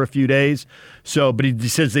out for a few days. So, but he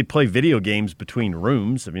says they play video games between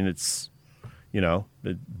rooms. I mean, it's,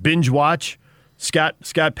 binge watch. Scott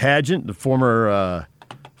Padgett, the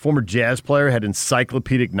former jazz player, had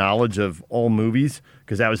encyclopedic knowledge of all movies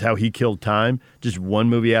because that was how he killed time. Just one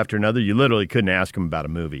movie after another. You literally couldn't ask him about a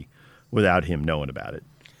movie without him knowing about it.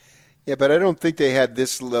 Yeah, but I don't think they had the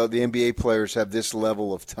NBA players have this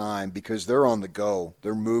level of time because they're on the go.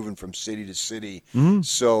 They're moving from city to city. Mm-hmm.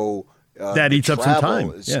 So that eats up some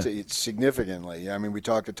time. It's significantly. I mean, we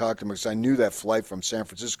talked to them because I knew that flight from San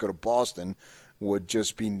Francisco to Boston would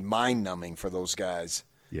just be mind-numbing for those guys.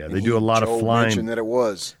 Yeah, they do a lot of flying. Mentioned that it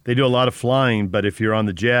was. They do a lot of flying, but if you're on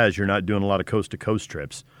the Jazz, you're not doing a lot of coast-to-coast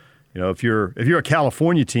trips. If you're a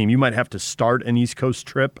California team, you might have to start an East Coast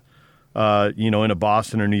trip. In a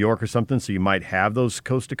Boston or New York or something, so you might have those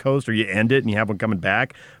coast-to-coast, or you end it and you have one coming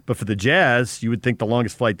back. But for the Jazz, you would think the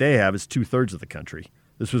longest flight they have is 2/3 of the country.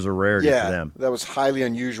 This was a rarity for them. That was highly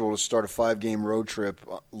unusual to start a 5-game road trip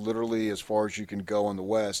literally as far as you can go on the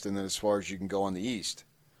West and then as far as you can go on the East.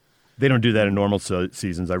 They don't do that in normal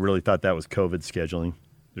seasons. I really thought that was COVID scheduling.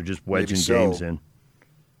 They're just wedging games in.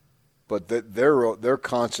 But they're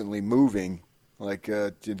constantly moving. Like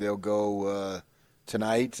they'll go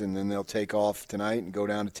tonight, and then they'll take off tonight and go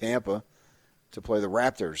down to Tampa to play the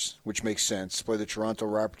Raptors, which makes sense. Play the Toronto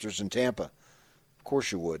Raptors in Tampa. Of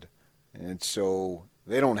course you would. And so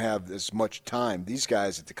they don't have as much time. These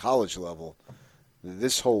guys at the college level,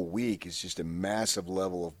 this whole week is just a massive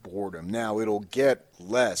level of boredom. Now, it'll get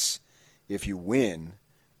less if you win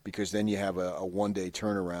because then you have a one-day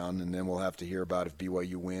turnaround, and then we'll have to hear about if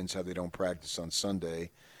BYU wins, how they don't practice on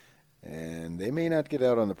Sunday. And they may not get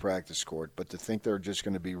out on the practice court, but to think they're just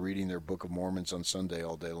going to be reading their Book of Mormons on Sunday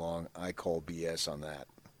all day long, I call BS on that.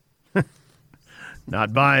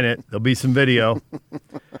 Not buying it. There'll be some video.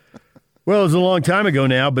 Well, it was a long time ago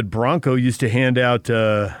now, but Bronco used to hand out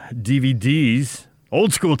DVDs,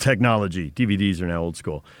 old school technology. DVDs are now old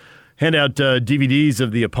school. Hand out DVDs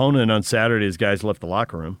of the opponent on Saturday as guys left the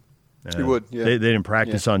locker room. He would, yeah. They didn't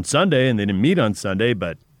practice on Sunday, and they didn't meet on Sunday,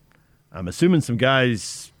 but I'm assuming some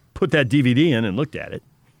guys put that DVD in and looked at it.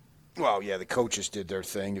 Well, yeah, the coaches did their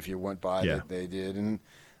thing. If you went by, they did. And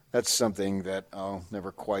that's something that I'll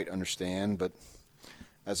never quite understand. But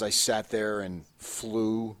as I sat there and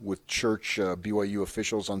flew with church BYU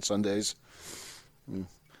officials on Sundays,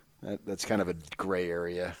 that's kind of a gray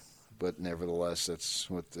area. But nevertheless, that's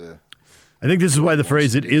what the... I think this is why the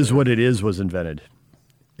phrase "it is what it is" was invented.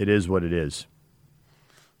 It is what it is.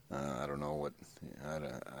 I don't know what...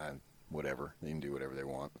 whatever. They can do whatever they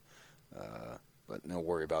want. But no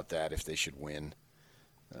worry about that if they should win.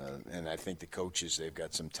 And I think the coaches, they've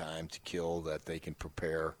got some time to kill that they can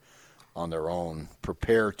prepare on their own.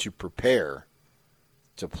 Prepare to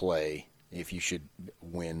play if you should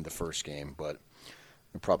win the first game. But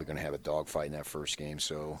we're probably going to have a dogfight in that first game,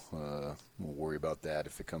 so we'll worry about that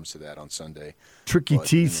if it comes to that on Sunday. Tricky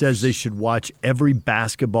Teeth says they should watch every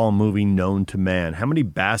basketball movie known to man. How many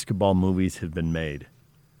basketball movies have been made?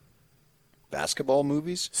 Basketball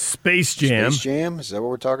movies? Space Jam. Space Jam? Is that what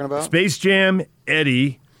we're talking about? Space Jam,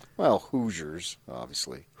 Eddie. Well, Hoosiers,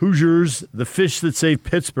 obviously. Hoosiers, The Fish That Saved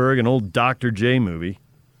Pittsburgh, an old Dr. J movie.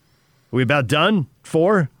 Are we about done?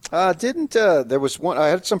 4? There was one, I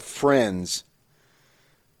had some friends.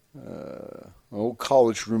 Old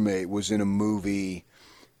college roommate was in a movie.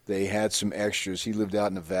 They had some extras. He lived out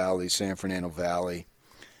in the valley, San Fernando Valley.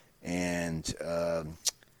 And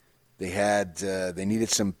they needed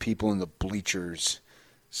some people in the bleachers.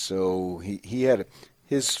 So he had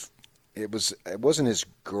it wasn't his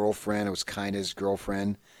girlfriend, it was kind of his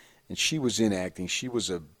girlfriend, and she was in acting. She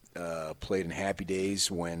was played in Happy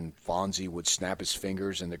Days when Fonzie would snap his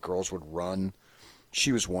fingers and the girls would run.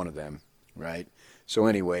 She was one of them, right? So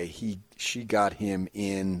anyway, she got him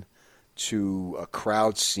in to a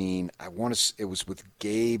crowd scene. It was with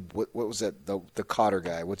Gabe. What was that? The Cotter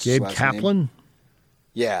guy. What's Gabe his last Kaplan? name?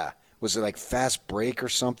 Yeah. Was it like Fast Break or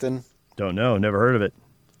something? Don't know. Never heard of it.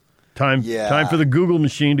 Time for the Google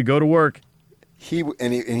machine to go to work. He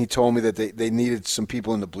told me that they needed some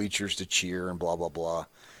people in the bleachers to cheer and blah blah blah.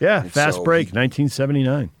 Yeah, and Fast so Break,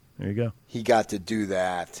 1979. There you go. He got to do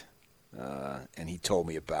that, and he told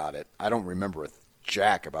me about it. I don't remember a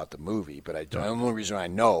jack about the movie, but the only reason I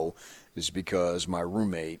know is because my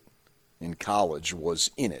roommate in college was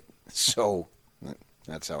in it. So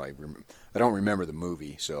that's how I remember. I don't remember the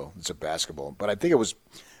movie, so it's a basketball. But I think it was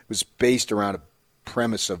based around a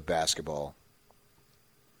premise of basketball.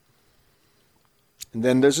 And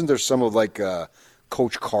then isn't there some of like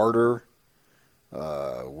Coach Carter,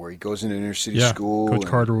 where he goes into inner city school? Coach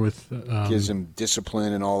Carter with gives him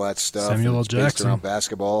discipline and all that stuff. Samuel L. It's based Jackson. around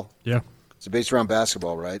basketball. Yeah. It's based around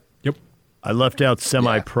basketball, right? Yep. I left out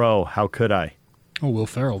semi-pro. How could I? Oh, Will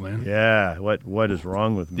Ferrell, man. Yeah. What is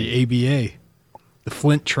wrong with me? The ABA. The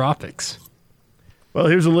Flint Tropics. Well,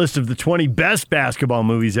 here's a list of the 20 best basketball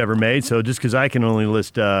movies ever made. So just because I can only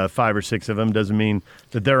list 5 or 6 of them doesn't mean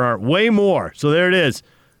that there aren't way more. So there it is.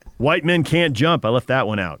 White Men Can't Jump. I left that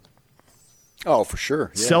one out. Oh, for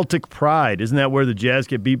sure. Yeah. Celtic Pride. Isn't that where the Jazz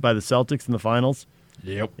get beat by the Celtics in the finals?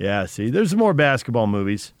 Yep. Yeah, see, there's more basketball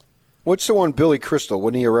movies. What's the one, Billy Crystal?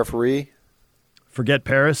 Wasn't he a referee? Forget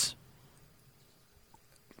Paris?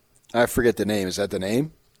 I forget the name. Is that the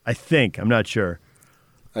name? I think. I'm not sure.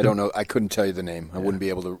 I don't know. I couldn't tell you the name. I wouldn't be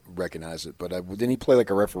able to recognize it. But didn't he play like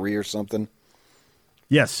a referee or something?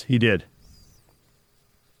 Yes, he did.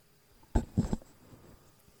 You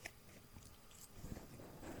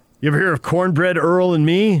ever hear of Cornbread Earl and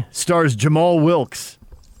Me? Stars Jamal Wilkes,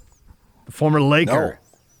 the former Laker,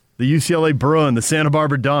 the UCLA Bruin, the Santa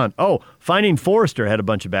Barbara Dawn. Oh, Finding Forrester had a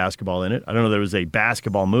bunch of basketball in it. I don't know if there was a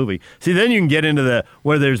basketball movie. See, then you can get into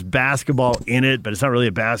where there's basketball in it, but it's not really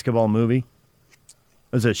a basketball movie.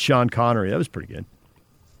 It was a Sean Connery. That was pretty good.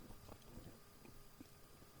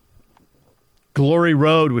 Glory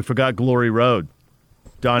Road. We forgot Glory Road.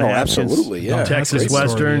 Don Haskins. Absolutely, yeah. Texas Great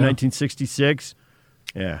Western, story, yeah. 1966.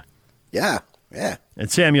 Yeah. Yeah.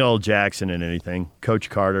 And Samuel L. Jackson in anything. Coach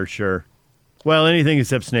Carter, sure. Well, anything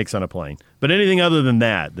except Snakes on a Plane. But anything other than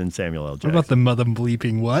that, than Samuel L. Jackson. What about the mother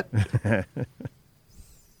bleeping what?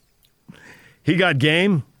 He Got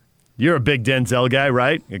Game. You're a big Denzel guy,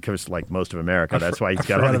 right? Of course, like most of America. That's why he's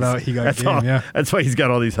got all these. He Got Game, yeah. That's why he's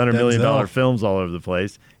got all these $100 million Denzel. films all over the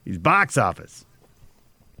place. He's box office.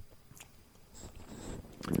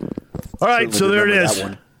 All right, so there it is.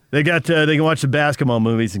 They can watch the basketball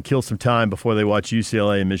movies and kill some time before they watch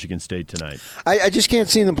UCLA and Michigan State tonight. I just can't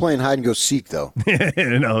see them playing hide and go seek though.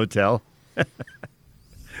 In a hotel.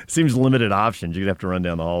 Seems limited options. You're gonna have to run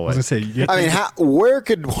down the hallway. I was gonna say, where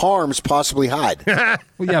could Harms possibly hide? Well,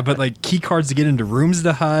 yeah, but like key cards to get into rooms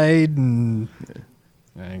to hide, and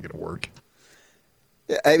that ain't gonna work.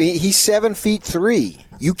 I mean, he's 7'3".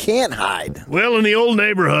 You can't hide. Well, in the old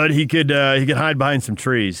neighborhood, he could hide behind some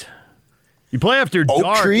trees. You play after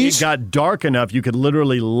dark. trees? It got dark enough you could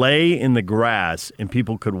literally lay in the grass and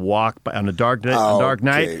people could walk on a dark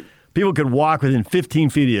night. People could walk within 15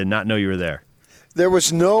 feet of you and not know you were there. There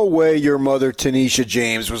was no way your mother, Tanisha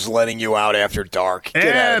James, was letting you out after dark.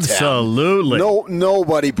 Get Absolutely. Out of town.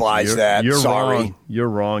 Nobody buys that. You're Sorry. wrong. You're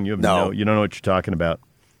wrong. You don't know what you're talking about.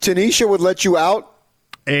 Tanisha would let you out?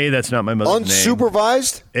 A, that's not my mother's name.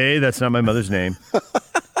 Unsupervised? A, that's not my mother's name.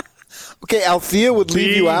 Okay, Althea would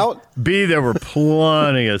leave you out? B, there were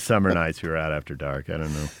plenty of summer nights we were out after dark. I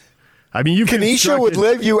don't know. I mean, Tanisha would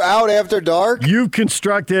leave you out after dark? You've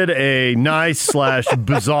constructed a nice /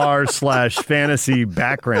 bizarre / fantasy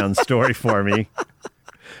background story for me,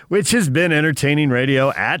 which has been entertaining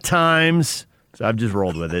radio at times. So I've just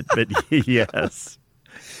rolled with it. But yes.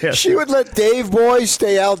 She would let Dave Boy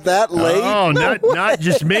stay out that late? Oh, not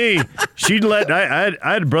just me. She'd let. I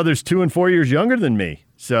had brothers 2 and 4 years younger than me.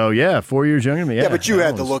 So, 4 years younger than me. Yeah, but you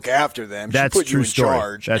had to look after them. That's she put a true you in story.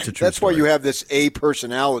 charge. That's a true That's story. why you have this A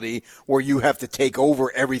personality where you have to take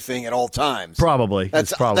over everything at all times. Probably.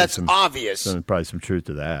 That's obvious. There's probably some truth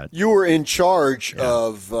to that. You were in charge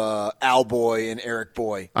of Al Boy and Eric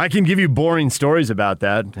Boy. I can give you boring stories about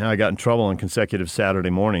that. How I got in trouble on consecutive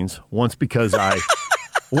Saturday mornings. Once because I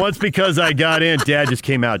got in, Dad just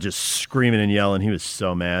came out just screaming and yelling. He was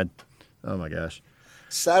so mad. Oh, my gosh.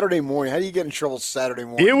 Saturday morning. How do you get in trouble Saturday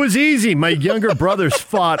morning? It was easy. My younger brothers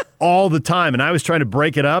fought all the time, and I was trying to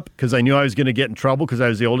break it up because I knew I was going to get in trouble because I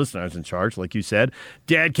was the oldest and I was in charge, like you said.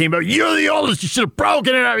 Dad came out, "You're the oldest. You should have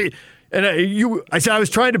broken it." And I said, I was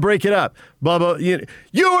trying to break it up. Blah, blah. You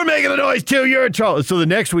were making the noise, too. You're in trouble. So the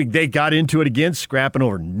next week, they got into it again, scrapping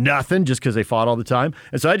over nothing just because they fought all the time.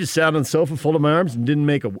 And so I just sat on the sofa, folded my arms, and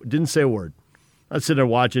didn't say a word. I was sitting there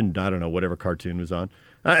watching, I don't know, whatever cartoon was on.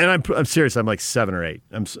 And I'm serious. I'm like 7 or 8.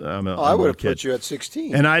 I would have put you at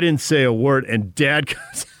 16. And I didn't say a word. And Dad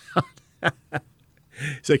comes out.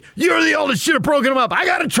 He's like, "You're the oldest. Should have broken them up. I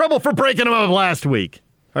got in trouble for breaking them up last week."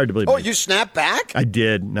 Hard to believe. Oh, you snapped back? I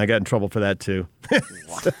did, and I got in trouble for that too.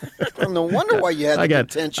 No wonder why you had the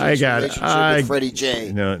contentious relationship with Freddie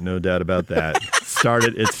J. No doubt about that.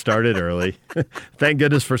 It started early. Thank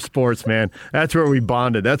goodness for sports, man. That's where we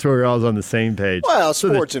bonded. That's where we were all on the same page. Well,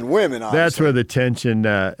 sports and women, obviously. That's where the tension,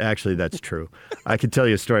 actually, that's true. I could tell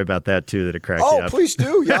you a story about that, too, that it cracked me up. Oh, please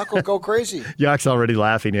do. Yak will go crazy. Yak's already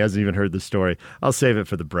laughing. He hasn't even heard the story. I'll save it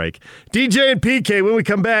for the break. DJ and PK, when we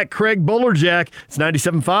come back, Craig Bolerjack. It's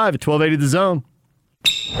 97.5 at 1280 The Zone.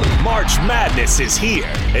 March Madness is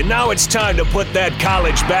here, and now it's time to put that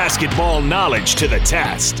college basketball knowledge to the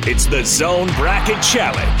test. It's the Zone Bracket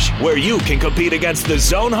Challenge, where you can compete against the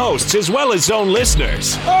Zone hosts as well as Zone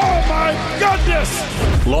listeners. Oh, my goodness!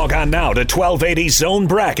 Log on now to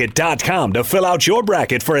 1280zonebracket.com to fill out your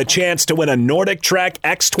bracket for a chance to win a Nordic Trek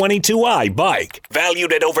X22i bike,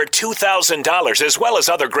 valued at over $2,000, as well as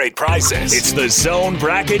other great prizes. It's the Zone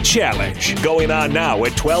Bracket Challenge, going on now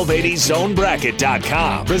at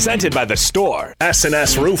 1280zonebracket.com. Presented by The Store,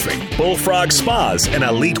 S&S Roofing, Bullfrog Spas, and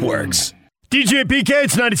Elite Works. DJ PK,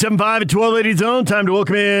 it's 97.5 at 1280 Zone. Time to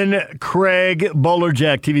welcome in Craig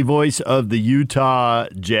Bolerjack, TV voice of the Utah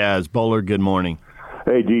Jazz. Bowler, good morning.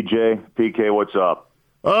 Hey, DJ. PK, what's up?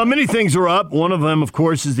 Many things are up. One of them, of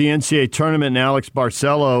course, is the NCAA tournament, and Alex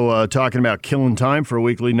Barcelo talking about killing time for a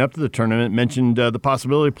week leading up to the tournament, mentioned the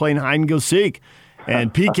possibility of playing hide-and-go-seek.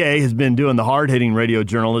 And PK has been doing the hard-hitting radio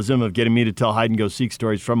journalism of getting me to tell hide-and-go-seek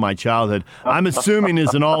stories from my childhood. I'm assuming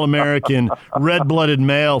as an All-American, red-blooded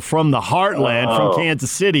male from the heartland, from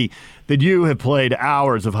Kansas City, that you have played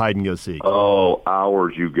hours of hide-and-go-seek. Oh,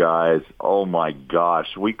 hours, you guys. Oh, my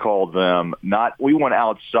gosh. We called them we went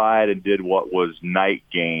outside and did what was night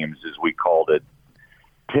games, as we called it.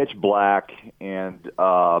 Pitch black, and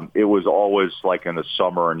it was always like in the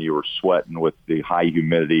summer, and you were sweating with the high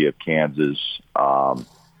humidity of Kansas.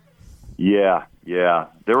 Yeah.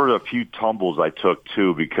 There were a few tumbles I took,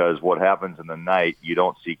 too, because what happens in the night, you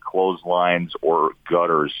don't see clotheslines or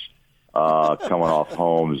gutters coming off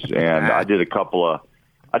homes. And I did a couple of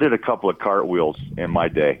cartwheels in my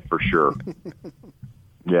day, for sure.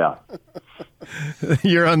 Yeah.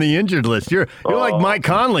 You're on the injured list. You're like Mike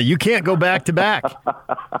Conley. You can't go back to back.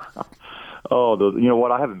 You know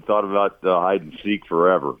what? I haven't thought about hide and seek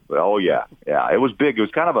forever. But, yeah. It was big. It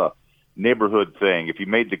was kind of a neighborhood thing. If you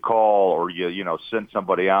made the call or you sent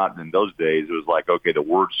somebody out, in those days it was like, okay, the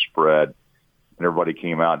word spread, and everybody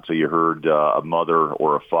came out until you heard a mother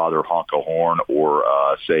or a father honk a horn or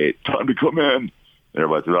say, "Time to come in." And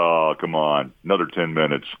everybody said, "Oh, come on, another 10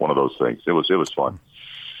 minutes." One of those things. It was fun.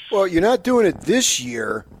 Well, you're not doing it this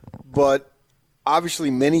year, but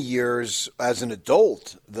obviously many years as an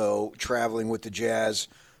adult, though, traveling with the Jazz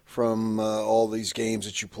from all these games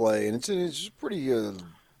that you play, and it's a pretty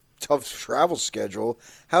tough travel schedule.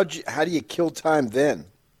 How do you kill time then?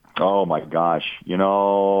 Oh my gosh,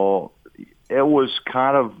 it was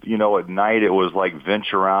kind of, at night it was like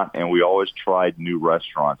venture out, and we always tried new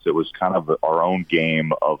restaurants. It was kind of our own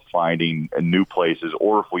game of finding new places,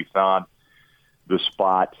 or if we found the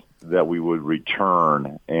spot that we would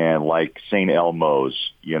return, and like St.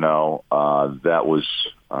 Elmo's, that was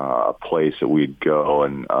a place that we'd go,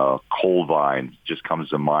 and Cold Vine just comes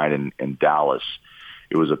to mind in Dallas.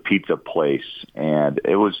 It was a pizza place, and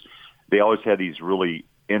they always had these really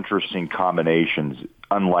interesting combinations,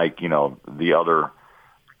 unlike, the other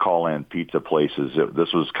call-in pizza places.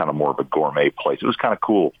 This was kind of more of a gourmet place. It was kind of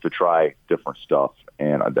cool to try different stuff,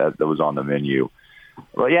 and that was on the menu.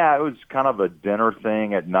 Well, yeah, it was kind of a dinner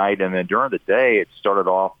thing at night, and then during the day, it started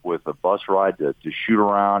off with a bus ride to shoot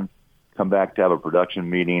around, come back to have a production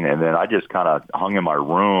meeting, and then I just kind of hung in my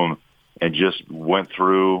room and just went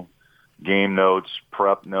through game notes,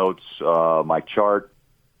 prep notes, my chart,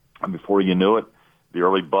 and before you knew it, the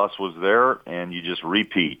early bus was there, and you just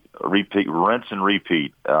repeat, rinse and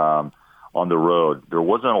repeat on the road. There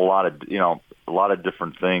wasn't a lot of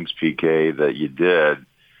different things, PK, that you did.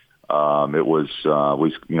 It was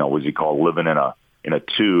what you call living in a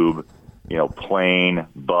tube, plane,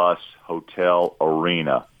 bus, hotel,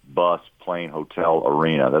 arena, bus, plane, hotel,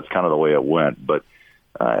 arena. That's kind of the way it went. But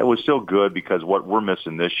it was still good, because what we're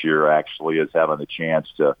missing this year actually is having the chance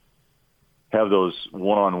to have those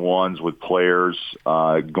one-on-ones with players,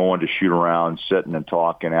 going to shoot around, sitting and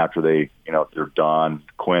talking after they're done.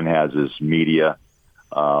 Quinn has his media,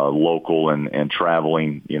 local and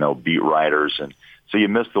traveling, beat writers. And so you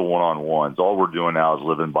miss the one-on-ones. All we're doing now is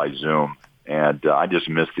living by Zoom. And I just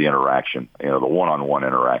miss the interaction, the one-on-one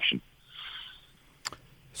interaction.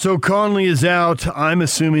 So Conley is out. I'm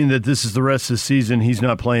assuming that this is the rest of the season. He's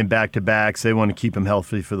not playing back-to-backs. They want to keep him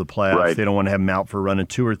healthy for the playoffs. Right. They don't want to have him out for a run of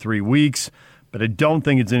 2 or 3 weeks. But I don't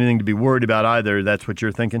think it's anything to be worried about either. That's what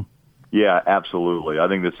you're thinking? Yeah, absolutely. I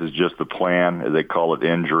think this is just the plan, as they call it,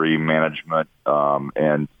 injury management,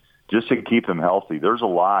 and just to keep him healthy. There's a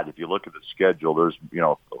lot. If you look at the schedule, there's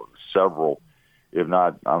several, if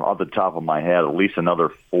not off the top of my head, at least another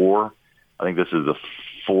 4. I think this is the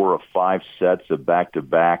 4 or 5 sets of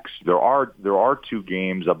back-to-backs. There are 2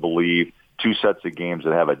 games, I believe, 2 sets of games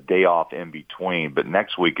that have a day off in between. But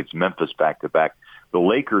next week it's Memphis back-to-back. The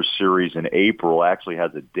Lakers series in April actually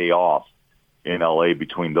has a day off in L.A.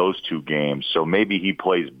 between those 2 games. So maybe he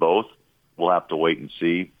plays both. We'll have to wait and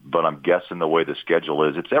see. But I'm guessing the way the schedule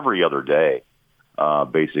is, it's every other day,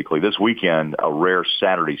 basically. This weekend, a rare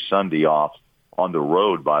Saturday, Sunday off on the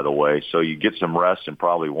road, by the way. So you get some rest and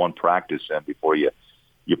probably one practice in before you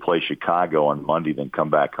play Chicago on Monday, then come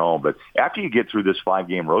back home. But after you get through this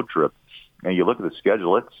 5-game road trip and you look at the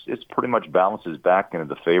schedule, it's pretty much balances back into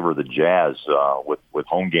the favor of the Jazz with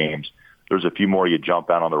home games. There's a few more you jump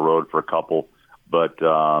out on the road for a couple, but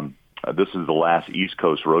this is the last East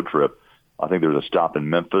Coast road trip. I think there's a stop in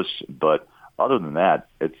Memphis, but other than that,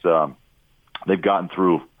 it's they've gotten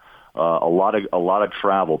through a lot of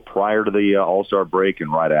travel prior to the All-Star break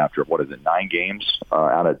and right after. What is it, 9 games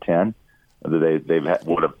out of 10 that they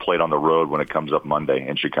would have played on the road when it comes up Monday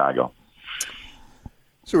in Chicago.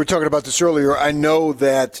 So we were talking about this earlier. I know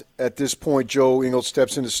that at this point Joe Ingles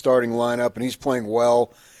steps into the starting lineup, and he's playing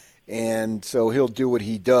well, and so he'll do what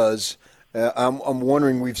he does. I'm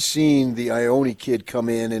wondering, we've seen the Ione kid come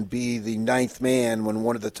in and be the 9th man when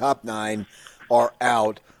one of the top 9 are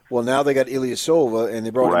out. Well, now they got Ilyasova, and they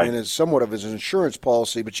brought him in as somewhat of his insurance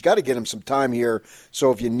policy, but you got to get him some time here.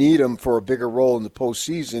 So if you need him for a bigger role in the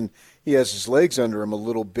postseason, he has his legs under him a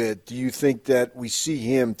little bit. Do you think that we see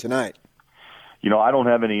him tonight? I don't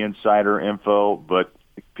have any insider info, but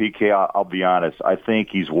PK, I'll be honest. I think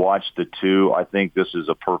he's watched the 2. I think this is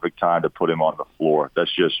a perfect time to put him on the floor.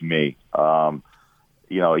 That's just me.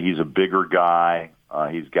 He's a bigger guy.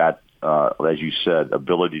 He's got, as you said,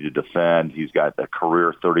 ability to defend. He's got a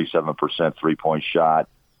career 37% three-point shot.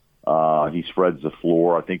 He spreads the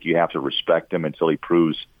floor. I think you have to respect him until he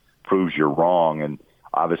proves you're wrong. And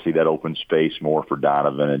obviously that opens space more for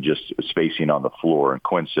Donovan and just spacing on the floor. And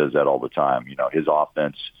Quinn says that all the time. His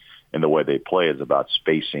offense and the way they play is about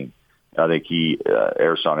spacing. I think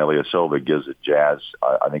Ersan Ilyasova gives the Jazz,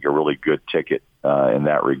 I think, a really good ticket in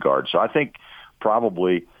that regard. So I think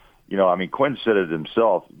probably, Quinn said it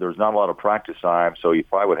himself, there's not a lot of practice time, so you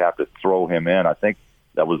probably would have to throw him in. I think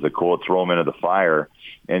that was the quote, throw him into the fire.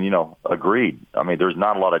 And, agreed. There's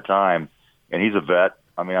not a lot of time, and he's a vet.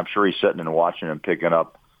 I'm sure he's sitting and watching and picking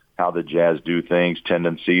up how the Jazz do things,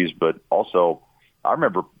 tendencies, but also I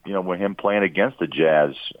remember, when him playing against the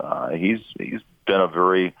Jazz, he's been a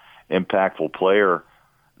very impactful player.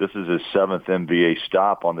 This is his 7th NBA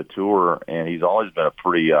stop on the tour, and he's always been a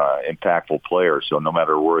pretty impactful player. So no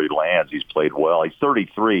matter where he lands, he's played well. He's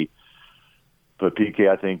 33, but PK,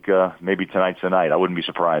 I think maybe tonight's the night. I wouldn't be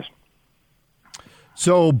surprised.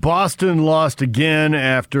 So Boston lost again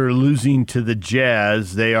after losing to the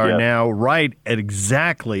Jazz. They are now right at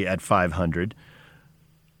exactly at 500.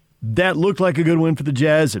 That looked like a good win for the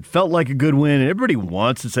Jazz. It felt like a good win, and everybody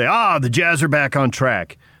wants to say, the Jazz are back on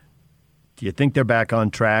track. Do you think they're back on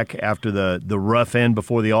track after the rough end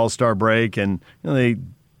before the All-Star break? And they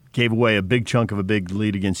gave away a big chunk of a big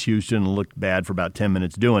lead against Houston and looked bad for about 10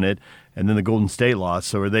 minutes doing it, and then the Golden State loss.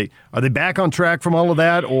 So are they back on track from all of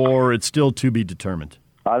that, or it's still to be determined?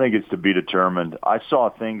 I think it's to be determined. I saw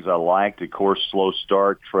things I liked. Of course, slow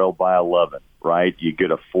start, trailed by 11, right? You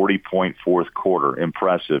get a 40-point fourth quarter.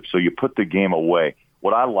 Impressive. So you put the game away.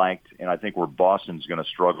 What I liked, and I think where Boston's going to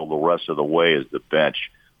struggle the rest of the way, is the bench.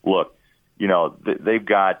 Look, they've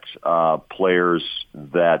got players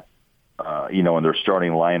that, in their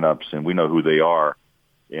starting lineups, and we know who they are,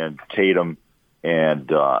 and Tatum and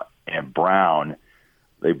Brown.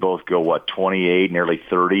 They both go, 28, nearly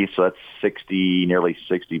 30, so that's 60, nearly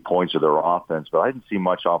 60 points of their offense. But I didn't see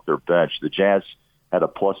much off their bench. The Jazz had a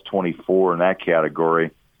plus 24 in that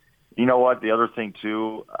category. You know what? The other thing,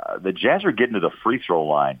 too, the Jazz are getting to the free throw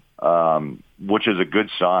line, which is a good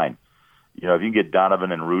sign. If you can get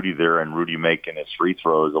Donovan and Rudy there and Rudy making his free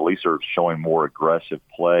throws, at least they're showing more aggressive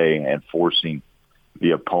play and forcing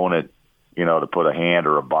the opponent, to put a hand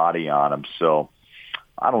or a body on them. So,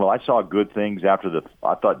 I don't know. I saw good things after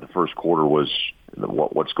I thought the first quarter was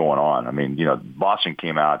what's going on. I mean, Boston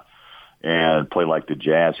came out and played like the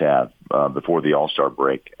Jazz have before the All-Star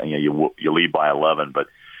break. And, you lead by 11. But,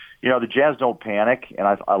 the Jazz don't panic, and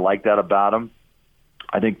I like that about them.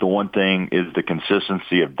 I think the one thing is the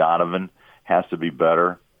consistency of Donovan has to be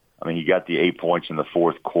better. I mean, he got the 8 points in the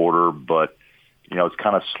fourth quarter, but, it's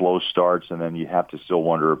kind of slow starts, and then you have to still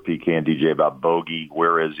wonder, PK and DJ, about Bogey.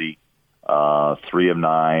 Where is he? 3 of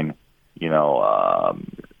 9.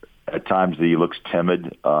 At times he looks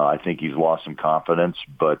timid. I think he's lost some confidence,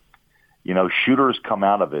 but shooters come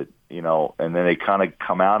out of it, and then they kind of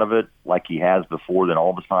come out of it like he has before. Then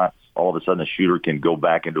all of a sudden, a shooter can go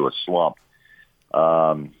back into a slump.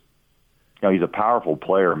 He's a powerful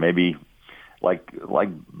player. Maybe like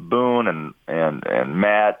Boone and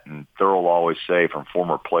Matt and Thurl always say, from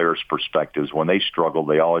former players' perspectives, when they struggled,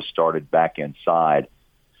 they always started back inside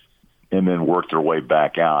and then work their way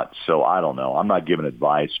back out. So I don't know. I'm not giving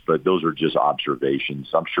advice, but those are just observations.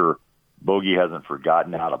 I'm sure Bogey hasn't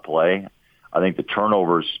forgotten how to play. I think the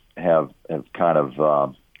turnovers have kind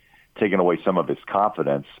of taken away some of his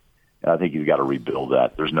confidence, and I think he's got to rebuild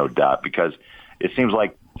that. There's no doubt, because it seems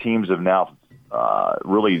like teams have now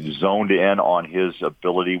really zoned in on his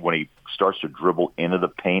ability when he starts to dribble into the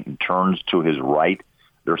paint and turns to his right.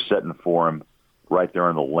 They're setting for him right there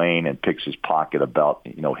in the lane and picks his pocket about,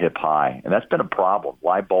 hip high. And that's been a problem.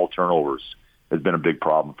 Live ball turnovers has been a big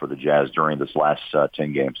problem for the Jazz during this last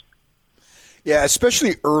 10 games. Yeah,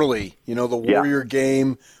 especially early. The Warrior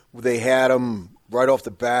game, they had them right off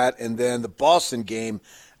the bat, and then the Boston game,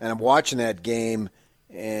 and I'm watching that game,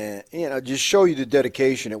 and, just show you the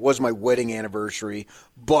dedication. It was my wedding anniversary,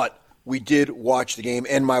 but we did watch the game.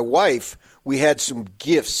 And my wife, we had some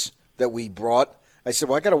gifts that we brought. I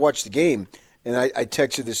said, I got to watch the game. And I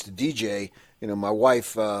texted this to DJ, my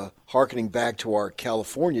wife, hearkening back to our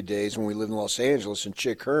California days when we lived in Los Angeles, and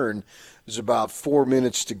Chick Hearn, there's about 4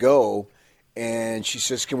 minutes to go, and she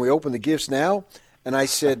says, can we open the gifts now? And I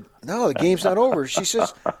said, no, the game's not over. She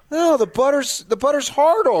says, no, the butter's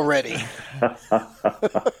hard already.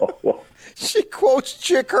 She quotes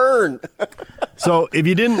Chick Hearn. So if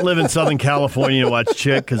you didn't live in Southern California to watch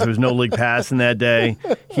Chick, because there was no league passing that day,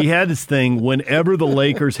 he had this thing whenever the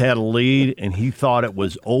Lakers had a lead and he thought it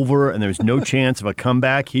was over and there was no chance of a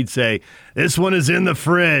comeback, he'd say, this one is in the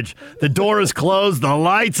fridge. The door is closed. The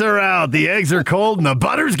lights are out. The eggs are cold and the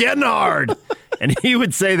butter's getting hard. And he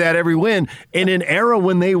would say that every win in an era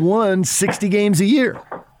when they won 60 games a year.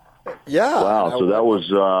 Yeah. Wow. So that was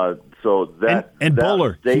that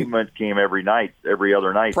Bowler statement came every night, every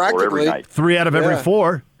other night, or every night. 3 out of every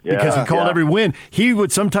 4 because he called every win. He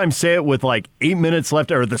would sometimes say it with like 8 minutes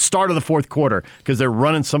left or the start of the fourth quarter because they're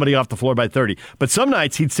running somebody off the floor by 30. But some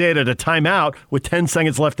nights he'd say it at a timeout with 10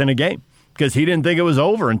 seconds left in a game because he didn't think it was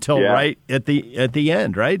over until right at the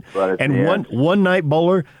end, right? And one night,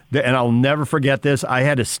 Bowler, and I'll never forget this, I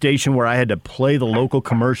had a station where I had to play the local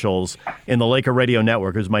commercials in the Laker radio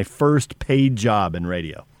network. It was my first paid job in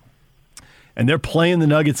radio. And they're playing the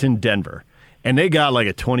Nuggets in Denver. and they got like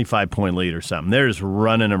a 25-point lead or something. They're just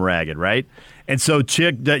running them ragged, right? And so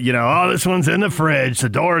Chick, this one's in the fridge. The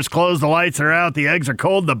door's closed. The lights are out. The eggs are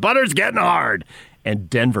cold. The butter's getting hard.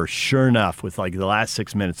 And Denver, sure enough, with like the last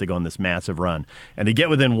 6 minutes, they go on this massive run. And they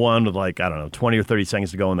get within one with 20 or 30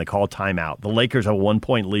 seconds to go, and they call timeout. The Lakers have a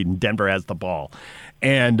 1-point lead, and Denver has the ball.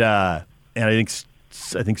 And I think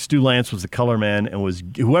Stu Lance was the color man,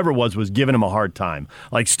 and whoever it was giving him a hard time.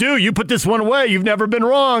 Like, Stu, you put this one away. You've never been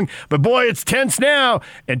wrong. But, boy, it's tense now.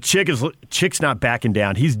 And Chick's not backing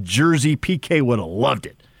down. He's Jersey. PK would have loved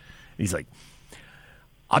it. He's like,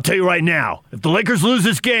 I'll tell you right now, if the Lakers lose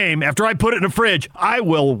this game after I put it in the fridge, I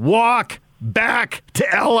will walk back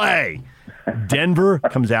to L.A. Denver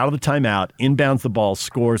comes out of the timeout, inbounds the ball,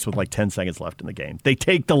 scores with 10 seconds left in the game. They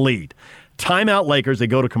take the lead. Timeout Lakers, they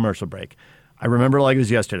go to commercial break. I remember like it was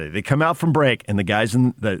yesterday. They come out from break, and the guys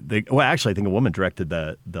actually, I think a woman directed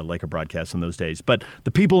the Laker broadcast in those days. But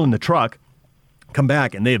the people in the truck come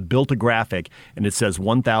back, and they have built a graphic, and it says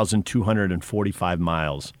 1,245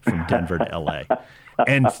 miles from Denver to L.A.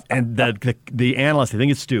 And the analyst, I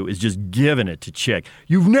think it's Stu, is just giving it to Chick.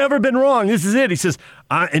 You've never been wrong. This is it. He says,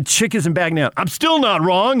 and Chick isn't backing down. I'm still not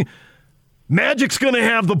wrong. Magic's going to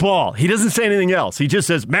have the ball. He doesn't say anything else. He just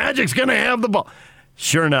says, Magic's going to have the ball.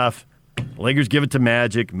 Sure enough, Lakers give it to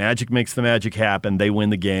Magic. Magic makes the magic happen. They win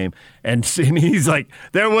the game. And he's like,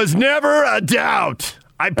 there was never a doubt.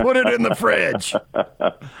 I put it in the fridge.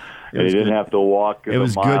 He didn't have to walk the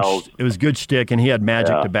miles. It was good shtick, and he had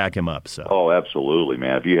Magic to back him up. So. Oh, absolutely,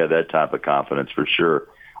 man. If you had that type of confidence, for sure.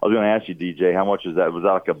 I was going to ask you, DJ, how much is that? Was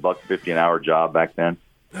that like $1.50 an hour job back then?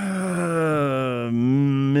 It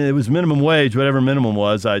was minimum wage, whatever minimum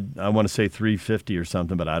was. I want to say $3.50 or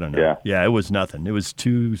something, but I don't know. Yeah, it was nothing. It was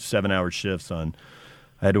 2 7-hour shifts I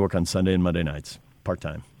had to work on Sunday and Monday nights,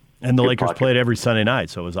 part-time. And the Lakers played every Sunday night,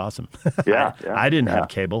 so it was awesome. Yeah. I didn't have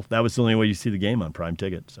cable. That was the only way you see the game on Prime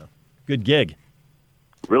Ticket. So, good gig.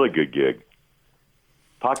 Really good gig.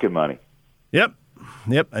 Pocket money. Yep.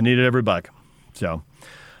 I needed every buck. So,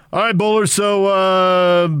 all right, Bowler.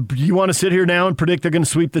 So, you want to sit here now and predict they're going to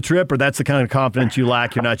sweep the trip, or that's the kind of confidence you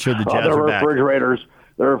lack? You're not sure the Jazz are back. The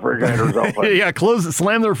refrigerator's open. Yeah,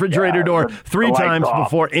 slam the refrigerator door 3 times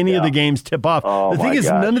before any of the games tip off. Oh, the thing is,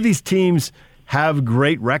 none of these teams have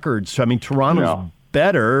great records. I mean, Toronto's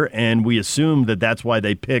better, and we assume that that's why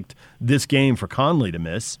they picked this game for Conley to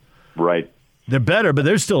miss. Right. They're better, but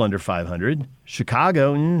they're still under 500.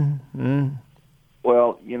 Chicago,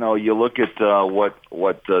 Well, you look at what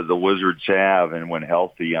the Wizards have, and when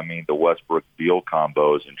healthy, I mean, the Westbrook-Beal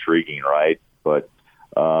combo is intriguing, right? But,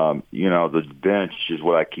 the bench is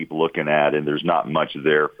what I keep looking at, and there's not much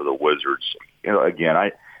there for the Wizards.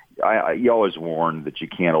 Again, you always warn that you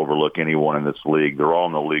can't overlook anyone in this league. They're all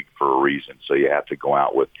in the league for a reason, so you have to go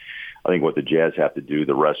out with, I think, what the Jazz have to do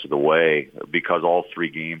the rest of the way, because all 3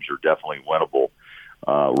 games are definitely winnable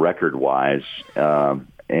record-wise.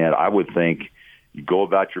 And I would think you go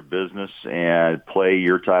about your business and play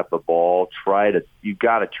your type of ball. You've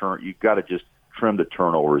got to just trim the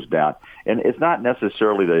turnovers down. And it's not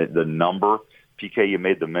necessarily the number, PK, you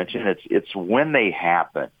made the mention. It's when they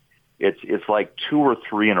happen. It's like 2 or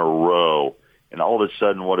 3 in a row, and all of a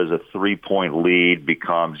sudden, what is a 3-point lead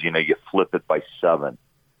becomes, you flip it by 7,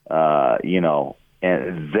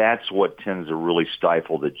 and that's what tends to really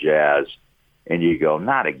stifle the Jazz. And you go,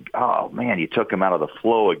 you took them out of the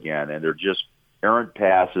flow again, and they're just errant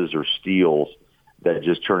passes or steals that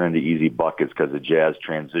just turn into easy buckets because the Jazz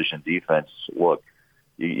transition defense, look,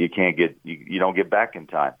 you can't you don't get back in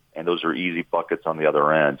time, and those are easy buckets on the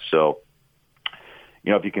other end. So,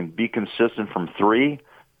 if you can be consistent from 3,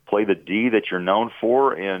 play the D that you're known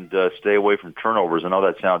for, and stay away from turnovers. I know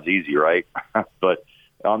that sounds easy, right? But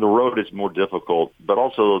on the road, it's more difficult. But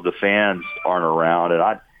also, the fans aren't around. And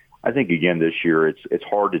I think, again, this year, it's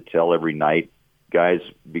hard to tell every night, guys,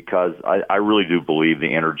 because I really do believe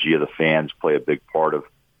the energy of the fans play a big part of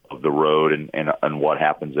the road and what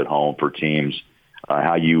happens at home for teams.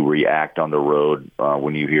 How you react on the road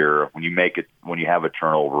when you have a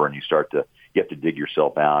turnover and you have to dig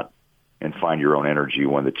yourself out and find your own energy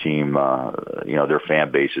when the team, their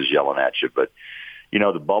fan base is yelling at you. But,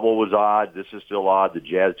 the bubble was odd. This is still odd. The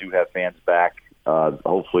Jazz do have fans back.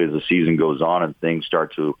 Hopefully as the season goes on and things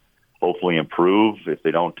start to hopefully improve, if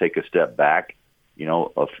they don't take a step back,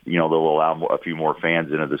 they'll allow a few more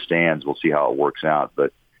fans into the stands. We'll see how it works out.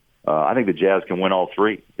 But I think the Jazz can win all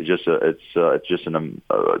 3. It's just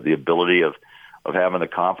the ability of having the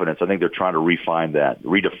confidence. I think they're trying to redefine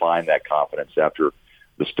that confidence after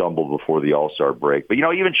the stumble before the All-Star break. But,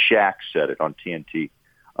 even Shaq said it on TNT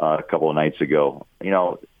a couple of nights ago.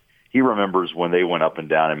 he remembers when they went up and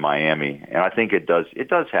down in Miami, and I think it does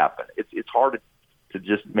happen. It's hard to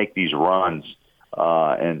just make these runs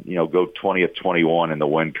and go 20th, 21 in the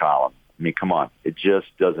win column. I mean, come on, it just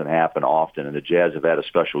doesn't happen often, and the Jazz have had a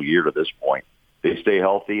special year to this point. They stay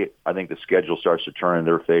healthy, I think the schedule starts to turn in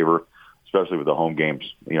their favor, especially with the home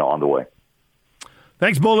games, on the way.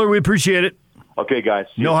 Thanks, Bowler. We appreciate it. Okay, guys.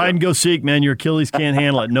 No hide and go seek, man. Your Achilles can't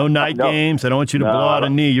handle it. No night games. I don't want you to blow out a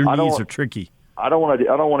knee. Your knees are tricky. I don't want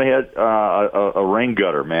to hit a rain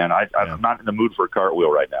gutter, man. I'm not in the mood for a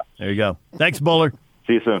cartwheel right now. There you go. Thanks, Bowler.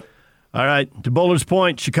 See you soon. All right. To Bowler's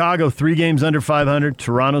point, Chicago 3 games under 500,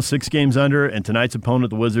 Toronto 6 games under, and tonight's opponent,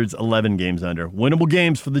 the Wizards, 11 games under. Winnable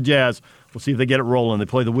games for the Jazz. We'll see if they get it rolling. They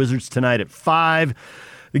play the Wizards tonight at 5.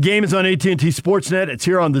 The game is on AT&T Sportsnet. It's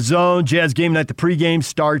here on The Zone. Jazz game night, the pregame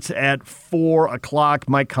starts at 4 o'clock.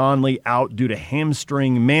 Mike Conley out due to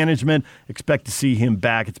hamstring management. Expect to see him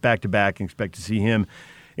back. It's back-to-back. Expect to see him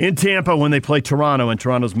in Tampa when they play Toronto, and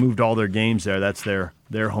Toronto's moved all their games there. That's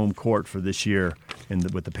their home court for this year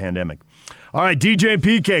with the pandemic. All right, DJ and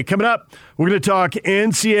PK, coming up, we're going to talk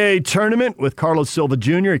NCAA tournament with Carlos Silva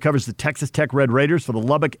Jr. He covers the Texas Tech Red Raiders for the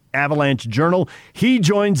Lubbock Avalanche Journal. He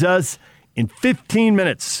joins us in 15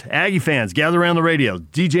 minutes. Aggie fans, gather around the radio.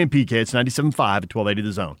 DJ and PK, it's 97.5 at 1280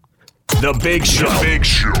 The Zone. The Big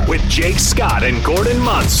Show. With Jake Scott and Gordon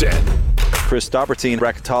Monson. Chris Daubertine,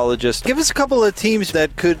 bracketologist. Give us a couple of teams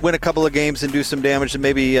that could win a couple of games and do some damage that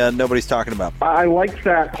maybe nobody's talking about. I like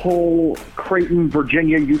that whole Creighton,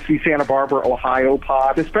 Virginia, UC Santa Barbara, Ohio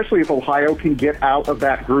pod, especially if Ohio can get out of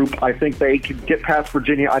that group. I think they can get past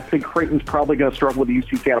Virginia. I think Creighton's probably going to struggle with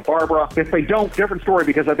UC Santa Barbara. If they don't, different story,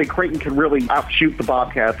 because I think Creighton can really outshoot the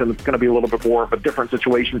Bobcats, and it's going to be a little bit more of a different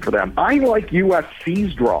situation for them. I like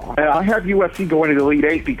USC's draw. I have USC going to the Elite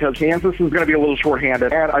Eight because Kansas is going to be a little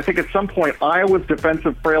shorthanded, and I think at some point Iowa's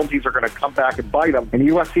defensive frailties are going to come back and bite them, and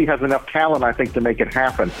USC has enough talent, I think, to make it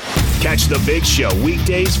happen. Catch The Big Show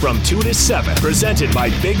weekdays from 2 to 7, presented by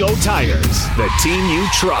Big O Tires, the team you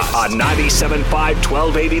trust, on 97.5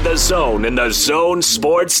 1280 The Zone and the Zone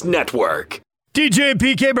Sports Network. DJ and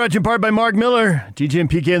PK brought to you in part by Mark Miller. DJ and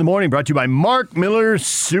PK in the morning brought to you by Mark Miller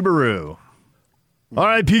Subaru. All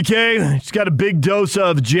right, PK, just got a big dose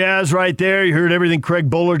of Jazz right there. You heard everything Craig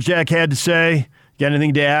Bolerjack had to say. Got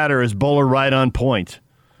anything to add, or is Bowler right on point?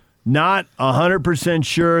 Not 100%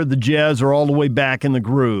 sure the Jazz are all the way back in the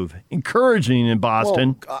groove. Encouraging in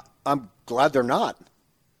Boston. Well, I'm glad they're not.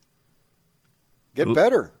 Get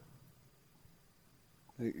better.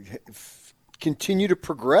 Continue to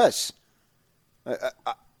progress.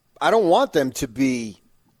 I don't want them to be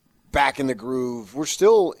back in the groove. We're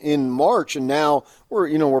still in March, and now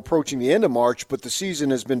we're approaching the end of March, but the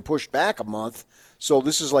season has been pushed back a month. So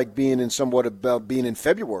this is like being in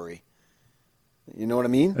February. You know what I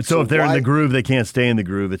mean? So if they're in the groove, they can't stay in the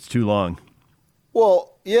groove. It's too long.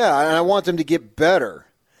 Well, yeah, and I want them to get better.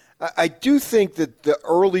 I do think that the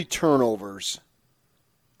early turnovers,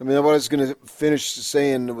 what I was going to finish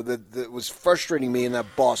saying that was frustrating me in that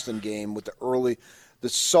Boston game with the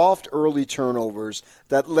soft early turnovers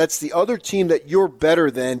that lets the other team that you're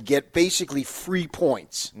better than get basically free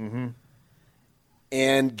points. Mm-hmm.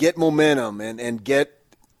 And get momentum and get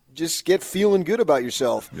feeling good about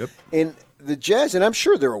yourself. Yep. And the Jazz, and I'm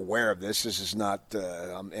sure they're aware of this. This is not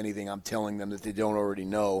anything I'm telling them that they don't already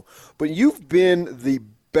know. But you've been the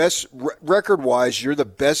best record-wise. You're the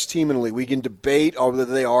best team in the league. We can debate whether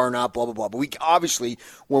they are or not, blah, blah, blah. But we obviously,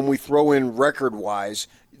 when we throw in record-wise,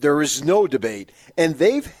 there is no debate. And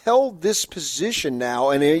they've held this position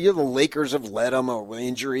now. And the Lakers have led them with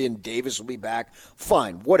injury, and Davis will be back.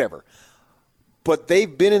 Fine, whatever. But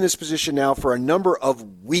they've been in this position now for a number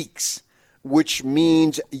of weeks, which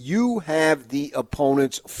means you have the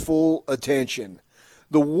opponent's full attention.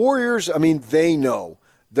 The Warriors, they know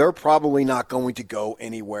they're probably not going to go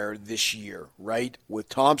anywhere this year, right? With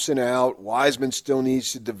Thompson out, Wiseman still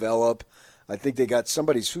needs to develop. I think they got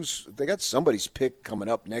somebody's pick coming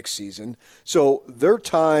up next season. So their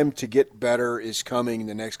time to get better is coming in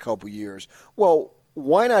the next couple years. Well,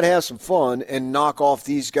 why not have some fun and knock off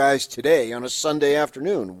these guys today on a Sunday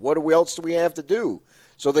afternoon? What else do we have to do?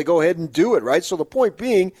 So they go ahead and do it, right? So the point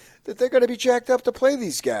being that they're going to be jacked up to play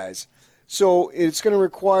these guys. So it's going to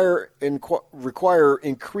require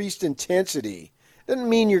increased intensity. Doesn't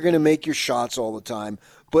mean you're going to make your shots all the time,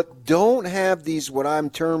 but don't have these what I'm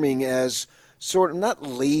terming as sort of, not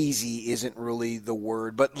lazy isn't really the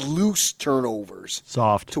word, but loose turnovers.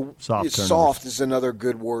 Soft turnovers. Soft is another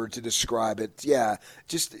good word to describe it. Yeah,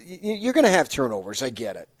 just you're going to have turnovers. I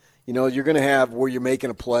get it. You're going to have where you're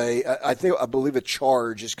making a play. I believe a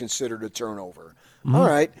charge is considered a turnover. All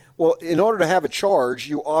right. Well, in order to have a charge,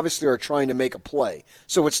 you obviously are trying to make a play.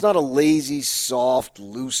 So it's not a lazy, soft,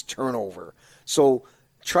 loose turnover. So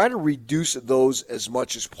try to reduce those as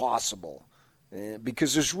much as possible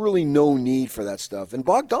because there's really no need for that stuff. And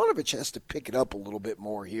Bogdanovich has to pick it up a little bit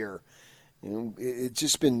more here. It's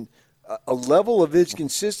just been a level of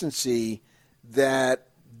inconsistency that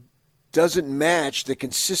doesn't match the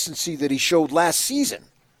consistency that he showed last season.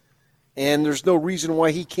 And there's no reason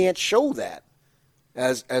why he can't show that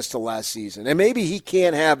as to last season. And maybe he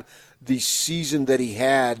can't have the season that he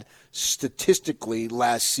had statistically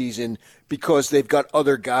last season because they've got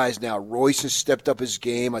other guys now. Royce has stepped up his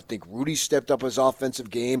game. I think Rudy stepped up his offensive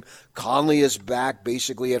game. Conley is back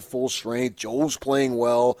basically at full strength. Joel's playing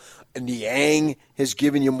well. And Niang has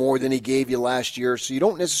given you more than he gave you last year. So you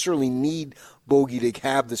don't necessarily need Bogey to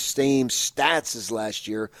have the same stats as last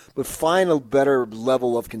year, but find a better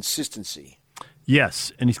level of consistency.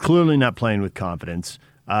 Yes, and he's clearly not playing with confidence.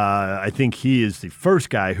 I think he is the first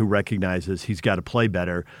guy who recognizes he's got to play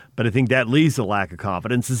better, but I think that leads to lack of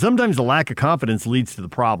confidence. And sometimes the lack of confidence leads to the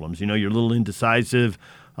problems. You're a little indecisive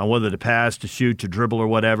on whether to pass, to shoot, to dribble, or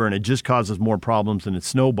whatever, and it just causes more problems and it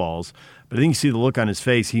snowballs. But I think you see the look on his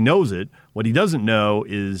face. He knows it. What he doesn't know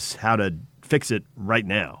is how to fix it right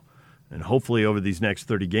now. And hopefully over these next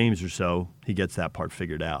 30 games or so, he gets that part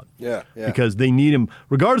figured out. Yeah. Because they need him,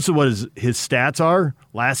 regardless of what his stats are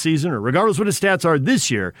last season or regardless of what his stats are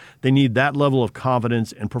this year, they need that level of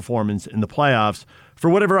confidence and performance in the playoffs for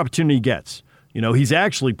whatever opportunity he gets. He's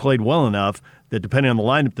actually played well enough that depending on the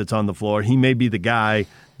lineup that's on the floor, he may be the guy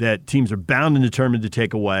that teams are bound and determined to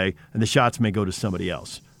take away, and the shots may go to somebody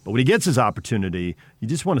else. But when he gets his opportunity, you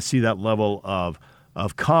just want to see that level of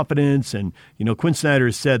confidence. And, Quinn Snyder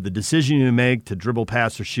has said the decision you make to dribble,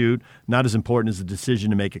 pass, or shoot, not as important as the decision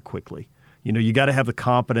to make it quickly. You got to have the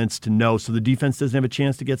confidence to know so the defense doesn't have a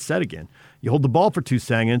chance to get set again. You hold the ball for 2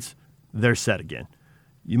 seconds, they're set again.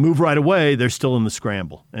 You move right away, they're still in the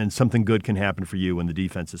scramble, and something good can happen for you when the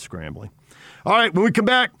defense is scrambling. All right, when we come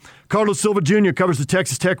back, Carlos Silva Jr. covers the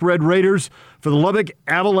Texas Tech Red Raiders for the Lubbock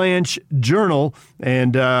Avalanche Journal,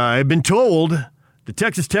 and I've been told the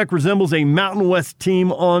Texas Tech resembles a Mountain West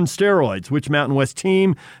team on steroids. Which Mountain West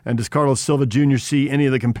team? And does Carlos Silva Jr. see any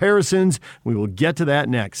of the comparisons? We will get to that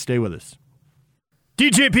next. Stay with us.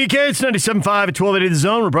 DJ PK, it's 97.5 at 1280 The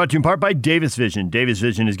Zone. We're brought to you in part by Davis Vision. Davis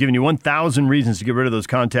Vision is giving you 1,000 reasons to get rid of those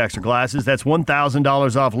contacts or glasses. That's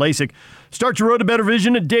 $1,000 off LASIK. Start your road to better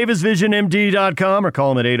vision at davisvisionmd.com or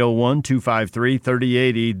call them at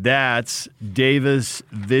 801-253-3080. That's Davis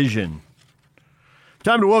Vision.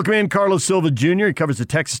 Time to welcome in Carlos Silva Jr. He covers the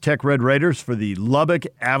Texas Tech Red Raiders for the Lubbock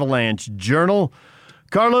Avalanche Journal.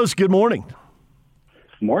 Carlos, good morning.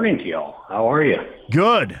 Morning to y'all. How are you?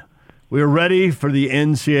 Good. We are ready for the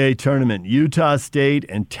NCAA tournament. Utah State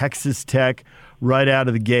and Texas Tech right out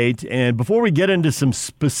of the gate. And before we get into some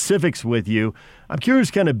specifics with you, I'm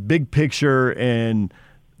curious kind of big picture. And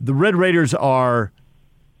the Red Raiders are,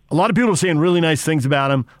 a lot of people are saying really nice things about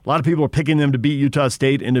them. A lot of people are picking them to beat Utah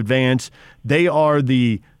State in advance. They are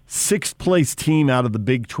the 6th place team out of the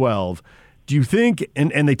Big 12. Do you think,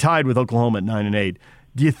 and they tied with Oklahoma at 9-8,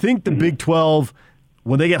 do you think the Big 12,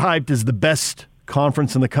 when they get hyped, is the best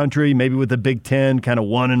conference in the country, maybe with the Big 10, kind of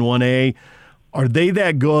 1 and 1A? Are they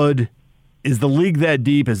that good? Is the league that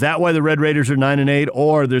deep? Is that why the Red Raiders are 9-8?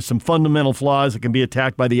 Or there's some fundamental flaws that can be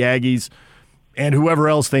attacked by the Aggies and whoever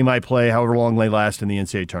else they might play, however long they last in the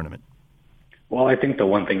NCAA tournament? Well, I think the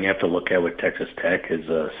one thing you have to look at with Texas Tech is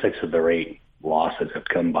 6 of their 8 losses have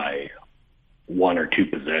come by 1 or 2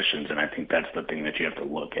 possessions, and I think that's the thing that you have to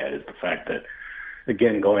look at is the fact that,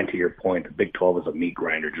 again, going to your point, the Big 12 is a meat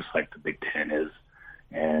grinder just like the Big 10 is.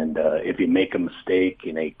 And if you make a mistake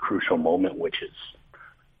in a crucial moment, which has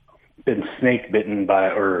been snake bit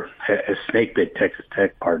Texas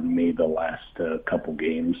Tech, the last couple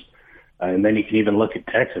games. And then you can even look at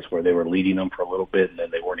Texas where they were leading them for a little bit and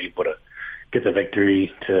then they weren't able to get the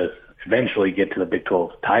victory to eventually get to the Big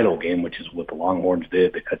 12 title game, which is what the Longhorns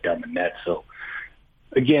did. They cut down the net. So,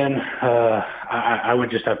 again, I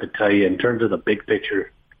would just have to tell you, in terms of the big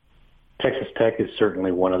picture, Texas Tech is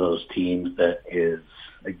certainly one of those teams that is,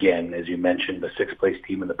 again, as you mentioned, the 6th place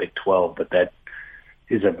team in the Big 12, but that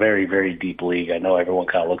is a very, very deep league. I know everyone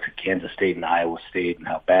kind of looks at Kansas State and Iowa State and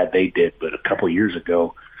how bad they did, but a couple of years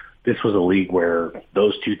ago, this was a league where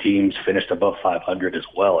those 2 teams finished above 500 as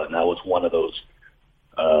well, and that was one of those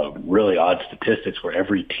really odd statistics where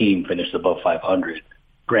every team finished above 500.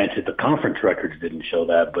 Granted, the conference records didn't show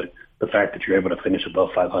that, but the fact that you're able to finish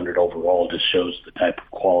above 500 overall just shows the type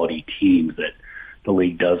of quality teams that the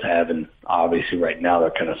league does have, and obviously right now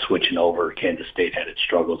they're kind of switching over. Kansas State had its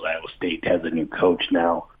struggles. Iowa State has a new coach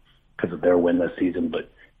now. because of their win this season. But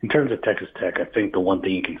in terms of Texas Tech, I think the one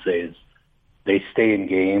thing you can say is they stay in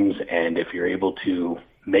games, and if you're able to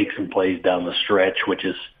make some plays down the stretch, which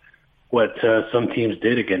is what some teams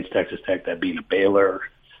did against Texas Tech, that being a Baylor,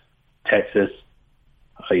 Texas.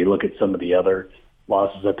 You look at some of the other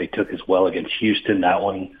losses that they took as well against Houston. That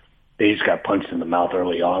one, they just got punched in the mouth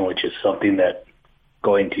early on, which is something that,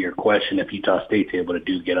 going to your question, if Utah State's able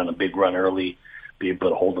to get on a big run early, be able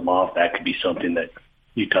to hold them off, that could be something that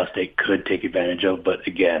Utah State could take advantage of. But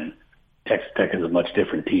again, Texas Tech is a much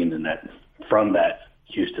different team than that from that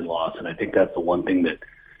Houston loss. And I think that's the one thing that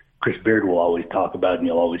Chris Beard will always talk about, and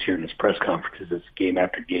you'll always hear in his press conferences, is game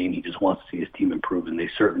after game, he just wants to see his team improve, and they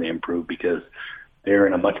certainly improved because they're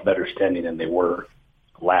in a much better standing than they were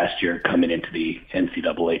last year coming into the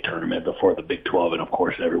NCAA tournament before the Big 12. And, of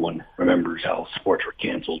course, everyone remembers how sports were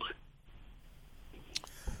canceled.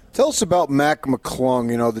 Tell us about Mac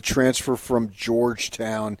McClung, the transfer from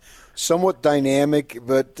Georgetown. Somewhat dynamic,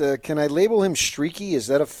 but can I label him streaky? Is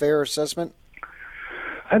that a fair assessment?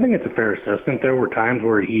 I think it's a fair assessment. There were times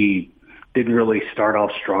where he didn't really start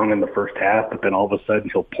off strong in the first half, but then all of a sudden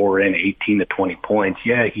he'll pour in 18 to 20 points.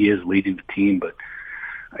 Yeah, he is leading the team, but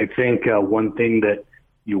I think one thing that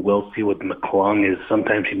you will see with McClung is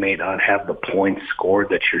sometimes he may not have the points scored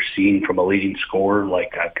that you're seeing from a leading scorer.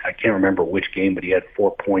 Like, I can't remember which game, but he had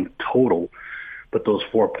 4 points total. But those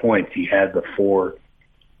 4 points, he had the 4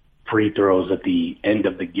 free throws at the end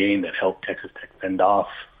of the game that helped Texas Tech fend off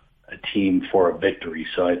a team for a victory.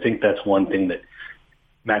 So I think that's one thing that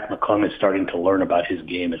Mac McClung is starting to learn about his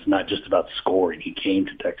game. It's not just about scoring. He came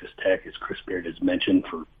to Texas Tech, as Chris Beard has mentioned,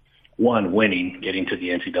 for one, winning, getting to the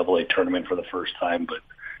NCAA tournament for the first time, but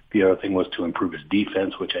the other thing was to improve his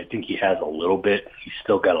defense, which I think he has a little bit. He's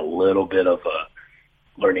still got a little bit of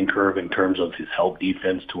a learning curve in terms of his help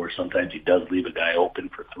defense, to where sometimes he does leave a guy open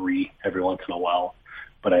for three every once in a while.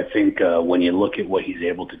 But I think when you look at what he's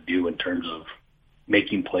able to do in terms of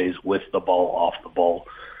making plays with the ball, off the ball,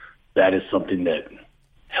 that is something that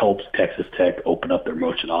helps Texas Tech open up their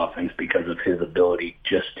motion offense because of his ability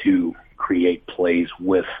just to create plays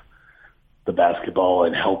with the basketball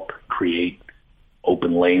and help create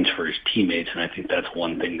open lanes for his teammates. And I think that's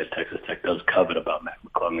one thing that Texas Tech does covet about Mac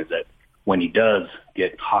McClung, is that when he does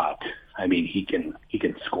get hot, I mean, he can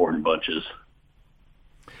score in bunches.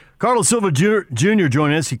 Carlos Silva Jr.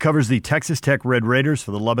 joining us. He covers the Texas Tech Red Raiders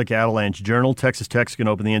for the Lubbock Avalanche Journal. Texas Tech's going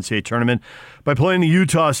to open the NCAA tournament by playing the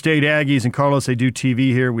Utah State Aggies. And Carlos, they do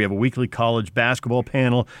TV here. We have a weekly college basketball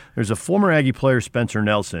panel. There's a former Aggie player, Spencer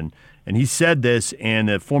Nelson, and he said this, and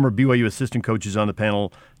the former BYU assistant coaches on the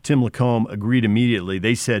panel, Tim Lacombe, agreed immediately.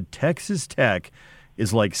 They said Texas Tech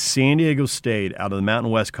is like San Diego State out of the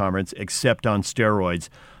Mountain West Conference, except on steroids.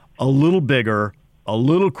 A little bigger, a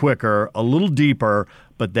little quicker, a little deeper,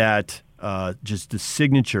 but that just the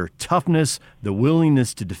signature toughness, the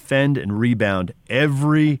willingness to defend and rebound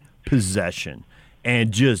every possession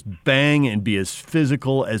and just bang and be as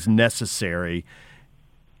physical as necessary.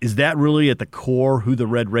 Is that really at the core who the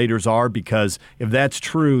Red Raiders are? Because if that's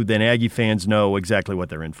true, then Aggie fans know exactly what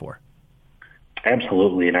they're in for.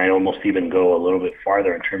 Absolutely, and I almost even go a little bit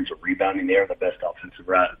farther in terms of rebounding. They are the best offensive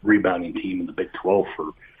rebounding team in the Big 12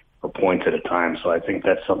 for points at a time. So I think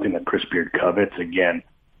that's something that Chris Beard covets. Again,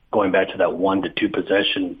 going back to that 1 to 2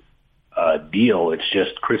 possession deal, it's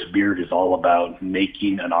just Chris Beard is all about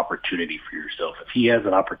making an opportunity for yourself. If he has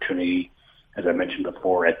an opportunity, as I mentioned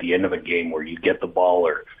before, at the end of a game where you get the ball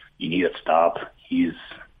or you need a stop, he's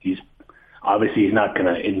obviously he's not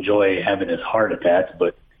going to enjoy having his heart attacks,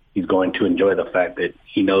 but he's going to enjoy the fact that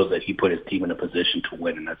he knows that he put his team in a position to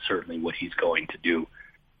win, and that's certainly what he's going to do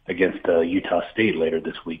against Utah State later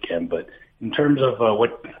this weekend. But in terms of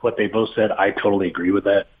what they both said, I totally agree with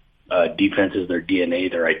that. Defense is their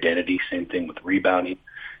DNA, their identity, same thing with rebounding.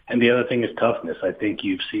 And the other thing is toughness. I think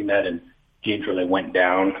you've seen that in games where they went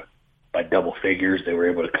down by double figures, they were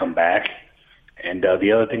able to come back. And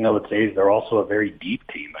the other thing I would say is they're also a very deep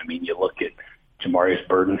team. I mean, you look at Jamarius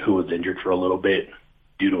Burton, who was injured for a little bit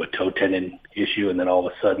due to a toe tendon issue, and then all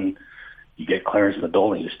of a sudden you get Clarence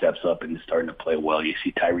Nadolny, who steps up and is starting to play well. You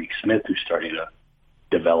see Tyreek Smith, who's starting to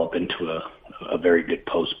develop into a very good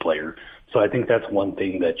post player. So I think that's one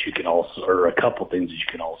thing that you can also, or a couple things that you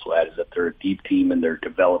can also add, is that they're a deep team and they're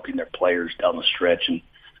developing their players down the stretch. And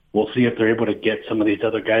we'll see if they're able to get some of these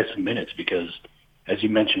other guys some minutes, because, as you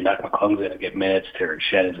mentioned, Mac McClung's going to get minutes, Terrence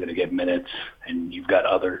Shannon's going to get minutes, and you've got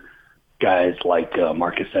other guys like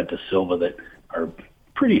Marcus Santos-Silva that are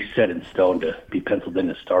pretty set in stone to be penciled in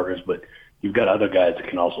as starters, but you've got other guys that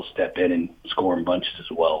can also step in and score in bunches as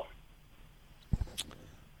well.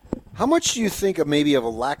 How much do you think of maybe of a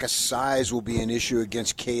lack of size will be an issue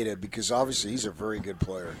against Keita? Because obviously he's a very good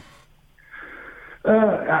player.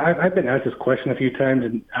 I've been asked this question a few times,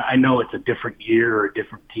 and I know it's a different year or a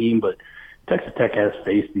different team, but Texas Tech has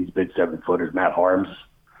faced these big 7-footers. Matt Harms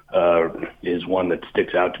is one that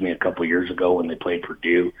sticks out to me a couple of years ago when they played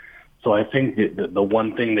Purdue. So I think that the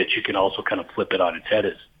one thing that you can also kind of flip it on its head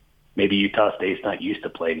is maybe Utah State's not used to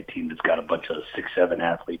playing a team that's got a bunch of 6'7"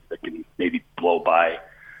 athletes that can maybe blow by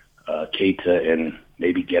Keita and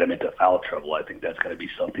maybe get him into foul trouble. I think that's going to be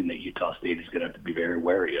something that Utah State is going to have to be very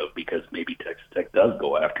wary of, because maybe Texas Tech does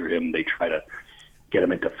go after him. They try to get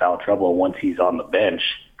him into foul trouble. Once he's on the bench,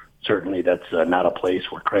 certainly that's not a place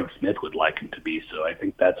where Craig Smith would like him to be. So I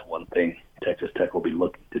think that's one thing Texas Tech will be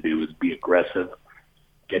looking to do, is be aggressive,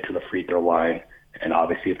 get to the free throw line, and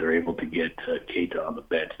obviously if they're able to get Keita on the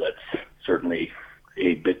bench, that's certainly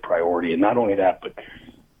a big priority. And not only that, but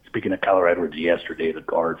speaking of Kyler Edwards yesterday, the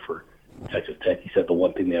guard for Texas Tech, he said the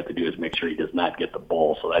one thing they have to do is make sure he does not get the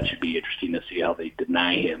ball. So that should be interesting to see how they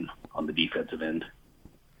deny him on the defensive end.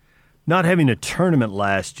 Not having a tournament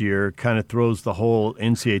last year kind of throws the whole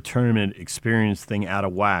NCAA tournament experience thing out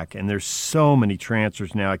of whack. And there's so many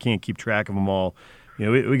transfers now, I can't keep track of them all. You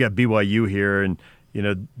know, we got BYU here, and you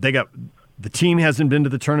know the team hasn't been to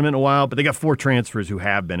the tournament in a while, but they got 4 transfers who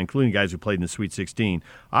have been, including guys who played in the Sweet 16.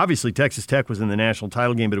 Obviously, Texas Tech was in the national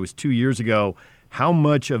title game, but it was 2 years ago. How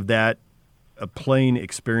much of that playing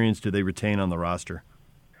experience do they retain on the roster?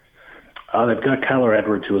 They've got Kyler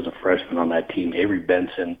Edwards, who was a freshman on that team. Avery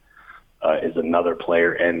Benson is another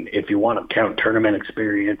player. And if you want to count tournament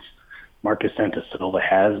experience, Marcus Santos-Silva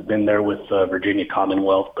has been there with Virginia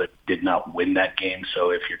Commonwealth, but did not win that game. So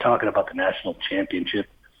if you're talking about the national championship,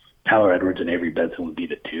 Kyler Edwards and Avery Benson would be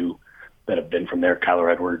the two that have been from there.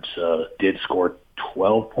 Kyler Edwards did score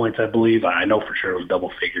 12 points, I believe. I know for sure it was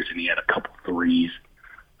double figures, and he had a couple threes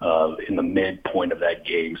in the midpoint of that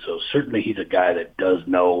game. So certainly he's a guy that does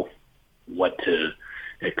know what to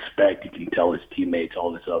expect. You can tell his teammates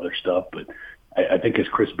all this other stuff. But I think, as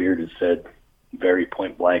Chris Beard has said very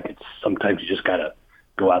point blank, it's sometimes you just got to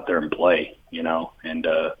go out there and play, you know, and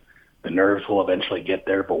the nerves will eventually get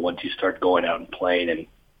there. But once you start going out and playing and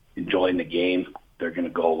enjoying the game, they're going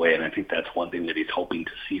to go away. And I think that's one thing that he's hoping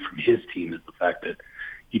to see from his team, is the fact that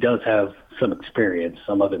he does have some experience.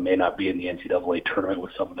 Some of it may not be in the NCAA tournament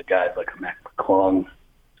with some of the guys like Mac McClung.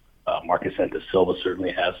 Marcus Santos-Silva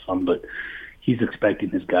certainly has some, but he's expecting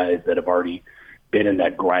his guys that have already been in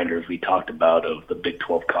that grinder, as we talked about, of the Big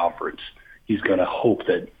 12 conference. He's going to hope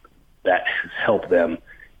that that has helped them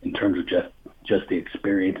in terms of just the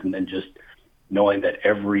experience, and then just knowing that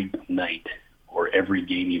every night or every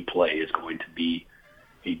game you play is going to be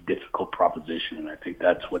a difficult proposition. And I think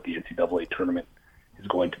that's what the NCAA tournament is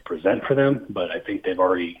going to present for them. But I think they've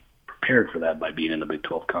already prepared for that by being in the Big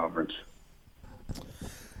 12 conference.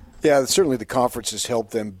 Yeah, certainly the conference has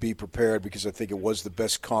helped them be prepared, because I think it was the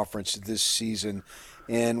best conference this season.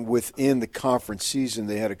 And within the conference season,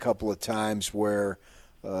 they had a couple of times where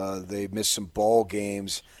they missed some ball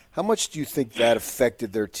games. How much do you think that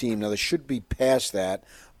affected their team? Now, they should be past that,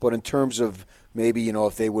 but in terms of maybe, you know,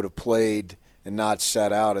 if they would have played and not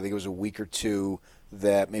sat out, I think it was a week or two,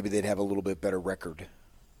 that maybe they'd have a little bit better record.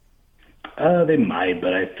 They might,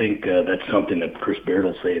 but I think that's something that Chris Beard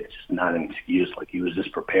will say. It's just not an excuse. Like, he was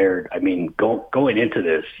just prepared. I mean, going into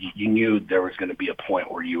this, you knew there was going to be a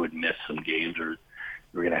point where you would miss some games, or you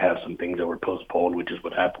were going to have some things that were postponed, which is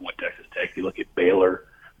what happened with Texas Tech. You look at Baylor,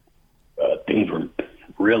 things were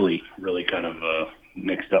really, really kind of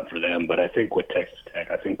mixed up for them. But I think with Texas Tech,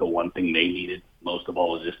 I think the one thing they needed most of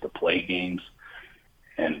all was just to play games.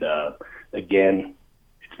 And again,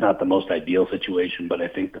 it's not the most ideal situation, but I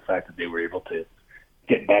think the fact that they were able to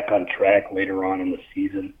get back on track later on in the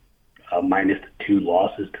season, minus the 2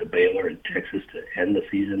 losses to Baylor and Texas to end the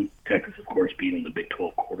season. Texas, of course, beating the Big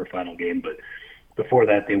 12 quarterfinal game, but before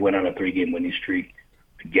that, they went on a 3-game winning streak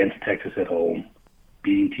against Texas at home,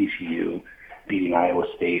 beating TCU, beating Iowa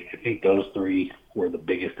State. I think those 3 were the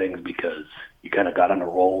biggest things, because you kind of got on a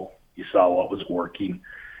roll. You saw what was working.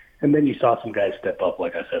 And then you saw some guys step up,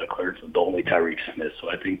 like I said, a Clarence Adolny, Tyreke Smith.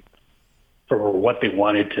 So I think for what they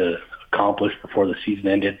wanted to accomplish before the season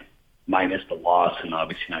ended, minus the loss and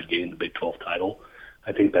obviously not getting the Big 12 title,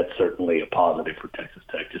 I think that's certainly a positive for Texas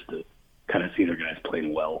Tech, just to kind of see their guys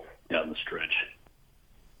playing well down the stretch.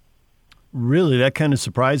 Really, that kind of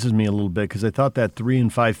surprises me a little bit, because I thought that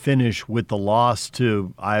 3-5 finish with the loss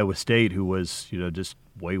to Iowa State, who was, you know, just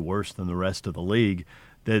way worse than the rest of the league,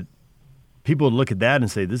 that people would look at that and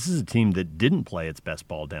say, this is a team that didn't play its best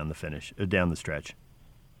ball down the stretch.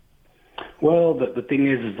 Well, the thing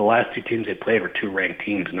is the last 2 teams they played were 2 ranked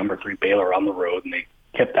teams. Number 3 Baylor on the road, and they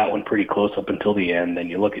kept that one pretty close up until the end. Then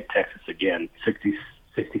you look at Texas again,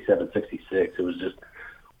 67-66. It was just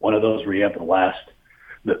one of those where you have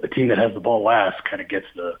the team that has the ball last kind of gets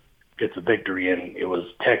the victory, and it was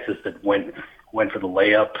Texas that went for the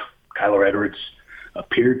layup. Kyler Edwards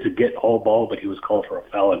appeared to get all ball, but he was called for a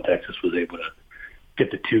foul, and Texas was able to get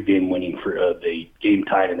the the game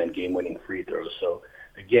tied and then game-winning free throws. So,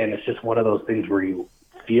 again, it's just one of those things where you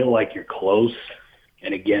feel like you're close.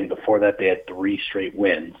 And, again, before that they had 3 straight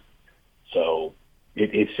wins. So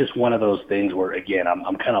it's just one of those things where, again,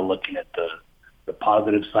 I'm kind of looking at the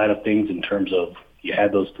positive side of things in terms of you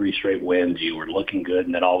had those 3 straight wins, you were looking good,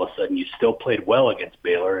 and then all of a sudden you still played well against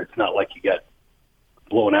Baylor. It's not like you got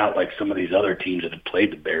blown out like some of these other teams that have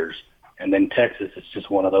played the Bears. And then Texas, it's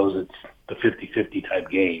just one of those, it's the 50-50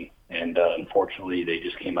 type game. And unfortunately, they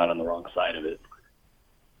just came out on the wrong side of it.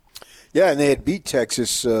 Yeah, and they had beat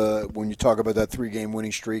Texas when you talk about that 3-game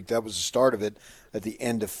winning streak. That was the start of it at the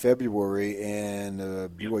end of February, and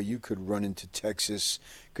BYU could run into Texas.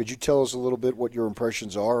 Could you tell us a little bit what your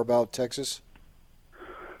impressions are about Texas?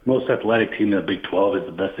 Most athletic team in the Big 12 is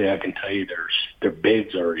the best thing I can tell you. Their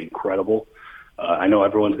bigs are incredible. I know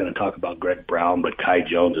everyone's going to talk about Greg Brown, but Kai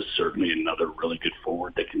Jones is certainly another really good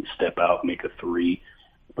forward that can step out, make a 3.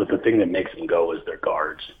 But the thing that makes them go is their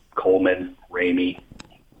guards. Coleman, Ramey,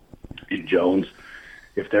 and Jones.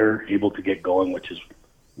 If they're able to get going, which is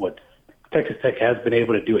what Texas Tech has been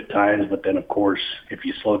able to do at times, but then, of course, if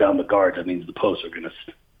you slow down the guards, that means the posts are going to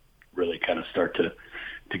really kind of start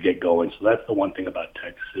to get going. So that's the one thing about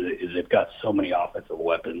Texas is they've got so many offensive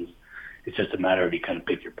weapons. It's just a matter of you kind of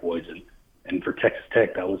pick your poison. And for Texas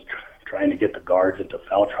Tech, that was trying to get the guards into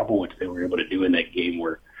foul trouble, which they were able to do in that game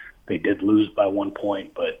where they did lose by 1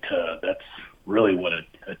 point. But that's really what a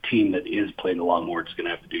team that is playing the Longhorns is going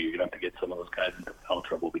to have to do. You're going to have to get some of those guys into foul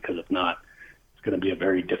trouble, because if not, it's going to be a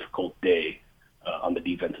very difficult day on the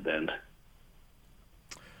defensive end.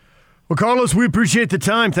 Well, Carlos, we appreciate the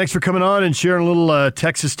time. Thanks for coming on and sharing a little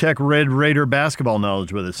Texas Tech Red Raider basketball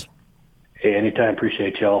knowledge with us. Hey, anytime.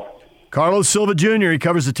 Appreciate y'all. Carlos Silva Jr., he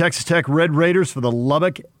covers the Texas Tech Red Raiders for the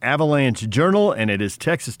Lubbock Avalanche Journal, and it is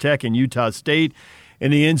Texas Tech and Utah State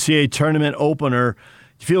in the NCAA tournament opener. Do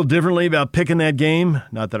you feel differently about picking that game?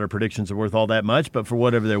 Not that our predictions are worth all that much, but for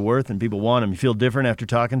whatever they're worth and people want them, you feel different after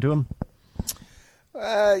talking to them?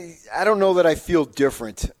 I don't know that I feel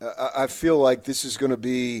different. I feel like this is going to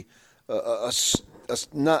be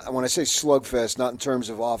not when I say slugfest, not in terms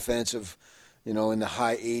of offensive, in the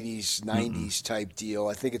high 80s, 90s type deal.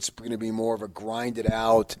 I think it's going to be more of a grinded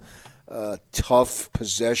out, tough,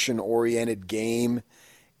 possession-oriented game.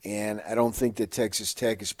 And I don't think that Texas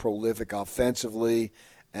Tech is prolific offensively.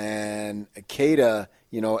 And Keita,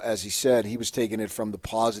 as he said, he was taking it from the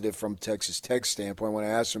positive from Texas Tech's standpoint when I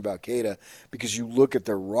asked him about Keita, because you look at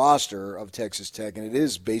the roster of Texas Tech, and it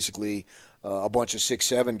is basically a bunch of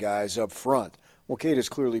 6'7" guys up front. Well, Keita's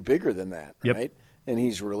clearly bigger than that, right? And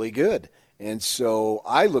he's really good. And so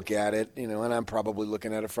I look at it, and I'm probably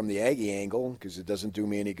looking at it from the Aggie angle, because it doesn't do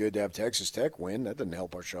me any good to have Texas Tech win. That doesn't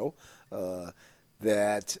help our show.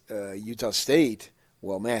 That Utah State,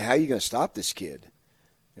 well, man, how are you going to stop this kid?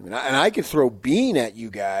 I mean, I could throw Bean at you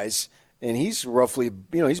guys, and he's roughly,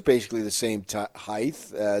 he's basically the same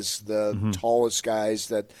height as the tallest guys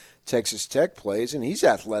that Texas Tech plays, and he's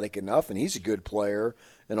athletic enough, and he's a good player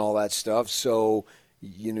and all that stuff. So,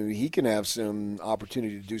 he can have some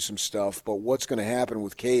opportunity to do some stuff. But what's going to happen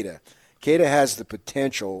with Keita? Keita has the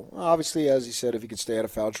potential, obviously, as he said, if he can stay out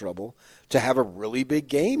of foul trouble, to have a really big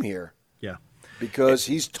game here. Yeah. Because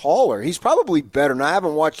he's taller. He's probably better. Now, I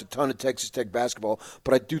haven't watched a ton of Texas Tech basketball,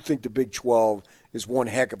 but I do think the Big 12 is one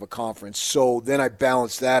heck of a conference. So then I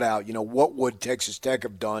balance that out. What would Texas Tech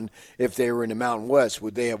have done if they were in the Mountain West?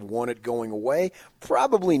 Would they have won it going away?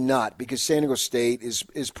 Probably not, because San Diego State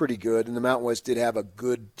is pretty good, and the Mountain West did have a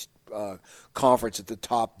good conference at the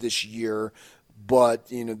top this year.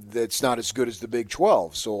 But, that's not as good as the Big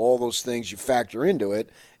 12. So all those things you factor into it,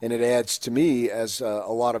 and it adds to me as a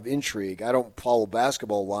lot of intrigue. I don't follow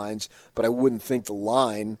basketball lines, but I wouldn't think the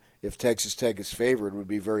line, if Texas Tech is favored, would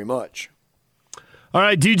be very much. All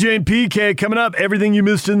right, DJ and PK coming up. Everything you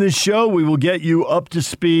missed in this show, we will get you up to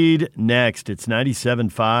speed next. It's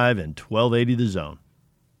 97.5 and 1280 The Zone.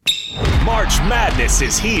 March Madness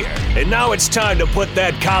is here, and now it's time to put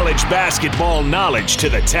that college basketball knowledge to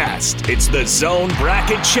the test. It's the Zone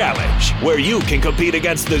Bracket Challenge, where you can compete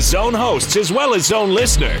against the Zone hosts as well as Zone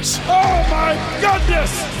listeners. Oh, my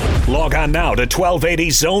goodness! Log on now to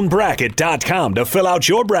 1280zonebracket.com to fill out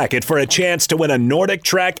your bracket for a chance to win a Nordic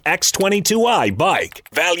Trek X22i bike,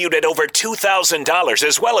 valued at over $2,000,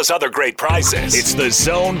 as well as other great prizes. It's the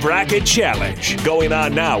Zone Bracket Challenge, going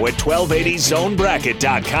on now at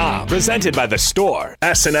 1280zonebracket.com. Presented by The Store,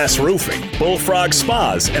 S&S Roofing, Bullfrog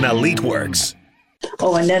Spas, and Elite Works.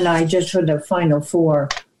 Oh, and then I just for the Final Four,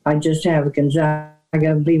 I just have Gonzaga,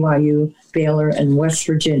 BYU, Baylor, and West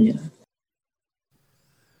Virginia.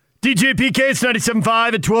 DJ PK, it's 97.5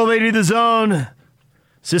 at 1280 The Zone.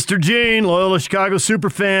 Sister Jean, Loyola Chicago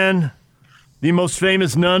superfan, the most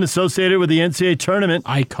famous nun associated with the NCAA tournament.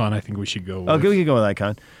 Icon, I think we should go with. Okay, we can go with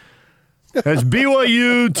Icon. Has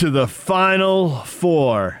BYU to the Final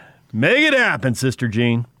Four. Make it happen, Sister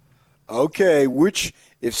Jean. Okay,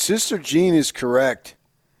 if Sister Jean is correct,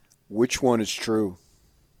 which one is true?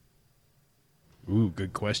 Ooh,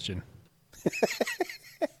 good question.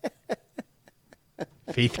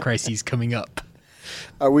 Faith crises coming up.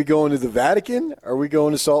 Are we going to the Vatican? Or are we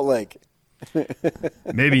going to Salt Lake?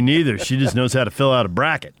 Maybe neither. She just knows how to fill out a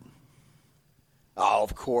bracket. Oh,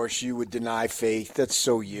 of course, you would deny Faith. That's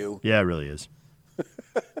so you. Yeah, it really is.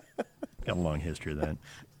 Got a long history of that.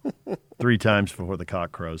 3 times before the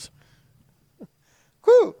cock crows.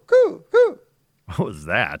 Coo, coo, coo. What was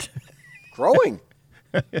that? Crowing.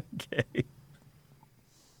 Okay.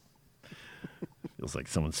 Feels like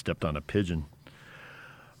someone stepped on a pigeon.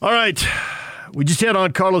 All right. We just had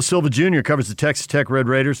on Carlos Silva Jr., covers the Texas Tech Red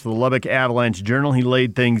Raiders for the Lubbock Avalanche Journal. He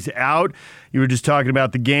laid things out. You were just talking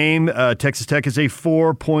about the game. Texas Tech is a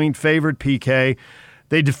 4-point favorite, PK.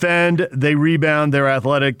 They defend, they rebound, they're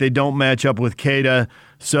athletic, they don't match up with Keita.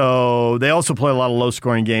 So they also play a lot of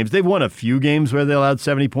low-scoring games. They've won a few games where they allowed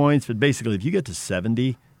 70 points, but basically if you get to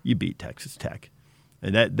 70, you beat Texas Tech.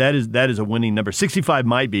 And that is a winning number. 65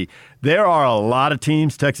 might be. There are a lot of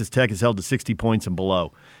teams Texas Tech has held to 60 points and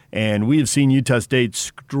below. And we have seen Utah State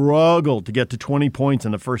struggle to get to 20 points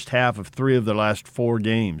in the first half of 3 of their last 4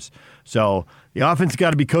 games. So the offense got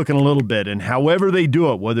to be cooking a little bit. And however they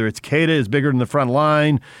do it, whether it's Keita is bigger than the front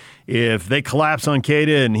line, if they collapse on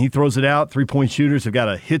Keita and he throws it out, 3-point shooters have got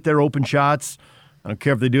to hit their open shots. I don't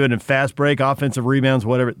care if they do it in fast break, offensive rebounds,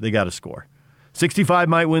 whatever, they got to score. 65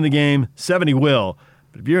 might win the game, 70 will.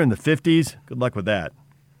 But if you're in the 50s, good luck with that.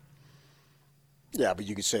 Yeah, but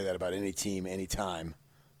you can say that about any team, anytime.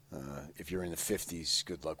 If you're in the 50s,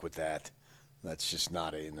 good luck with that. That's just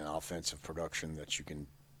not an offensive production that you can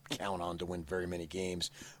count on to win very many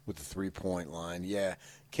games with the 3-point line. Yeah,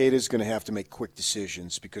 Keita's going to have to make quick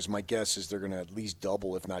decisions because my guess is they're going to at least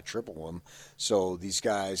double, if not triple him. So these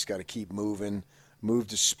guys got to keep moving, move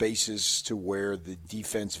to spaces to where the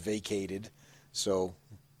defense vacated. So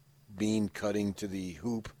being cutting to the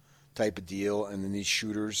hoop type of deal, and then these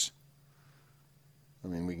shooters. I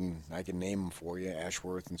mean, I can name them for you,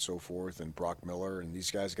 Ashworth and so forth, and Brock Miller, and these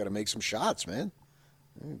guys got to make some shots, man.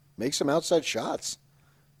 Make some outside shots.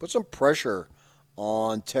 Put some pressure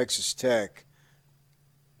on Texas Tech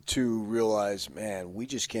to realize, man, we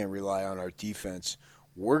just can't rely on our defense.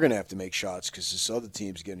 We're going to have to make shots because this other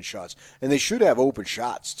team's getting shots. And they should have open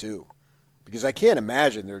shots, too, because I can't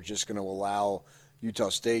imagine they're just going to allow Utah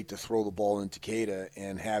State to throw the ball into Keita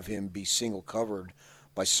and have him be single covered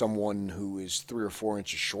by someone who is 3 or 4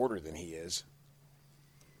 inches shorter than he is.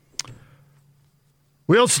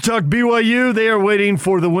 We also talked BYU. They are waiting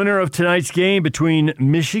for the winner of tonight's game between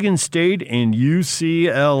Michigan State and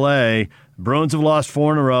UCLA. The Bruins have lost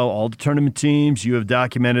 4 in a row, all the tournament teams. You have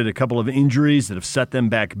documented a couple of injuries that have set them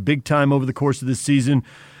back big time over the course of this season.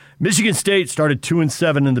 Michigan State started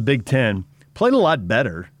 2-7 in the Big Ten. Played a lot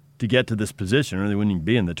better to get to this position, or they wouldn't even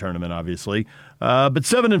be in the tournament, obviously. But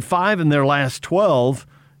 7-5 in their last 12,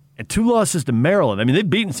 and 2 losses to Maryland. I mean, they've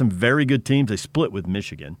beaten some very good teams. They split with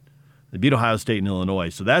Michigan. They beat Ohio State and Illinois,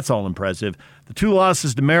 so that's all impressive. The 2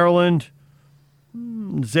 losses to Maryland,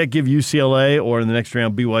 does that give UCLA or in the next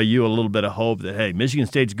round BYU a little bit of hope that, hey, Michigan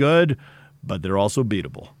State's good, but they're also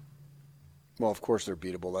beatable? Well, of course they're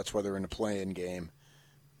beatable. That's why they're in a play-in game.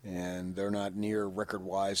 And they're not near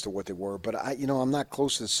record-wise to what they were. But, I'm not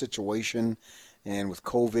close to the situation. And with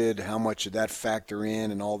COVID, how much did that factor in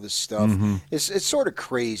and all this stuff? Mm-hmm. It's sort of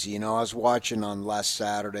crazy. I was watching on last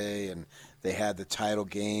Saturday, and they had the title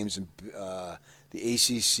games. And the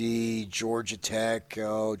ACC, Georgia Tech,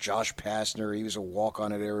 Josh Pastner, he was a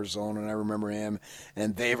walk-on at Arizona, and I remember him.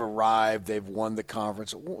 And they've arrived. They've won the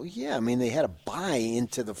conference. Well, yeah, they had a bye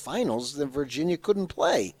into the finals that Virginia couldn't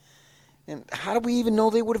play. And how do we even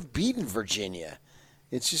know they would have beaten Virginia?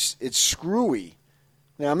 It's screwy.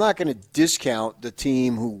 Now, I'm not going to discount the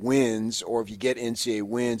team who wins, or if you get NCAA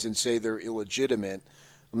wins and say they're illegitimate.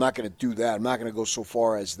 I'm not going to do that. I'm not going to go so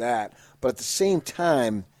far as that. But at the same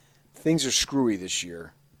time, things are screwy this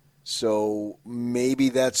year. So maybe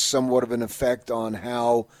that's somewhat of an effect on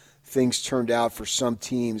how things turned out for some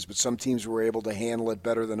teams, but some teams were able to handle it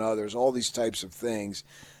better than others, all these types of things.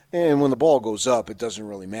 And when the ball goes up, it doesn't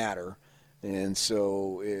really matter. And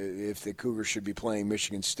so if the Cougars should be playing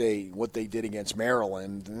Michigan State, what they did against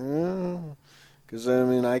Maryland, because,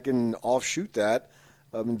 I can offshoot that.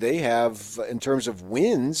 They have, in terms of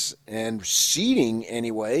wins and seeding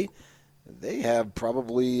anyway, they have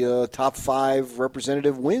probably top 5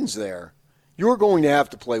 representative wins there. You're going to have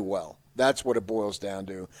to play well. That's what it boils down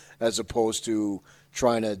to, as opposed to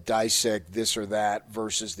trying to dissect this or that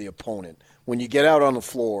versus the opponent. When you get out on the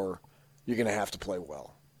floor, you're going to have to play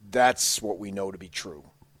well. That's what we know to be true.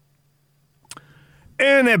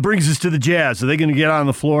 And that brings us to the Jazz. Are they going to get on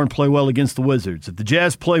the floor and play well against the Wizards? If the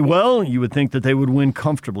Jazz play well, you would think that they would win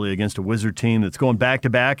comfortably against a Wizard team that's going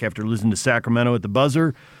back-to-back after losing to Sacramento at the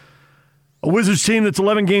buzzer. A Wizards team that's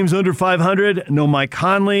 11 games under 500. No Mike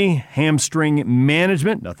Conley. Hamstring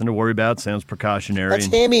management. Nothing to worry about. Sounds precautionary. That's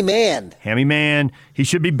Hammy Man. Hammy Man. He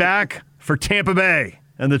should be back for Tampa Bay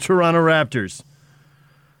and the Toronto Raptors.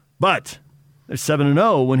 But they're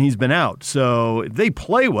 7-0 when he's been out. So if they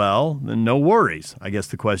play well, then no worries. I guess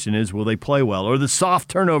the question is, will they play well? Or the soft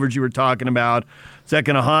turnovers you were talking about, is that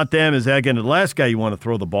going to haunt them? Is that going to – the last guy you want to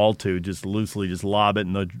throw the ball to, just loosely just lob it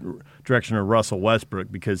in the direction of Russell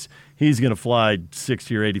Westbrook, because he's going to fly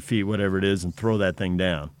 60 or 80 feet, whatever it is, and throw that thing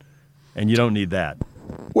down. And you don't need that.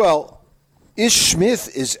 Well, Ish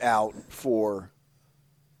Smith is out for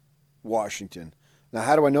Washington. Now,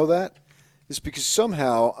 how do I know that? It's because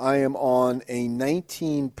somehow I am on a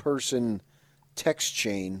 19-person text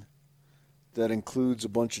chain that includes a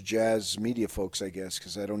bunch of Jazz media folks, I guess,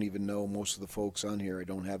 because I don't even know most of the folks on here. I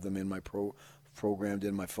don't have them in my programmed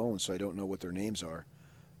in my phone, so I don't know what their names are.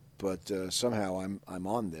 But somehow I'm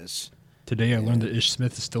on this. Today I learned that Ish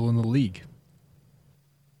Smith is still in the league.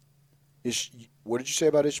 What did you say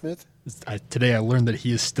about Ish Smith? Today I learned that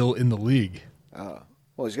he is still in the league. Well,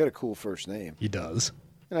 he's got a cool first name. He does.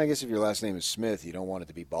 And I guess if your last name is Smith, you don't want it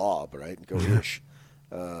to be Bob, right? Go Ish.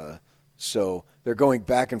 So they're going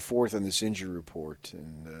back and forth on this injury report,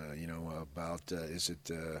 and about is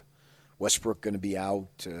it Westbrook going to be out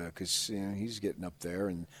because he's getting up there,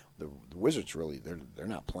 and the Wizards really they're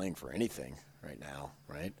not playing for anything right now,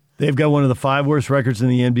 right? They've got one of the 5 worst records in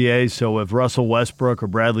the NBA. So if Russell Westbrook or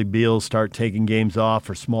Bradley Beal start taking games off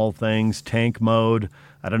for small things, tank mode.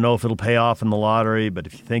 I don't know if it'll pay off in the lottery, but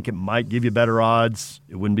if you think it might give you better odds,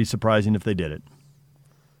 it wouldn't be surprising if they did it.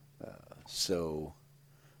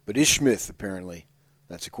 But Ish Smith, apparently,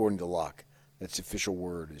 that's according to Locke. That's the official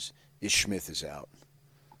word, is Ish Smith is out.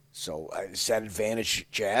 So is that advantage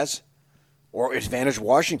Jazz? Or advantage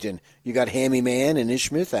Washington? You got Hammy Man and Ish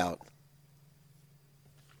Smith out.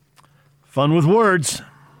 Fun with words.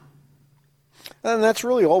 And that's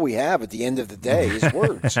really all we have at the end of the day is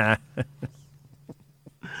words.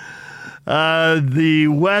 The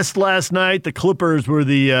West last night, the Clippers were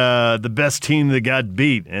the best team that got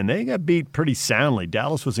beat, and they got beat pretty soundly.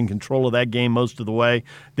 Dallas was in control of that game most of the way.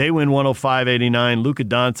 They win 105-89. Luka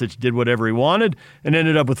Doncic did whatever he wanted and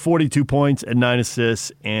ended up with 42 points and 9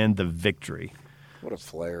 assists and the victory. What a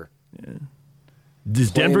flair. Yeah.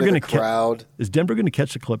 Is Denver going to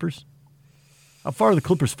catch the Clippers? How far are the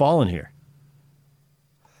Clippers falling here?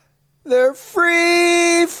 They're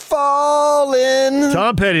free falling.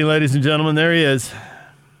 Tom Petty, ladies and gentlemen, there he is.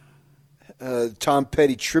 Tom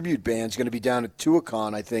Petty tribute band's going to be down at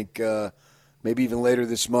Tuacahn, I think, maybe even later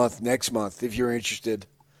this month, next month, if you're interested.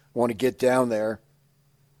 Want to get down there.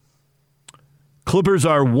 Clippers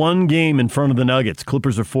are 1 game in front of the Nuggets.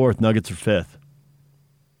 Clippers are 4th, Nuggets are 5th.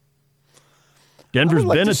 Denver's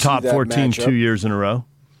been a top 14 2 years in a row.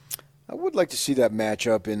 I would like to see that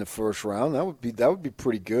matchup in the first round. That would be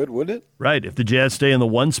pretty good, wouldn't it? Right. If the Jazz stay in the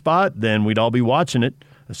 1 spot, then we'd all be watching it.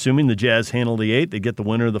 Assuming the Jazz handle the 8, they get the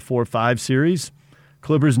winner of the 4-5 series.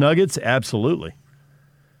 Clippers Nuggets, absolutely.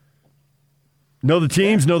 Know the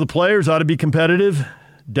teams, know the players, ought to be competitive.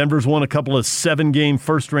 Denver's won a couple of 7-game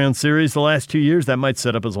first-round series the last 2 years. That might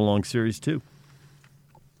set up as a long series too.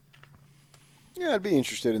 Yeah, I'd be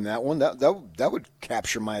interested in that one. That would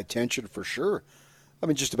capture my attention for sure. I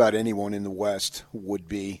mean, just about anyone in the West would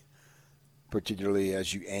be, particularly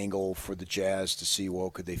as you angle for the Jazz to see, well,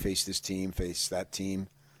 could they face this team, face that team?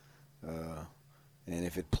 And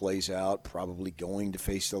if it plays out, probably going to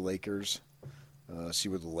face the Lakers, see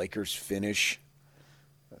where the Lakers finish.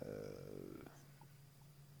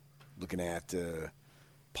 Looking at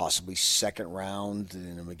possibly second round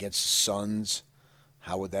against the Suns.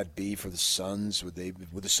 How would that be for the Suns? Would the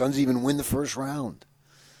Suns even win the first round?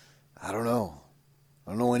 I don't know. I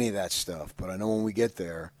don't know any of that stuff, but I know when we get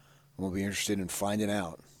there, I'm going to be interested in finding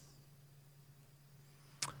out.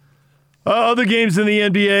 Other games in the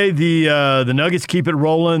NBA, the Nuggets keep it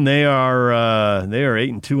rolling. They are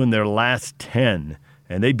 8-2 in their last 10,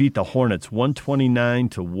 and they beat the Hornets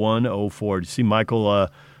 129-104. Did you see Michael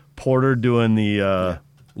Porter doing the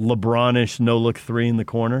LeBron-ish no-look 3 in the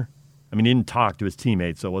corner? I mean, he didn't talk to his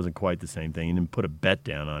teammates, so it wasn't quite the same thing. He didn't put a bet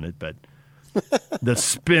down on it, but the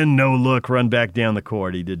spin, no look, run back down the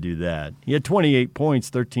court, he did do that. He had 28 points,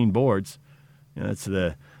 13 boards. You know,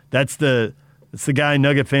 that's the guy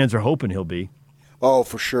Nugget fans are hoping he'll be. Oh,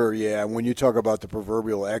 for sure, yeah. When you talk about the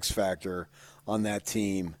proverbial X factor on that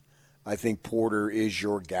team, I think Porter is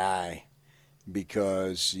your guy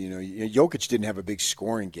because, you know, Jokic didn't have a big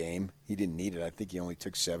scoring game. He didn't need it. I think he only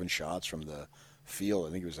took 7 shots from the field.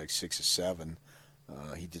 I think it was like 6 or 7.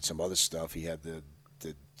 He did some other stuff. He had the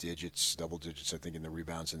digits, double digits, I think, in the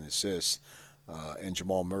rebounds and the assists. And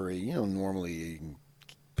Jamal Murray, you know, normally you can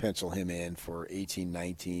pencil him in for 18,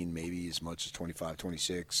 19, maybe as much as 25,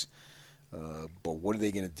 26. But what are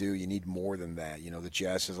they going to do? You need more than that. You know, the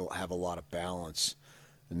Jazz have a lot of balance.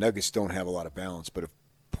 The Nuggets don't have a lot of balance. But if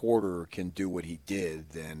Porter can do what he did,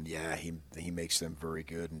 then, yeah, he makes them very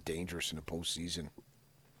good and dangerous in the postseason.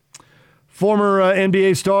 Former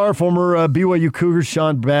NBA star, former BYU Cougars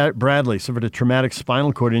Sean Bradley suffered a traumatic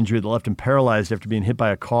spinal cord injury that left him paralyzed after being hit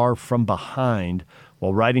by a car from behind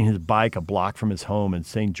while riding his bike a block from his home in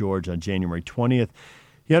St. George on January 20th.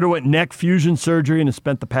 He underwent neck fusion surgery and has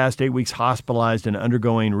spent the past 8 weeks hospitalized and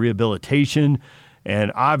undergoing rehabilitation.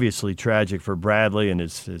 And obviously tragic for Bradley and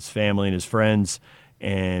his family and his friends.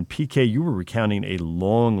 And PK, you were recounting a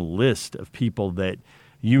long list of people that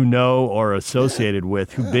you know or associated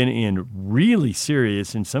with who've been in really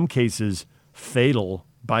serious, in some cases, fatal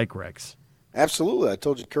bike wrecks. Absolutely. I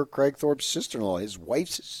told you Kirk Craigthorpe's sister-in-law, his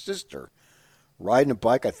wife's sister, riding a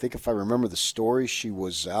bike. I think if I remember the story, she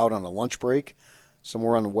was out on a lunch break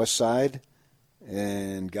somewhere on the west side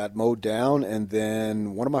and got mowed down. And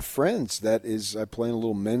then one of my friends I play in a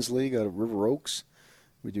little men's league out of River Oaks.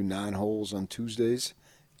 We do 9 holes on Tuesdays.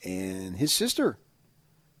 And his sister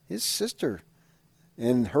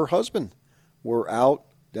and her husband were out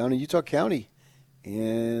down in Utah County,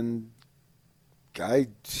 and guy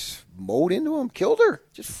mowed into him, killed her,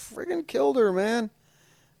 just friggin' killed her, man.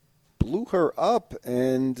 Blew her up,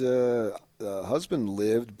 and the husband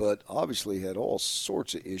lived, but obviously had all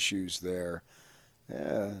sorts of issues there.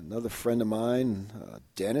 Yeah, another friend of mine,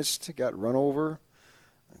 dentist, got run over.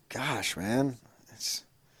 Gosh, man, it's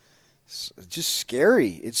just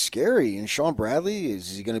scary. It's scary. And Sean Bradley,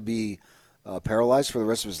 is he going to be paralyzed for the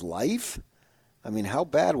rest of his life? I mean, how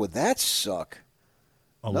bad would that suck?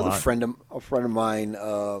 Another friend of mine,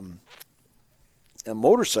 a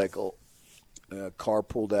motorcycle car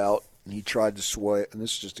pulled out, and he tried to sway, and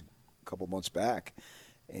this is just a couple months back,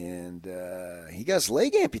 and he got his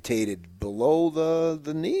leg amputated below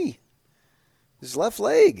the knee, his left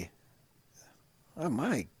leg. Oh,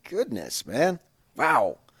 my goodness, man.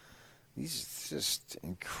 Wow. These just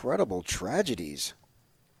incredible tragedies.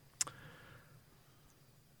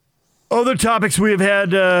 Other topics we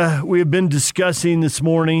have been discussing this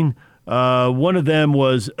morning. One of them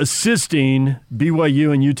was assisting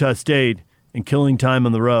BYU and Utah State in killing time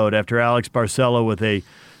on the road after Alex Barcelo with a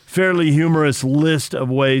fairly humorous list of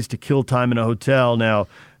ways to kill time in a hotel. Now,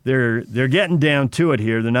 they're getting down to it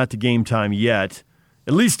here. They're not to game time yet.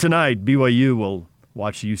 At least tonight, BYU will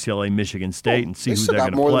watch the UCLA-Michigan State and see who they're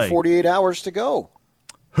going to play. They still got more than 48 hours to go.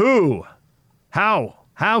 Who? How?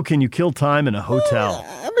 How can you kill time in a hotel?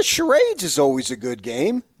 Charades is always a good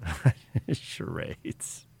game.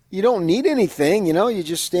 Charades. You don't need anything, you know. You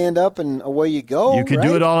just stand up and away you go. You could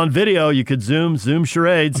do it all on video. You could zoom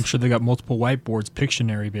charades. I'm sure they got multiple whiteboards.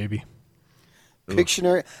 Pictionary, baby.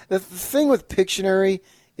 Pictionary. The thing with Pictionary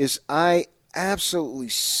is I absolutely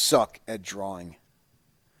suck at drawing.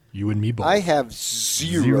 You and me both. I have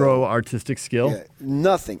zero. Zero artistic skill? Yeah,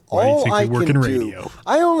 nothing. Why all do you think I you work can in do, radio?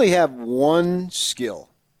 I only have one skill,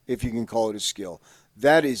 if you can call it a skill.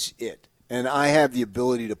 That is it. And I have the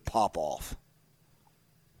ability to pop off.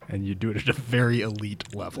 And you do it at a very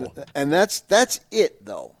elite level. And that's it,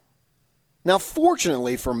 though. Now,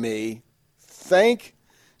 fortunately for me, thank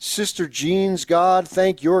Sister Jean's God,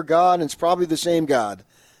 thank your God, and it's probably the same God,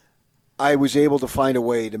 I was able to find a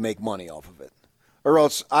way to make money off of it. Or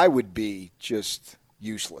else I would be just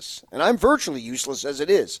useless. And I'm virtually useless as it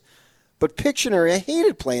is. But Pictionary, I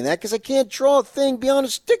hated playing that because I can't draw a thing beyond a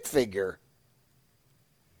stick figure.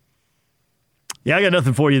 Yeah, I got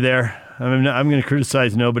nothing for you there. I'm going to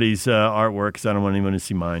criticize nobody's artwork because I don't want anyone to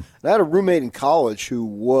see mine. I had a roommate in college who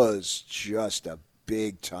was just a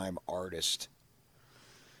big-time artist.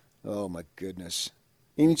 Oh, my goodness.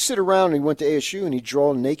 And he'd sit around and he went to ASU and he'd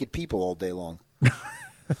draw naked people all day long.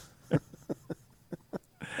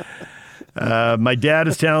 My dad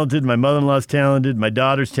is talented. My mother-in-law's talented. My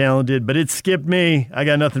daughter's talented. But it skipped me. I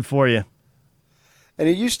got nothing for you. And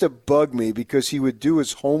it used to bug me because he would do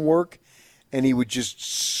his homework and he would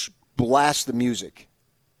just blast the music.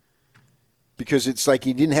 because it's like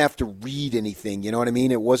he didn't have to read anything. You know what I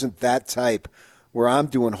mean? It wasn't that type where I'm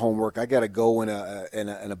doing homework. I got to go in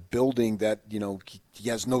a building that, you know, he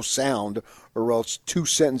has no sound, or else 2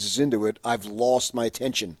 sentences into it, I've lost my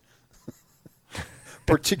attention.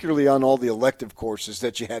 Particularly on all the elective courses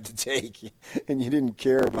that you had to take, and you didn't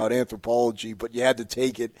care about anthropology, but you had to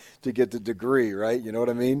take it to get the degree, right? You know what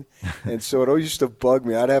I mean? And so it always used to bug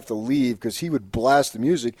me. I'd have to leave because he would blast the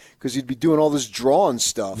music because he'd be doing all this drawing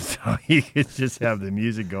stuff. So he could just have the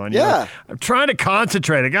music going. Yeah. You're like, I'm trying to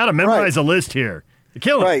concentrate. I got to memorize a list here. You're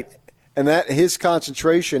killing Right. And that his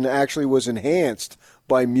concentration actually was enhanced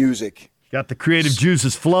by music. Got the creative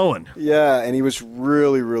juices flowing. Yeah, and he was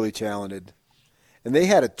really, really talented. And they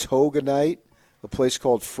had a toga night, a place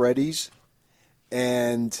called Freddy's,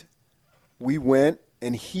 and we went,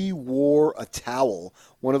 and he wore a towel,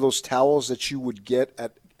 one of those towels that you would get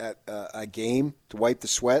at a game to wipe the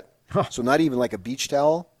sweat. So not even like a beach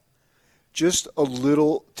towel, just a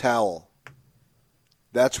little towel.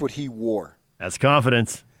 That's what he wore. That's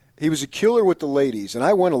confidence. He was a killer with the ladies, and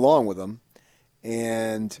I went along with him,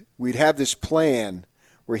 and we'd have this plan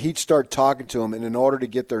where he'd start talking to them, and in order to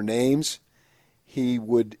get their names, he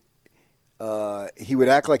would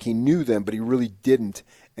act like he knew them, but he really didn't.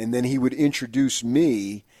 And then he would introduce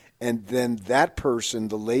me, and then that person,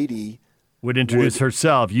 the lady, would introduce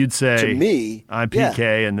herself. You'd say, to me, I'm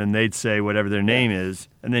PK, and then they'd say whatever their name is,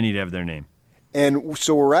 and then you'd have their name. And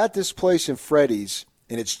so we're at this place in Freddy's,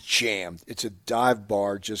 and it's jammed. It's a dive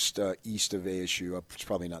bar just east of ASU. It's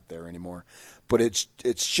probably not there anymore, but it's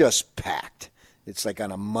just packed. It's like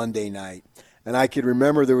on a Monday night. And I could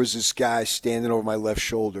remember there was this guy standing over my left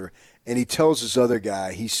shoulder, and he tells this other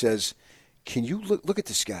guy, he says, can you look at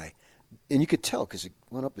this guy? And you could tell because it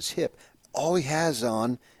went up his hip. All he has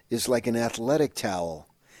on is like an athletic towel.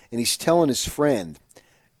 And he's telling his friend.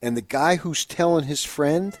 And the guy who's telling his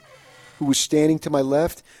friend, who was standing to my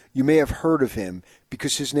left, you may have heard of him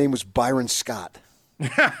because his name was Byron Scott.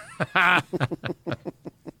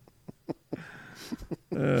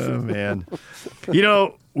 Oh, man. You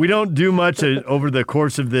know, we don't do much over the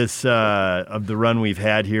course of this, of the run we've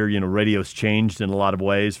had here. You know, radio's changed in a lot of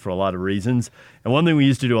ways for a lot of reasons. And one thing we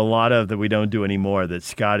used to do a lot of that we don't do anymore, that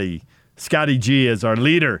Scotty G as our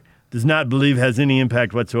leader does not believe has any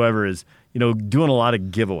impact whatsoever, is, you know, doing a lot of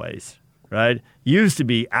giveaways, right? Used to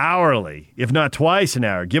be hourly, if not twice an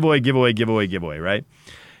hour. Giveaway, right?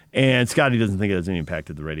 And Scotty doesn't think it has any impact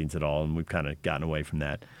to the ratings at all, and we've kind of gotten away from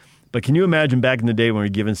that. But can you imagine back in the day when we were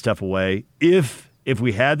giving stuff away, if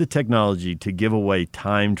we had the technology to give away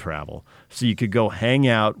time travel so you could go hang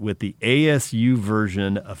out with the ASU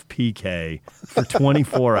version of PK for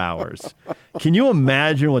 24 hours? Can you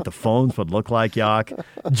imagine what the phones would look like, Yak?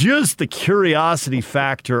 Just the curiosity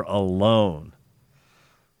factor alone.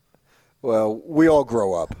 Well, we all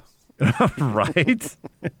grow up. Right?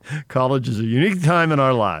 College is a unique time in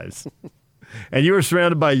our lives. And you are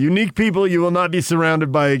surrounded by unique people you will not be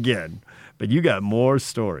surrounded by again. But you got more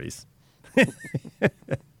stories. All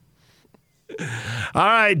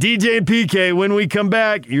right, DJ and PK, when we come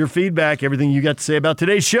back, your feedback, everything you got to say about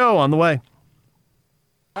today's show on the way.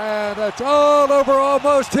 And it's all over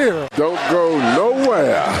almost here. Don't go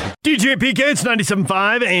nowhere. DJ and PK, it's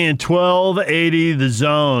 97.5 and 1280 The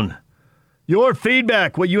Zone. Your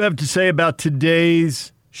feedback, what you have to say about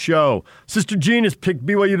today's show. Sister Jean has picked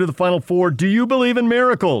BYU to the Final Four. Do you believe in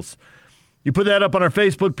miracles? You put that up on our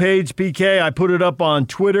Facebook page, PK. I put it up on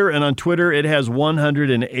Twitter, and on Twitter it has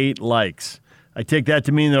 108 likes. I take that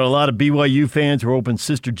to mean there are a lot of BYU fans who are hoping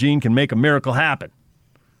Sister Jean can make a miracle happen.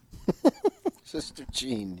 Sister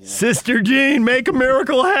Jean. Yeah. Sister Jean, make a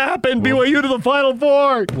miracle happen. BYU to the Final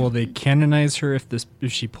Four. Will they canonize her if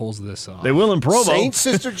she pulls this off? They will in Provo. Saint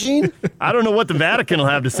Sister Jean? I don't know what the Vatican will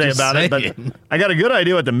have to say about it, but I got a good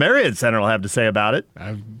idea what the Marriott Center will have to say about it.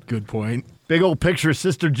 Good point. Big old picture of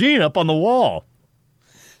Sister Jean up on the wall.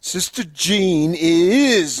 Sister Jean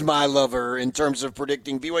is my lover in terms of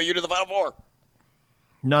predicting BYU to the Final Four.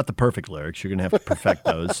 Not the perfect lyrics. You're going to have to perfect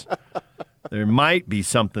those. There might be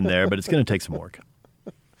something there, but it's going to take some work.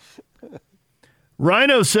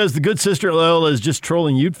 Rhino says the good sister Loyola is just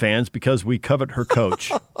trolling Ute fans because we covet her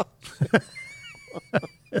coach.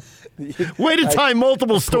 Way to tie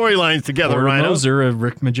multiple storylines together, Laura Rhino. Moser, a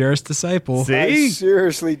Rick Majerus disciple. See? I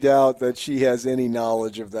seriously doubt that she has any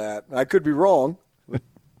knowledge of that. I could be wrong.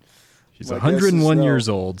 She's 101 years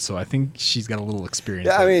old, so I think she's got a little experience.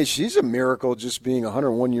 Yeah, I mean, she's a miracle just being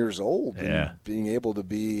 101 years old. Yeah. And being able to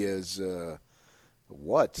be as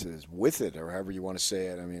with it, or however you want to say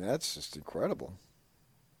it. I mean, that's just incredible.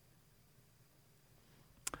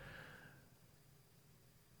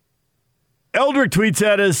 Eldrick tweets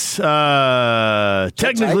at us,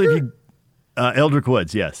 technically, Eldrick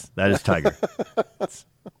Woods, yes. That is Tiger.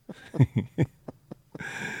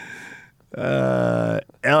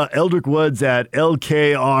 Eldrick Woods at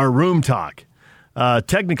LKR Room Talk.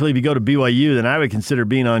 Technically, if you go to BYU, then I would consider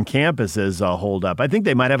being on campus as a holdup. I think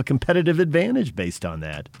they might have a competitive advantage based on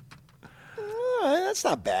that. That's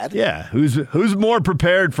not bad. Yeah, who's more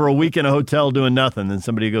prepared for a week in a hotel doing nothing than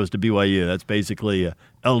somebody who goes to BYU? That's basically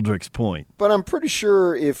Eldrick's point. But I'm pretty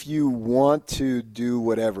sure if you want to do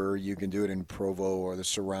whatever, you can do it in Provo or the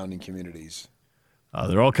surrounding communities.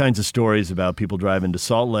 There are all kinds of stories about people driving to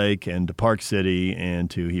Salt Lake and to Park City and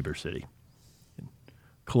to Heber City.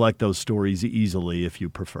 Collect those stories easily if you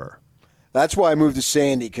prefer. That's why I moved to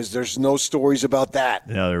Sandy, because there's no stories about that.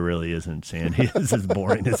 No, there really isn't, Sandy. It's as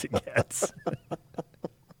boring as it gets.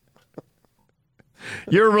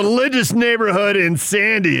 You're a religious neighborhood in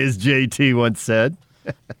Sandy, as JT once said.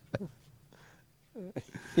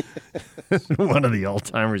 One of the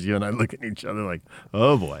all-timers, you and I look at each other like,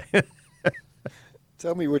 oh, boy.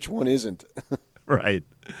 Tell me which one isn't. Right.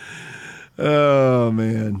 Oh,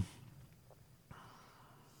 man.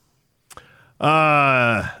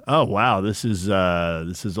 Oh, wow. This is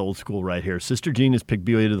old school right here. Sister Jean has picked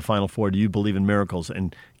BYU to the Final Four. Do you believe in miracles?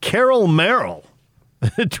 And Carol Merrill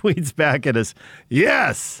tweets back at us,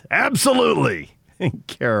 yes, absolutely.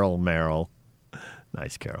 Carol Merrill.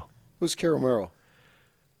 Nice, Carol. Who's Carol Merrill?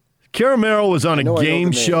 Carol Merrill was on a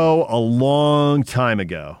game show a long time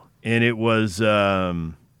ago, and it was, I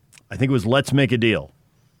think it was Let's Make a Deal.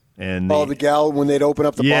 And the gal when they'd open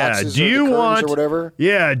up the boxes do you want, or whatever?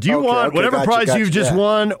 Yeah, do you want whatever prize you've just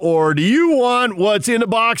won, or do you want what's in the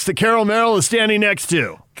box that Carol Merrill is standing next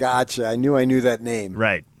to? Gotcha. I knew that name.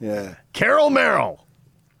 Right. Yeah. Carol Merrill.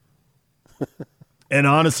 And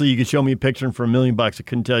honestly, you could show me a picture and for $1 million, I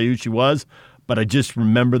couldn't tell you who she was, but I just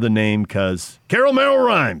remember the name because Carol Merrill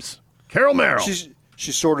rhymes. Carol Merrill.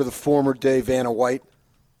 She's sort of the former day Vanna White.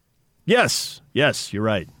 Yes, you're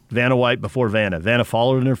right. Vanna White before Vanna. Vanna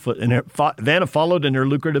followed in her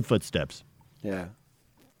lucrative footsteps. Yeah.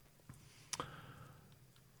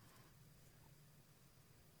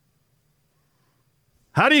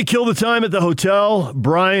 How do you kill the time at the hotel?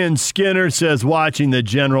 Brian Skinner says watching the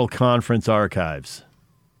General Conference archives.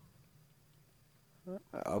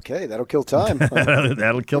 Okay, that'll kill time.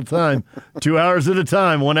 That'll kill time. 2 hours at a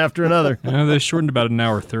time, one after another. Yeah, they shortened about an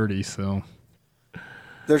hour 30, so.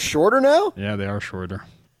 They're shorter now? Yeah, they are shorter.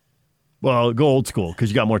 Well, go old school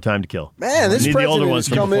because you got more time to kill. Man, this president has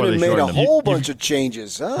come in and made a whole bunch of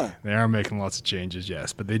changes, huh? They are making lots of changes,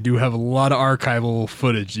 yes, but they do have a lot of archival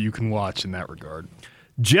footage that you can watch in that regard.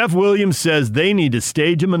 Jeff Williams says they need to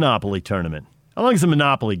stage a Monopoly tournament. How long does a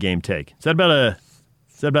Monopoly game take? Is that about a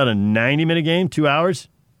 90-minute game? 2 hours?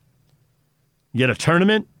 You get a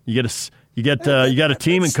tournament. You got a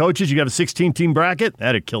team and coaches. You got a 16-team bracket.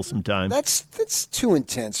 That'd kill some time. That's too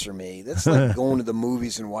intense for me. That's like going to the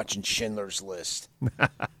movies and watching Schindler's List.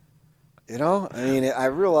 You know, I mean, I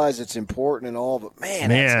realize it's important and all, but that's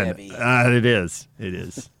heavy. It is. It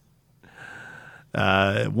is.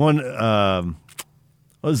 One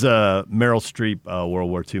was a Meryl Streep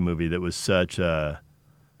World War II movie that was such.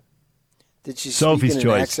 Did she Sophie's speak in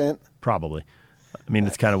Choice? an accent? Probably. I mean,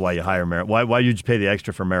 it's kind of why you hire Meryl. Why did you pay the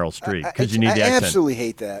extra for Meryl Streep? Because you need the accent. I absolutely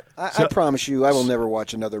hate that. I promise you, I will never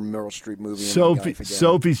watch another Meryl Streep movie.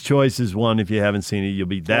 Sophie's Choice is one. If you haven't seen it, you'll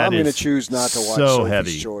be. I'm going to choose not to watch Sophie's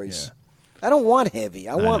heavy. Choice. Yeah. I don't want heavy.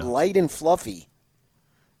 I want light and fluffy.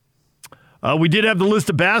 We did have the list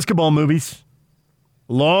of basketball movies.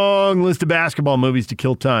 Long list of basketball movies to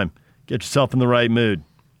kill time. Get yourself in the right mood.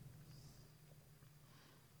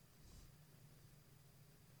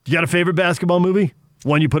 You got a favorite basketball movie?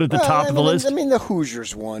 One you put at the top of the list? I mean, the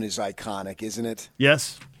Hoosiers one is iconic, isn't it?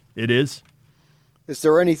 Yes, it is. Is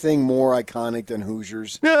there anything more iconic than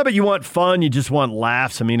Hoosiers? Yeah, but you want fun. You just want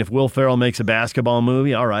laughs. I mean, if Will Ferrell makes a basketball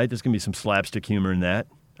movie, all right, there's going to be some slapstick humor in that.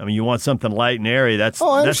 I mean, you want something light and airy. That's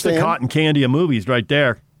the cotton candy of movies right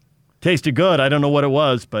there. Tasted good. I don't know what it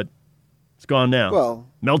was, but it's gone now. Well,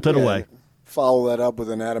 melted away. Follow that up with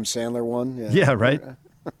an Adam Sandler one. Yeah, right.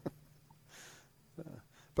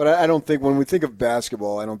 But I don't think, when we think of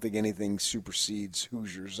basketball, I don't think anything supersedes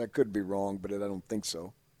Hoosiers. I could be wrong, but I don't think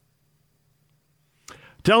so.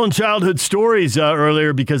 Telling childhood stories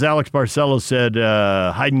earlier because Alex Barcelo said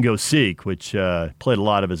hide and go seek, which played a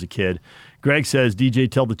lot of as a kid. Greg says, DJ,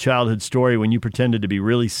 tell the childhood story when you pretended to be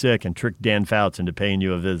really sick and tricked Dan Fouts into paying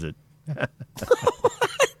you a visit.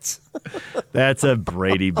 That's a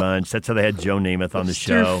Brady Bunch. That's how they had Joe Namath on the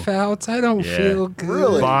show. Mr. Fouts, I don't feel good.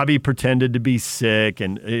 Really? Bobby pretended to be sick,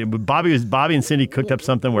 and Bobby and Cindy cooked up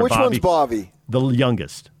something where Which one's Bobby? the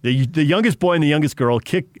youngest. The youngest boy and the youngest girl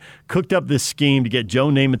cooked up this scheme to get Joe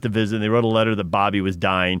Namath to visit. And they wrote a letter that Bobby was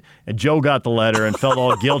dying. And Joe got the letter and felt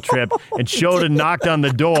all guilt-tripped and showed and knocked on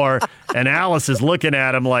the door. And Alice is looking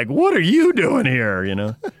at him like, what are you doing here, you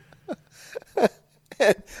know?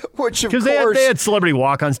 Which, of course, because they had celebrity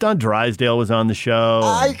walk-ons. Don Drysdale was on the show.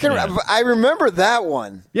 I remember that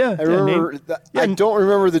one. Yeah, I remember. I don't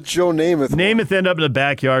remember the Joe Namath. Namath ended up in the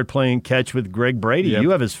backyard playing catch with Greg Brady. Yep. You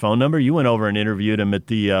have his phone number. You went over and interviewed him at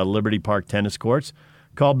the Liberty Park tennis courts.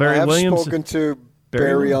 Call Barry Williams. I have spoken to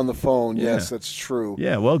Barry on the phone. Yeah. Yes, that's true.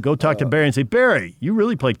 Yeah, well, go talk to Barry and say, Barry, you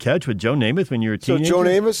really played catch with Joe Namath when you were a teenager? So Joe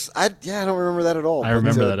Namath, I don't remember that at all. I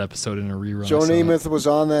remember that episode in a rerun. Joe Namath was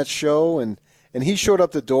on that show, and he showed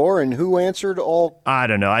up the door, and who answered all? I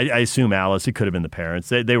don't know. I assume Alice. It could have been the parents.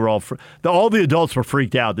 They were all all the adults were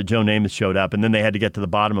freaked out that Joe Namath showed up, and then they had to get to the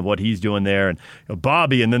bottom of what he's doing there. And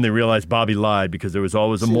Bobby, and then they realized Bobby lied because there was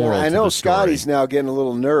always a moral. I know to the story. Scotty's now getting a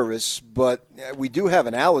little nervous, but we do have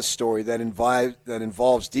an Alice story that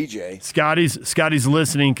involves DJ. Scotty's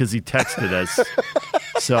listening because he texted us.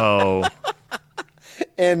 So.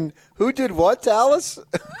 And who did what to Alice?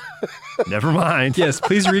 Never mind. Yes,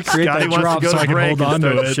 please recreate Scotty that drop so I can hold on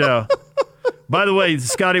to it. Show. By the way,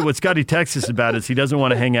 what Scotty texts us about is he doesn't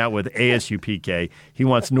want to hang out with ASU PK. He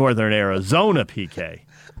wants Northern Arizona PK.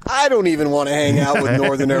 I don't even want to hang out with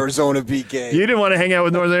Northern Arizona PK. You didn't want to hang out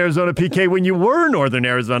with Northern Arizona PK when you were Northern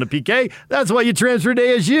Arizona PK. That's why you transferred to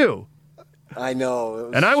ASU. I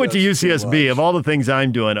know. And I went to UCSB. Of all the things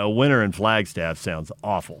I'm doing, a winter in Flagstaff sounds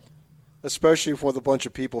awful. Especially with a bunch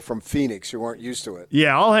of people from Phoenix who aren't used to it.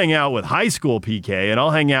 Yeah, I'll hang out with high school PK, and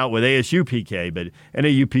I'll hang out with ASU PK, but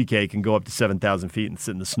NAU PK can go up to 7,000 feet and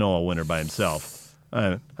sit in the snow all winter by himself.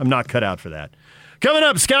 I'm not cut out for that. Coming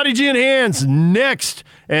up, Scotty G and Hans next.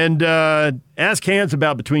 And ask Hans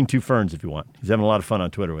about Between Two Ferns if you want. He's having a lot of fun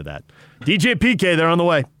on Twitter with that. DJ PK, they're on the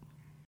way.